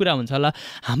 इन्फ्लेसनको कुरा हुन्छ होला।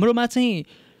 हाम्रोमा चाहिँ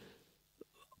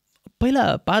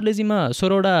पहिला पार्लेजीमा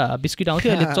 16वटा बिस्किट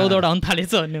आउँथ्यो, अहिले 14वटा आउनु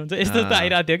थालेछ भन्ने हुन्छ, यस्तो त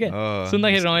आइरहेको थियो क्या।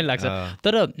 सुन्दाखेरि रमाइलो लाग्छ।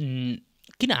 तर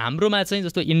किन हाम्रोमा चाहिँ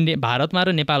जस्तो भारतमा र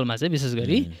नेपालमा चाहिँ विशेष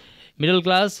गरी मिडल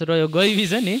क्लास र यो गरिबी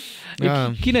छ नि,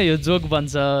 किन यो जोक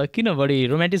बन्छ, किन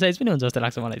बढी रोमान्टिसाइज पनि हुन्छ जस्तो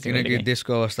लाग्छ मलाई चाहिँ। किनकि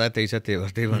देशको अवस्था त्यही छ,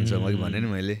 त्यही भन्छ। मैले भने नि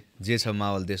मैले जे छ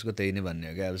माहौल देशको त्यही नै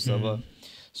भन्ने हो क्या। अब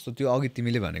जस्तो त्यो अघि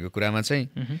तिमीले भनेको कुरामा चाहिँ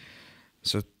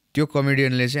सो त्यो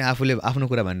कमेडियनले चाहिँ आफूले आफ्नो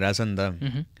कुरा भनिरहेछ नि त।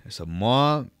 सो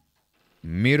म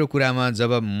मेरो कुरामा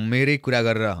जब मेरै कुरा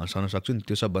गरेर हँसाउन सक्छु नि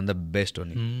त्यो सबभन्दा बेस्ट हो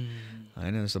नि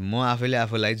होइन। जस्तो म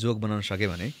आफूलाई जोक बनाउन सकेँ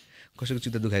भने कसैको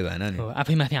चित्त दुखाइ भएन नि,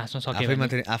 आफैमाथि हाँस्न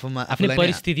सक्यो, आफूमा आफ्नै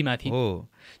परिस्थितिमाथि हो।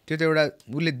 त्यो त एउटा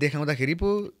उसले देखाउँदाखेरि पो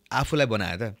आफूलाई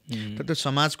बनायो त, तर त्यो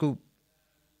समाजको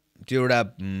त्यो एउटा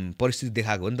परिस्थिति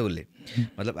देखाएको हो नि त उसले।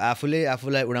 मतलब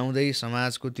आफूलाई उडाउँदै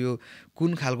समाजको त्यो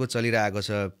कुन खालको चलिरहेको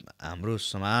छ हाम्रो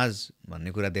समाज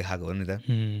भन्ने कुरा देखाएको हो नि त।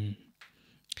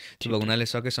 त्यो भएको हुनाले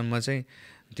सकेसम्म चाहिँ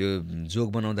त्यो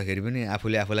जोक बनाउँदाखेरि पनि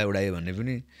आफूलाई उडायो भन्ने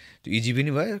पनि त्यो इजी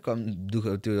पनि भयो, कम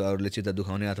दुःख त्यो अरूले चित्त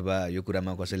दुखाउने अथवा यो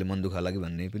कुरामा कसैले मन दुःख लाग्यो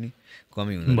भन्ने पनि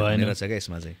कमी हुँदैन रहेछ क्या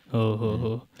यसमा चाहिँ।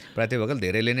 हो प्रायः त्यो भएको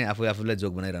धेरैले नै आफूलाई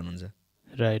जोक बनाइरहनुहुन्छ।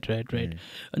 राइट।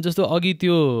 जस्तो अघि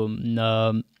त्यो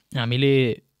हामीले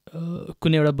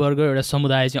कुनै एउटा वर्ग एउटा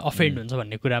समुदाय चाहिँ अफेन्ड हुन्छ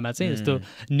भन्ने कुरामा चाहिँ जस्तो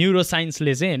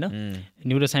न्युरोसाइन्सले चाहिँ होइन,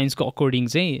 न्युरोसाइन्सको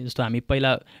अकर्डिङ चाहिँ जस्तो हामी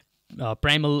पहिला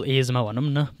प्राइमल एजमा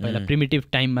भनौँ न, पहिला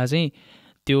प्रिमिटिभ टाइममा चाहिँ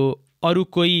त्यो अरू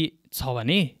कोही छ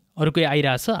भने, अरू कोही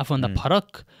आइरहेछ आफूभन्दा फरक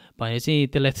भने चाहिँ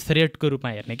त्यसलाई थ्रेटको रूपमा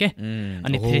हेर्ने क्या।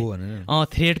 अनि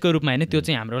थ्रेटको रूपमा होइन, त्यो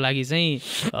चाहिँ हाम्रो लागि चाहिँ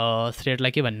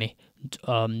थ्रेटलाई के भन्ने,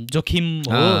 जोखिम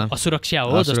हो, असुरक्षा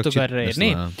हो जस्तो गरेर हेर्ने।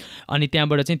 अनि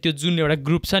त्यहाँबाट चाहिँ त्यो जुन एउटा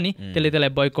ग्रुप छ नि त्यसलाई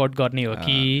बोयकट गर्ने हो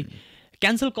कि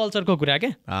क्यान्सल कल्चरको कुरा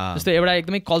क्या। जस्तो एउटा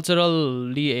एकदमै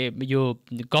कल्चरली यो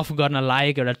गफ गर्न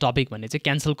लायक एउटा टपिक भन्ने चाहिँ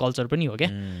क्यान्सल कल्चर पनि हो क्या।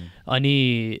 अनि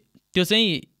त्यो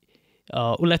चाहिँ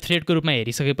उसलाई थ्रेटको रूपमा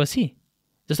हेरिसकेपछि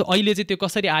जस्तो अहिले चाहिँ त्यो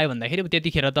कसरी आयो भन्दाखेरि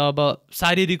त्यतिखेर त अब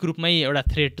शारीरिक रूपमै एउटा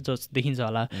थ्रेट जस्तो देखिन्छ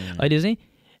होला, अहिले चाहिँ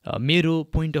मेरो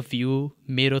पोइन्ट अफ भ्यू,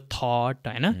 मेरो थट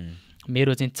होइन,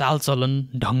 मेरो चाहिँ चालचलन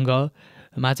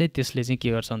ढङ्गमा चाहिँ त्यसले चाहिँ के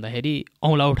गर्छ भन्दाखेरि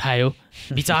औँला उठायो,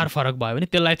 विचार फरक भयो भने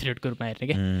त्यसलाई थ्रेटको रूपमा हेर्ने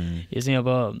क्या। यो चाहिँ अब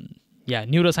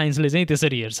न्युरो साइन्सले चाहिँ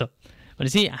त्यसरी हेर्छ।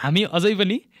 भनेपछि हामी अझै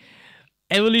पनि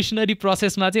एभोल्युसनरी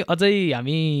प्रोसेसमा चाहिँ अझै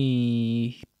हामी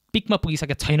पिकमा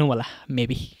पुगिसकेका छैनौँ होला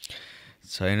मेबी।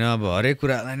 छैन अब हरेक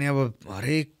कुरालाई नै अब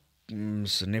हरेक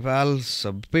नेपाल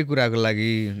सबै कुराको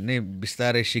लागि नै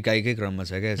बिस्तारै सिकाइकै क्रममा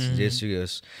छ क्या। जेसुकै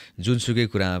होस् जुनसुकै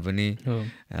कुरामा पनि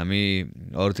हामी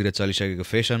अरूतिर चलिसकेको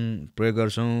फेसन प्रयोग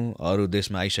गर्छौँ, अरू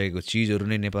देशमा आइसकेको चिजहरू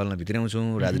नै नेपालमा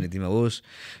भित्राउँछौँ। राजनीतिमा होस्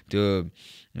त्यो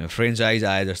फ्रेन्चाइज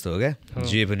आए जस्तो हो क्या,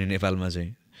 जे पनि नेपालमा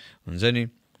चाहिँ हुन्छ नि।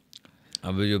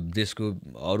 अब यो देशको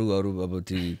अरू अब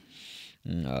ती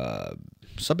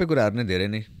सबै कुराहरू नै धेरै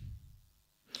नै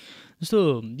जस्तो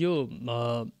यो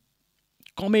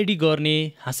कमेडी गर्ने,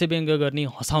 हास्यव्यङ्ग्य गर्ने,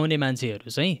 हँसाउने मान्छेहरू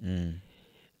चाहिँ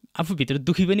आफूभित्र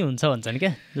दुखी पनि हुन्छ भन्छन्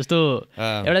क्या। जस्तो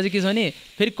एउटा चाहिँ के छ भने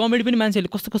फेरि कमेडी पनि मान्छेहरूले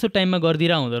कस्तो कस्तो टाइममा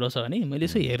गरिदिएर हुँदो रहेछ भने मैले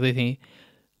यसो हेर्दै थिएँ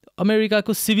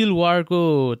अमेरिकाको सिभिल वारको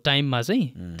टाइममा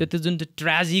चाहिँ त्यो जुन त्यो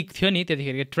ट्रेजिक थियो नि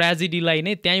त्यतिखेरको ट्रेजेडीलाई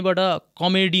नै त्यहीँबाट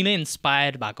कमेडी नै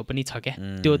इन्सपायर भएको पनि छ क्या।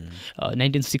 त्यो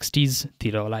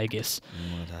 1960s होला आई गेस।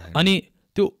 अनि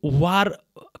त्यो वार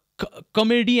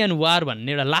कमेडी एन्ड वार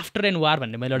भन्ने एउटा लाफ्टर एन्ड वार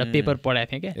भन्ने मैले एउटा पेपर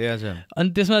पढाएको थिएँ क्या। अनि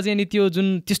त्यसमा चाहिँ नि त्यो जुन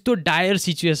त्यस्तो डायर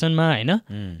सिचुएसनमा होइन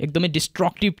एकदमै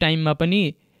डिस्ट्रक्टिभ टाइममा पनि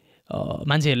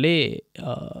मान्छेहरूले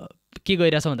के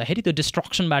गरिरहेछ भन्दाखेरि त्यो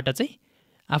डिस्ट्रक्सनबाट चाहिँ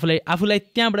आफूलाई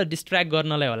त्यहाँबाट डिस्ट्र्याक्ट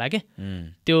गर्नलाई होला क्या।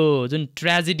 त्यो जुन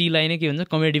ट्रेजेडीलाई नै के भन्छ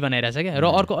कमेडी बनाइरहेछ क्या। र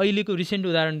अर्को अहिलेको रिसेन्ट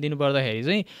उदाहरण दिनुपर्दाखेरि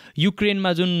चाहिँ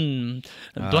युक्रेनमा जुन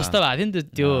ध्वस्त भएको थियो नि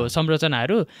त्यो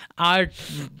संरचनाहरू आर्ट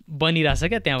बनिरहेछ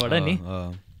क्या त्यहाँबाट नि।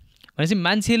 भनेपछि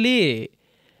मान्छेले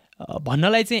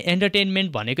भन्नलाई चाहिँ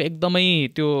एन्टरटेनमेन्ट भनेको एकदमै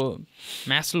त्यो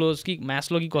म्यास्लो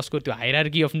कि कसको त्यो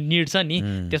हायरार्की अफ निड छ नि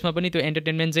त्यसमा पनि त्यो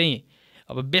एन्टरटेनमेन्ट चाहिँ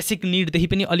अब बेसिक निडदेखि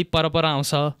पनि अलिक पर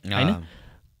आउँछ होइन।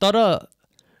 तर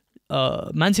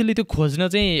मान्छेले त्यो खोज्न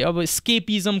चाहिँ अब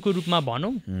स्केपिजमको रूपमा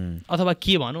भनौँ अथवा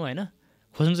के भनौँ होइन,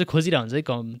 खोज्नु चाहिँ खोजिरहेको हुन्छ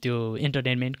है त्यो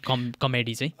एन्टरटेनमेन्ट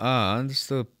कमेडी चाहिँ।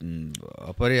 जस्तो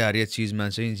अपरिहार्य चिजमा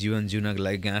चाहिँ जीवन जिउनको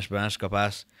लागि घाँस बाँस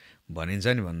कपास भनिन्छ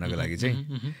नि भन्नको लागि चाहिँ।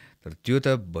 तर त्यो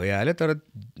त भइहाल्यो। तर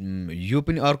यो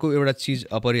पनि अर्को एउटा चिज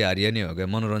अपरिहार्य नै हो क्या,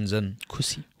 मनोरञ्जन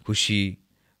खुसी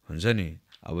हुन्छ नि।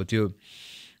 अब त्यो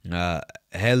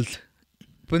हेल्थ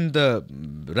पनि त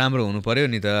राम्रो हुनु पऱ्यो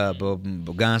नि त।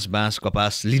 अब घाँस बाँस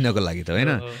कपास लिनको लागि त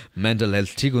होइन, मेन्टल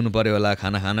हेल्थ ठिक हुनु पऱ्यो होला,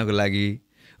 खाना खानको लागि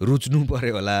रुच्नु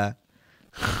पऱ्यो होला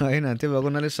होइन। त्यो भएको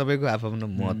हुनाले सबैको आफ्नो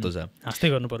महत्त्व छ।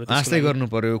 हाँस्दै गर्नु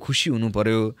पऱ्यो, खुसी हुनु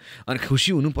पऱ्यो। अनि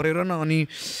खुसी हुनु पऱ्यो र अनि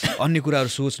अन्य कुराहरू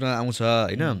सोच्न आउँछ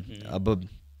होइन। अब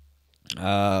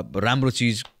राम्रो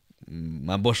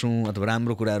चिजमा बसौँ अथवा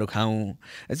राम्रो कुराहरू खाऊँ,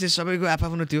 चाहिँ सबैको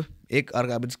आफ्नो त्यो एक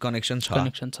अर्काबिच कनेक्सन छ।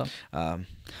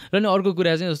 र नि अर्को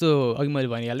कुरा चाहिँ जस्तो अघि मैले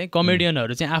भनिहालेँ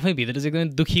कमेडियनहरू चाहिँ आफै भित्र चाहिँ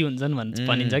एकदमै दुःखी हुन्छन्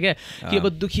भनिन्छ क्या। कि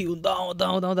अब दुःखी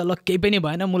हुँदा ल केही पनि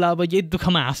भएन मुला अब यही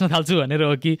दुःखमा हाँस्न थाल्छु भनेर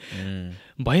हो कि।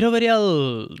 भैरव बरियाल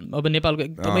अब नेपालको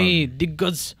एकदमै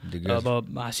दिग्गज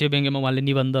अब हास्य व्यङ्ग्यमा उहाँले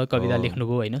निबन्ध कविता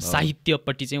लेख्नुभयो होइन,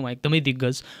 साहित्यपट्टि चाहिँ उहाँ एकदमै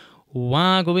दिग्गज।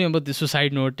 उहाँको पनि अब त्यो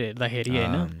सुसाइड नोट हेर्दाखेरि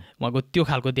होइन उहाँको त्यो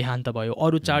खालको देहान्त भयो।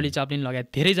 अरू चार्ली चाप्लिन लगायत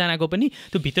धेरैजनाको पनि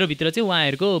त्यो भित्रभित्र चाहिँ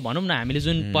उहाँहरूको भनौँ न हामीले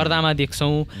जुन पर्दामा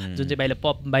देख्छौँ जुन चाहिँ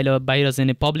बाहिर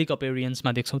चाहिँ पब्लिक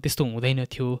अपियरेन्समा देख्छौँ त्यस्तो हुँदैन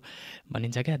थियो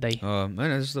भनिन्छ क्या दाइ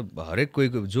होइन। जस्तो हरेक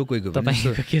कोहीको जो कोहीको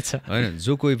के छ होइन,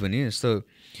 जो कोही पनि यस्तो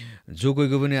जो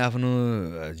कोहीको पनि आफ्नो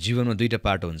जीवनमा दुईवटा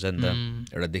पाटो हुन्छ नि त,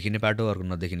 एउटा देखिने पाटो अर्को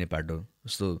नदेखिने पाटो।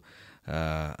 जस्तो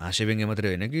हास्य व्यङ्ग्य मात्रै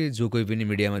होइन कि जो कोही पनि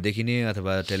मिडियामा देखिने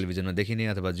अथवा टेलिभिजनमा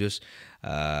देखिने अथवा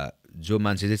जो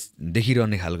मान्छे चाहिँ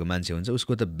देखिरहने खालको मान्छे हुन्छ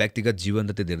उसको त व्यक्तिगत जीवन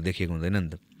त त्यो धेरै देखिएको हुँदैन नि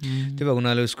त। त्यो भएको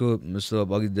हुनाले उसको जस्तो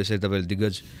अब अघि जसरी तपाईँले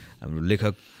दिग्गज हाम्रो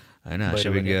लेखक होइन हास्य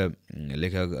व्यङ्ग्य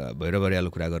लेखक भैरव बरियालको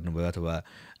कुरा गर्नुभयो अथवा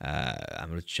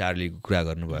हाम्रो चार्लीको कुरा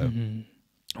गर्नुभयो,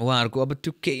 उहाँहरूको अब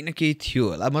त्यो केही न केही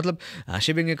थियो होला। मतलब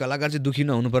हास्य व्यङ्ग्य कलाकार चाहिँ दुःखी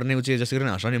नहुनुपर्ने, ऊ चाहिँ जसरी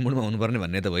हँसाउने मुडमा हुनुपर्ने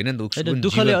भन्ने त होइन नि त।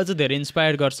 दुःखले अझ धेरै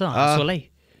इन्सपायर गर्छ हाँसोलाई।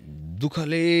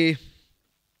 दुःखले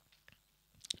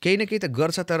केही न केही त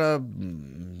गर्छ, तर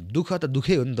दुःख त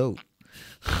दुःखै हो नि त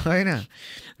होइन।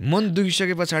 मन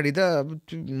दुखिसके पछाडि त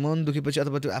मन दुखेपछि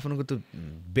अथवा त्यो आफ्नोको त्यो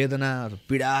वेदना अथवा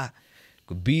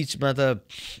पीडाको बिचमा त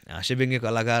हास्य व्यङ्ग्य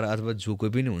कलाकार अथवा जो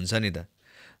कोही पनि हुन्छ नि त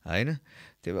होइन।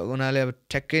 त्यो भएको हुनाले अब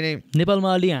ठ्याक्कै नै नेपालमा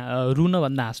अलि रुन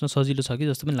भन्दा हाँस्न सजिलो छ कि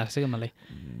जस्तो पनि लाग्छ क्या मलाई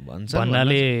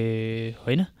भन्नाले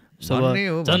होइन।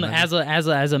 झन्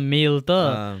एज अ मेल त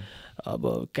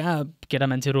अब कहाँ केटा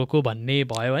मान्छे रोको भन्ने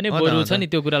भयो भने बरु छ नि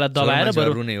त्यो कुरालाई दबाएर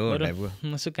बरु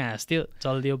यसो कहाँ हाँस्थ्यो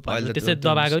चल्दियो त्यसै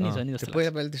दबाएको नि छ नि जस्तो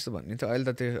पहिला पहिला त्यस्तो भन्ने थियो। अहिले त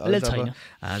त्यो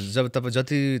जब तपाईँ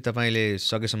जति तपाईँले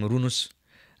सकेसम्म रुनुहोस्,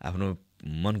 आफ्नो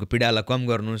मनको पीडालाई कम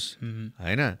गर्नुहोस्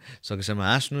होइन, सकेसम्म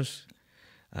हाँस्नुहोस्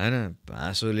होइन।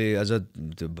 हाँसोले अझ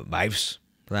त्यो भाइब्स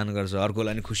प्रदान गर्छ,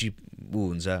 अर्कोलाई नि खुसी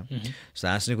हुन्छ।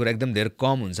 हाँस्ने कुरा एकदम धेरै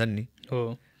कम हुन्छ नि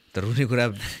हो, तर रुने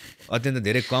कुरा अत्यन्त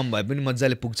धेरै कम भए पनि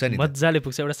मजाले पुग्छ नि, मजाले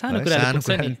पुग्छ। एउटा सानो कुरा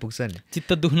पुग्छ नि,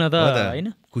 चित्त दुख्न त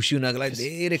होइन, खुसी हुनको लागि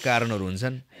धेरै कारणहरू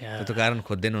हुन्छन्, त्यो कारण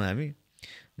खोज्दैनौँ हामी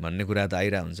भन्ने कुरा त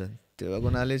आइरहेको हुन्छ। त्यो भएको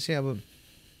हुनाले चाहिँ अब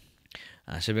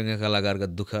हाँस्यव्यङ्ग्य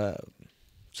कलाकारका दुःख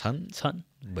छन्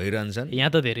भइरहन्छन्, यहाँ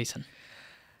त धेरै छन्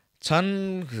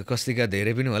कस्तीका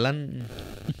धेरै पनि होलान्।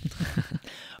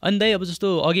 अनि दाइ अब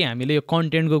जस्तो अघि हामीले यो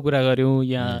कन्टेन्टको कुरा गऱ्यौँ,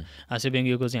 यहाँ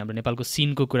हाँस्यव्यङ्ग्यको चाहिँ हाम्रो नेपालको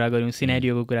सिनको कुरा गऱ्यौँ,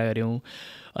 सिनारियोको कुरा गऱ्यौँ,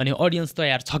 अनि अडियन्स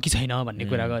तयार छ कि छैन भन्ने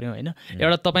कुरा गऱ्यौँ होइन।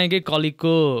 एउटा तपाईँकै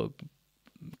कलिगको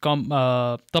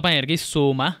तपाईँहरूकै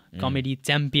सोमा कमेडी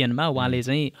च्याम्पियनमा उहाँले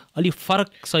चाहिँ अलिक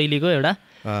फरक शैलीको एउटा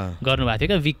गर्नुभएको थियो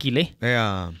क्या विक्कीले,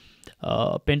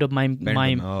 पेन्ट अफ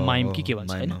माइम के भन्छ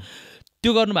होइन,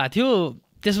 त्यो गर्नुभएको थियो।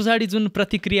 त्यस पछाडि जुन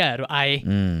प्रतिक्रियाहरू आए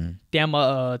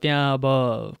त्यहाँ अब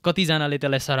कतिजनाले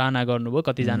त्यसलाई सराहना गर्नुभयो,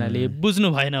 कतिजनाले बुझ्नु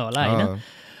भएन होला होइन।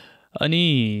 अनि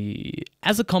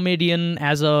as a comedian,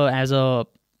 as a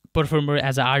performer,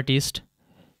 as a artist,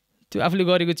 त्यो आफूले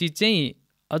गरेको चिज चाहिँ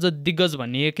अझ दिग्गज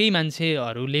भनिएकै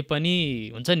मान्छेहरूले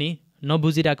पनि हुन्छ नि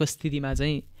नबुझिरहेको स्थितिमा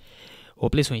चाहिँ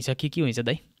होपलेस हुन्छ कि हुन्छ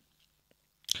दाइ?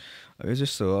 यो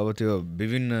जस्तो अब त्यो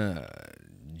विभिन्न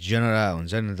जनरा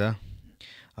हुन्छ नि त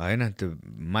होइन, त्यो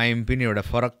माइम पनि एउटा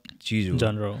फरक चिज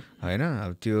हो होइन।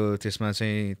 अब त्यसमा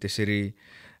चाहिँ त्यसरी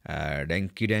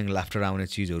ड्याङ लाफ्टर आउने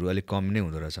चिजहरू अलिक कम नै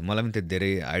हुँदो रहेछ। मलाई पनि त्यो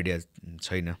धेरै आइडिया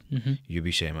छैन यो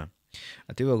विषयमा।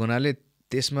 त्यो भएको हुनाले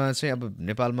त्यसमा चाहिँ अब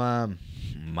नेपालमा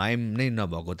माइम नै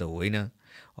नभएको त होइन,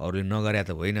 अरूले नगरे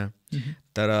त होइन,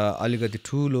 तर अलिकति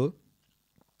ठुलो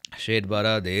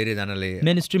सेटबाट धेरैजनाले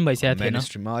मेनस्ट्रिम भइसकेको थिएन,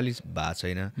 मेनस्ट्रिममा अलिक भएको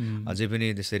छैन। अझै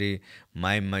पनि त्यसरी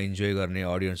माइममा इन्जोय गर्ने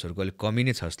अडियन्सहरूको अलिक कमी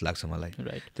नै छ जस्तो लाग्छ मलाई।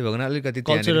 त्यो भएको अलिकति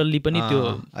कल्चरली पनि त्यो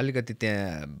अलिकति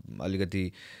त्यहाँ अलिकति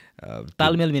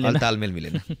तालमेल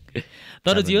मिलेन।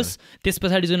 तर जे होस् त्यस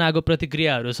पछाडि जुन आएको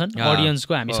प्रतिक्रियाहरू छन्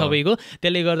अडियन्सको, हामी सबैको,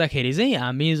 त्यसले गर्दाखेरि चाहिँ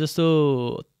हामी जस्तो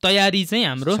तयारी चाहिँ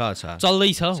हाम्रो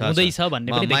चल्दैछ हुँदैछ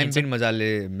भन्ने पनि देखिन्छ। माइम पनि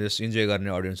मजाले इन्जोय गर्ने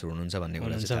अडियन्सहरू हुनुहुन्छ भन्ने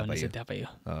कुरा चाहिँ थाहा पाइयो।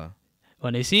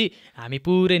 भनेपछि हामी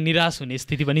पुरै निराश हुने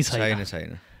स्थिति पनि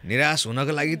छैन। निराश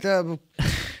हुनको लागि त अब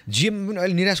जिएम पनि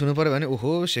अहिले निराश हुनु पऱ्यो भने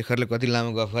ओहो शेखरले कति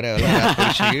लामो गफ गरे होला,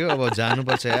 परिसक्यो, अब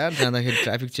जानुपर्छ यार, जाँदाखेरि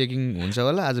ट्राफिक चेकिङ हुन्छ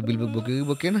होला, आज बिल बोक्यो कि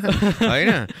बोकेन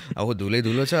होइन, अब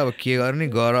धुलो छ, अब के गर्ने,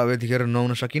 गएर अब यतिखेर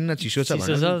नुहाउन सकिन्न, चिसो छ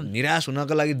भनेर निराश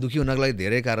हुनको लागि, दुःखी हुनको लागि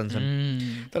धेरै कारण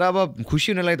छन्। तर अब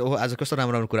खुसी हुनलाई त ओहो आज कस्तो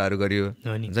राम्रो राम्रो कुराहरू गरियो,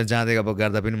 जाँदै अब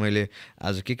गर्दा पनि मैले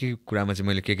आज के कुरामा चाहिँ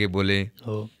मैले के बोलेँ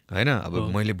होइन, अब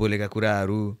मैले बोलेका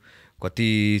कुराहरू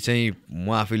कति चाहिँ म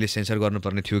आफैले सेन्सर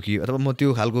गर्नुपर्ने थियो कि, अथवा म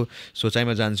त्यो खालको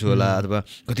सोचाइमा जान्छु होला, अथवा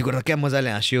कति कुरा क्या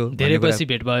मजाले हाँस्यो, धेरै पछि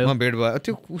भेट भयो,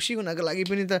 त्यो खुसी हुनको लागि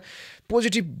पनि त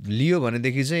पोजिटिभ लियो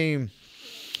भनेदेखि चाहिँ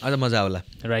अझ मजा होला।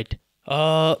 राइट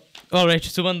राइट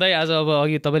सुमन दाइ, आज अब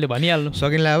अघि तपाईँले भनिहाल्नु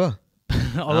सकिन्ला अब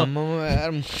किन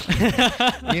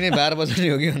 12 बज्ने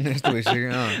हो कि भन्ने जस्तो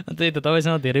भइसक्यो। त्यही त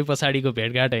तपाईँसँग धेरै पछाडिको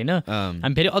भेटघाट होइन,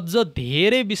 हामी फेरि अझ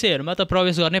धेरै विषयहरूमा त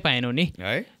प्रवेश गर्नै पाएनौँ नि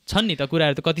है, छन् नि त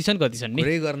कुराहरू त कति छन् नि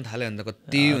गर्न थाल्यो भने त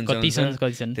कति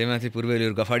छन्, त्यहीमाथि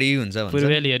पूर्वेलीहरू गफाडी हुन्छ,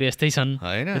 पूर्वेलीहरू यस्तै छन्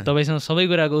होइन, तपाईँसँग सबै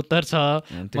कुराको उत्तर छ,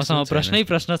 मसँग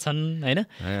प्रश्न छन् होइन।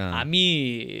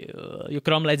 हामी यो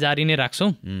क्रमलाई जारी नै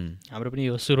राख्छौँ, हाम्रो पनि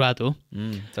यो सुरुवात हो।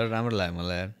 तर राम्रो लाग्यो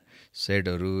मलाई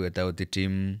सेटहरू, यताउति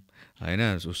टिम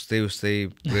होइन, उस्तै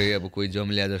पुरै अब कोही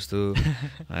जम्ल्या जस्तो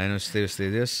होइन,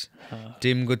 उस्तै जस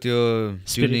टिमको त्यो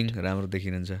ट्युनिङ राम्रो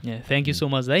देखिन्छ। थ्याङ्क यू सो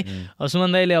मच दाइ। सुमन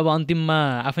दाइले अब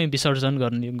अन्तिममा आफै विसर्जन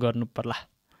गर्नु पर्ला।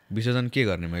 विसर्जन के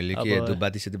गर्ने मैले, के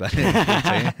धुपबाती सिती बालेर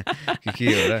के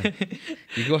हो र,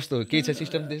 कि कस्तो केही छ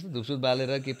सिस्टम त्यस्तो, धुपसुप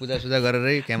बालेर के पूजासुजा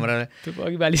गरेरै क्यामेरा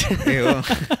अघि बालिसके हो,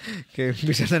 के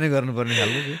विसर्जनै गर्नुपर्ने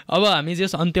खालको। अब हामी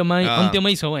जस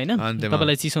अन्त्यमै छौँ होइन,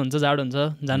 तपाईँलाई चिसो हुन्छ, जाडो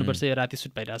हुन्छ, जानुपर्छ, यो राति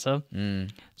सुट भइरहेछ।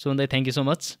 सुमन दाइ थ्याङ्क यू सो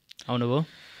मच, आउनुभयो।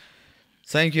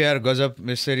 थ्याङ्क यू यार,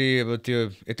 गजब। यसरी अब त्यो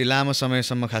यति लामो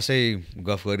समयसम्म खासै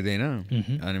गफ गरिँदैन,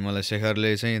 अनि मलाई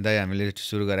शेखरले चाहिँ दाइ हामीले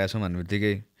सुरु गरेका छौँ भन्ने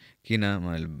बित्तिकै किन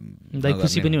मैले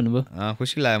खुसी पनि हुनुभयो,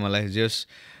 खुसी लाग्यो मलाई। जस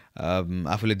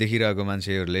आफूले देखिरहेको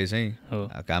मान्छेहरूले चाहिँ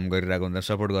काम गरिरहेको हुँदा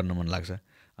सपोर्ट गर्न मन लाग्छ।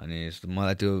 अनि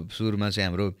मलाई त्यो सुरुमा चाहिँ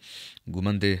हाम्रो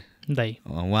घुमन्ते दाइ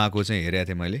उहाँको चाहिँ हेरेको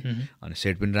थिएँ मैले अनि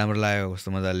सेट पनि राम्रो लाग्यो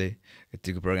कस्तो मजाले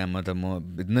यतिको प्रोग्राममा त म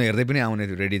नहेर्दै पनि आउने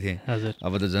रेडी थिएँ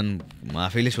अब त झन् म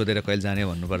आफैले सोधेर कहिले जाने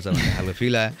भन्नुपर्छ भन्ने खालको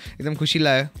फिल आयो एकदम खुसी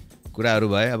लाग्यो कुराहरू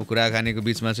भयो अब कुराकानीको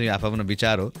बिचमा चाहिँ आफ्नो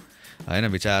विचार हो होइन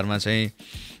विचारमा चाहिँ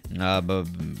अब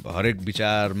हरेक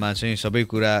विचारमा चाहिँ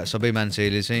सबै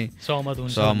मान्छेले चाहिँ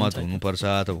सहमत हुनुपर्छ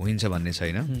त हुन्छ भन्ने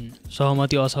छैन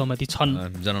सहमति असहमति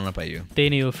छन् जनाउन पाइयो त्यही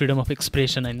नै हो फ्रिडम अफ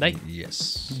एक्सप्रेसन होइन दाइ यस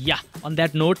या on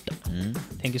that note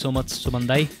thank you so much Suman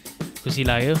दाइ खुसी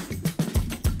लाग्यो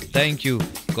थ्याङ्क यू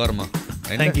कर्म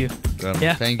thank you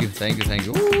thank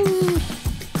you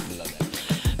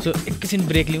so एकैछिन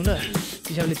ब्रेक लिउँ न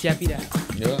पिसाबले च्यापिरहेको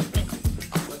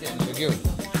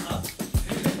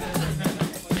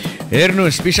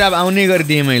हेर्नुहोस् पिसाब आउने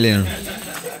गरिदिएँ मैले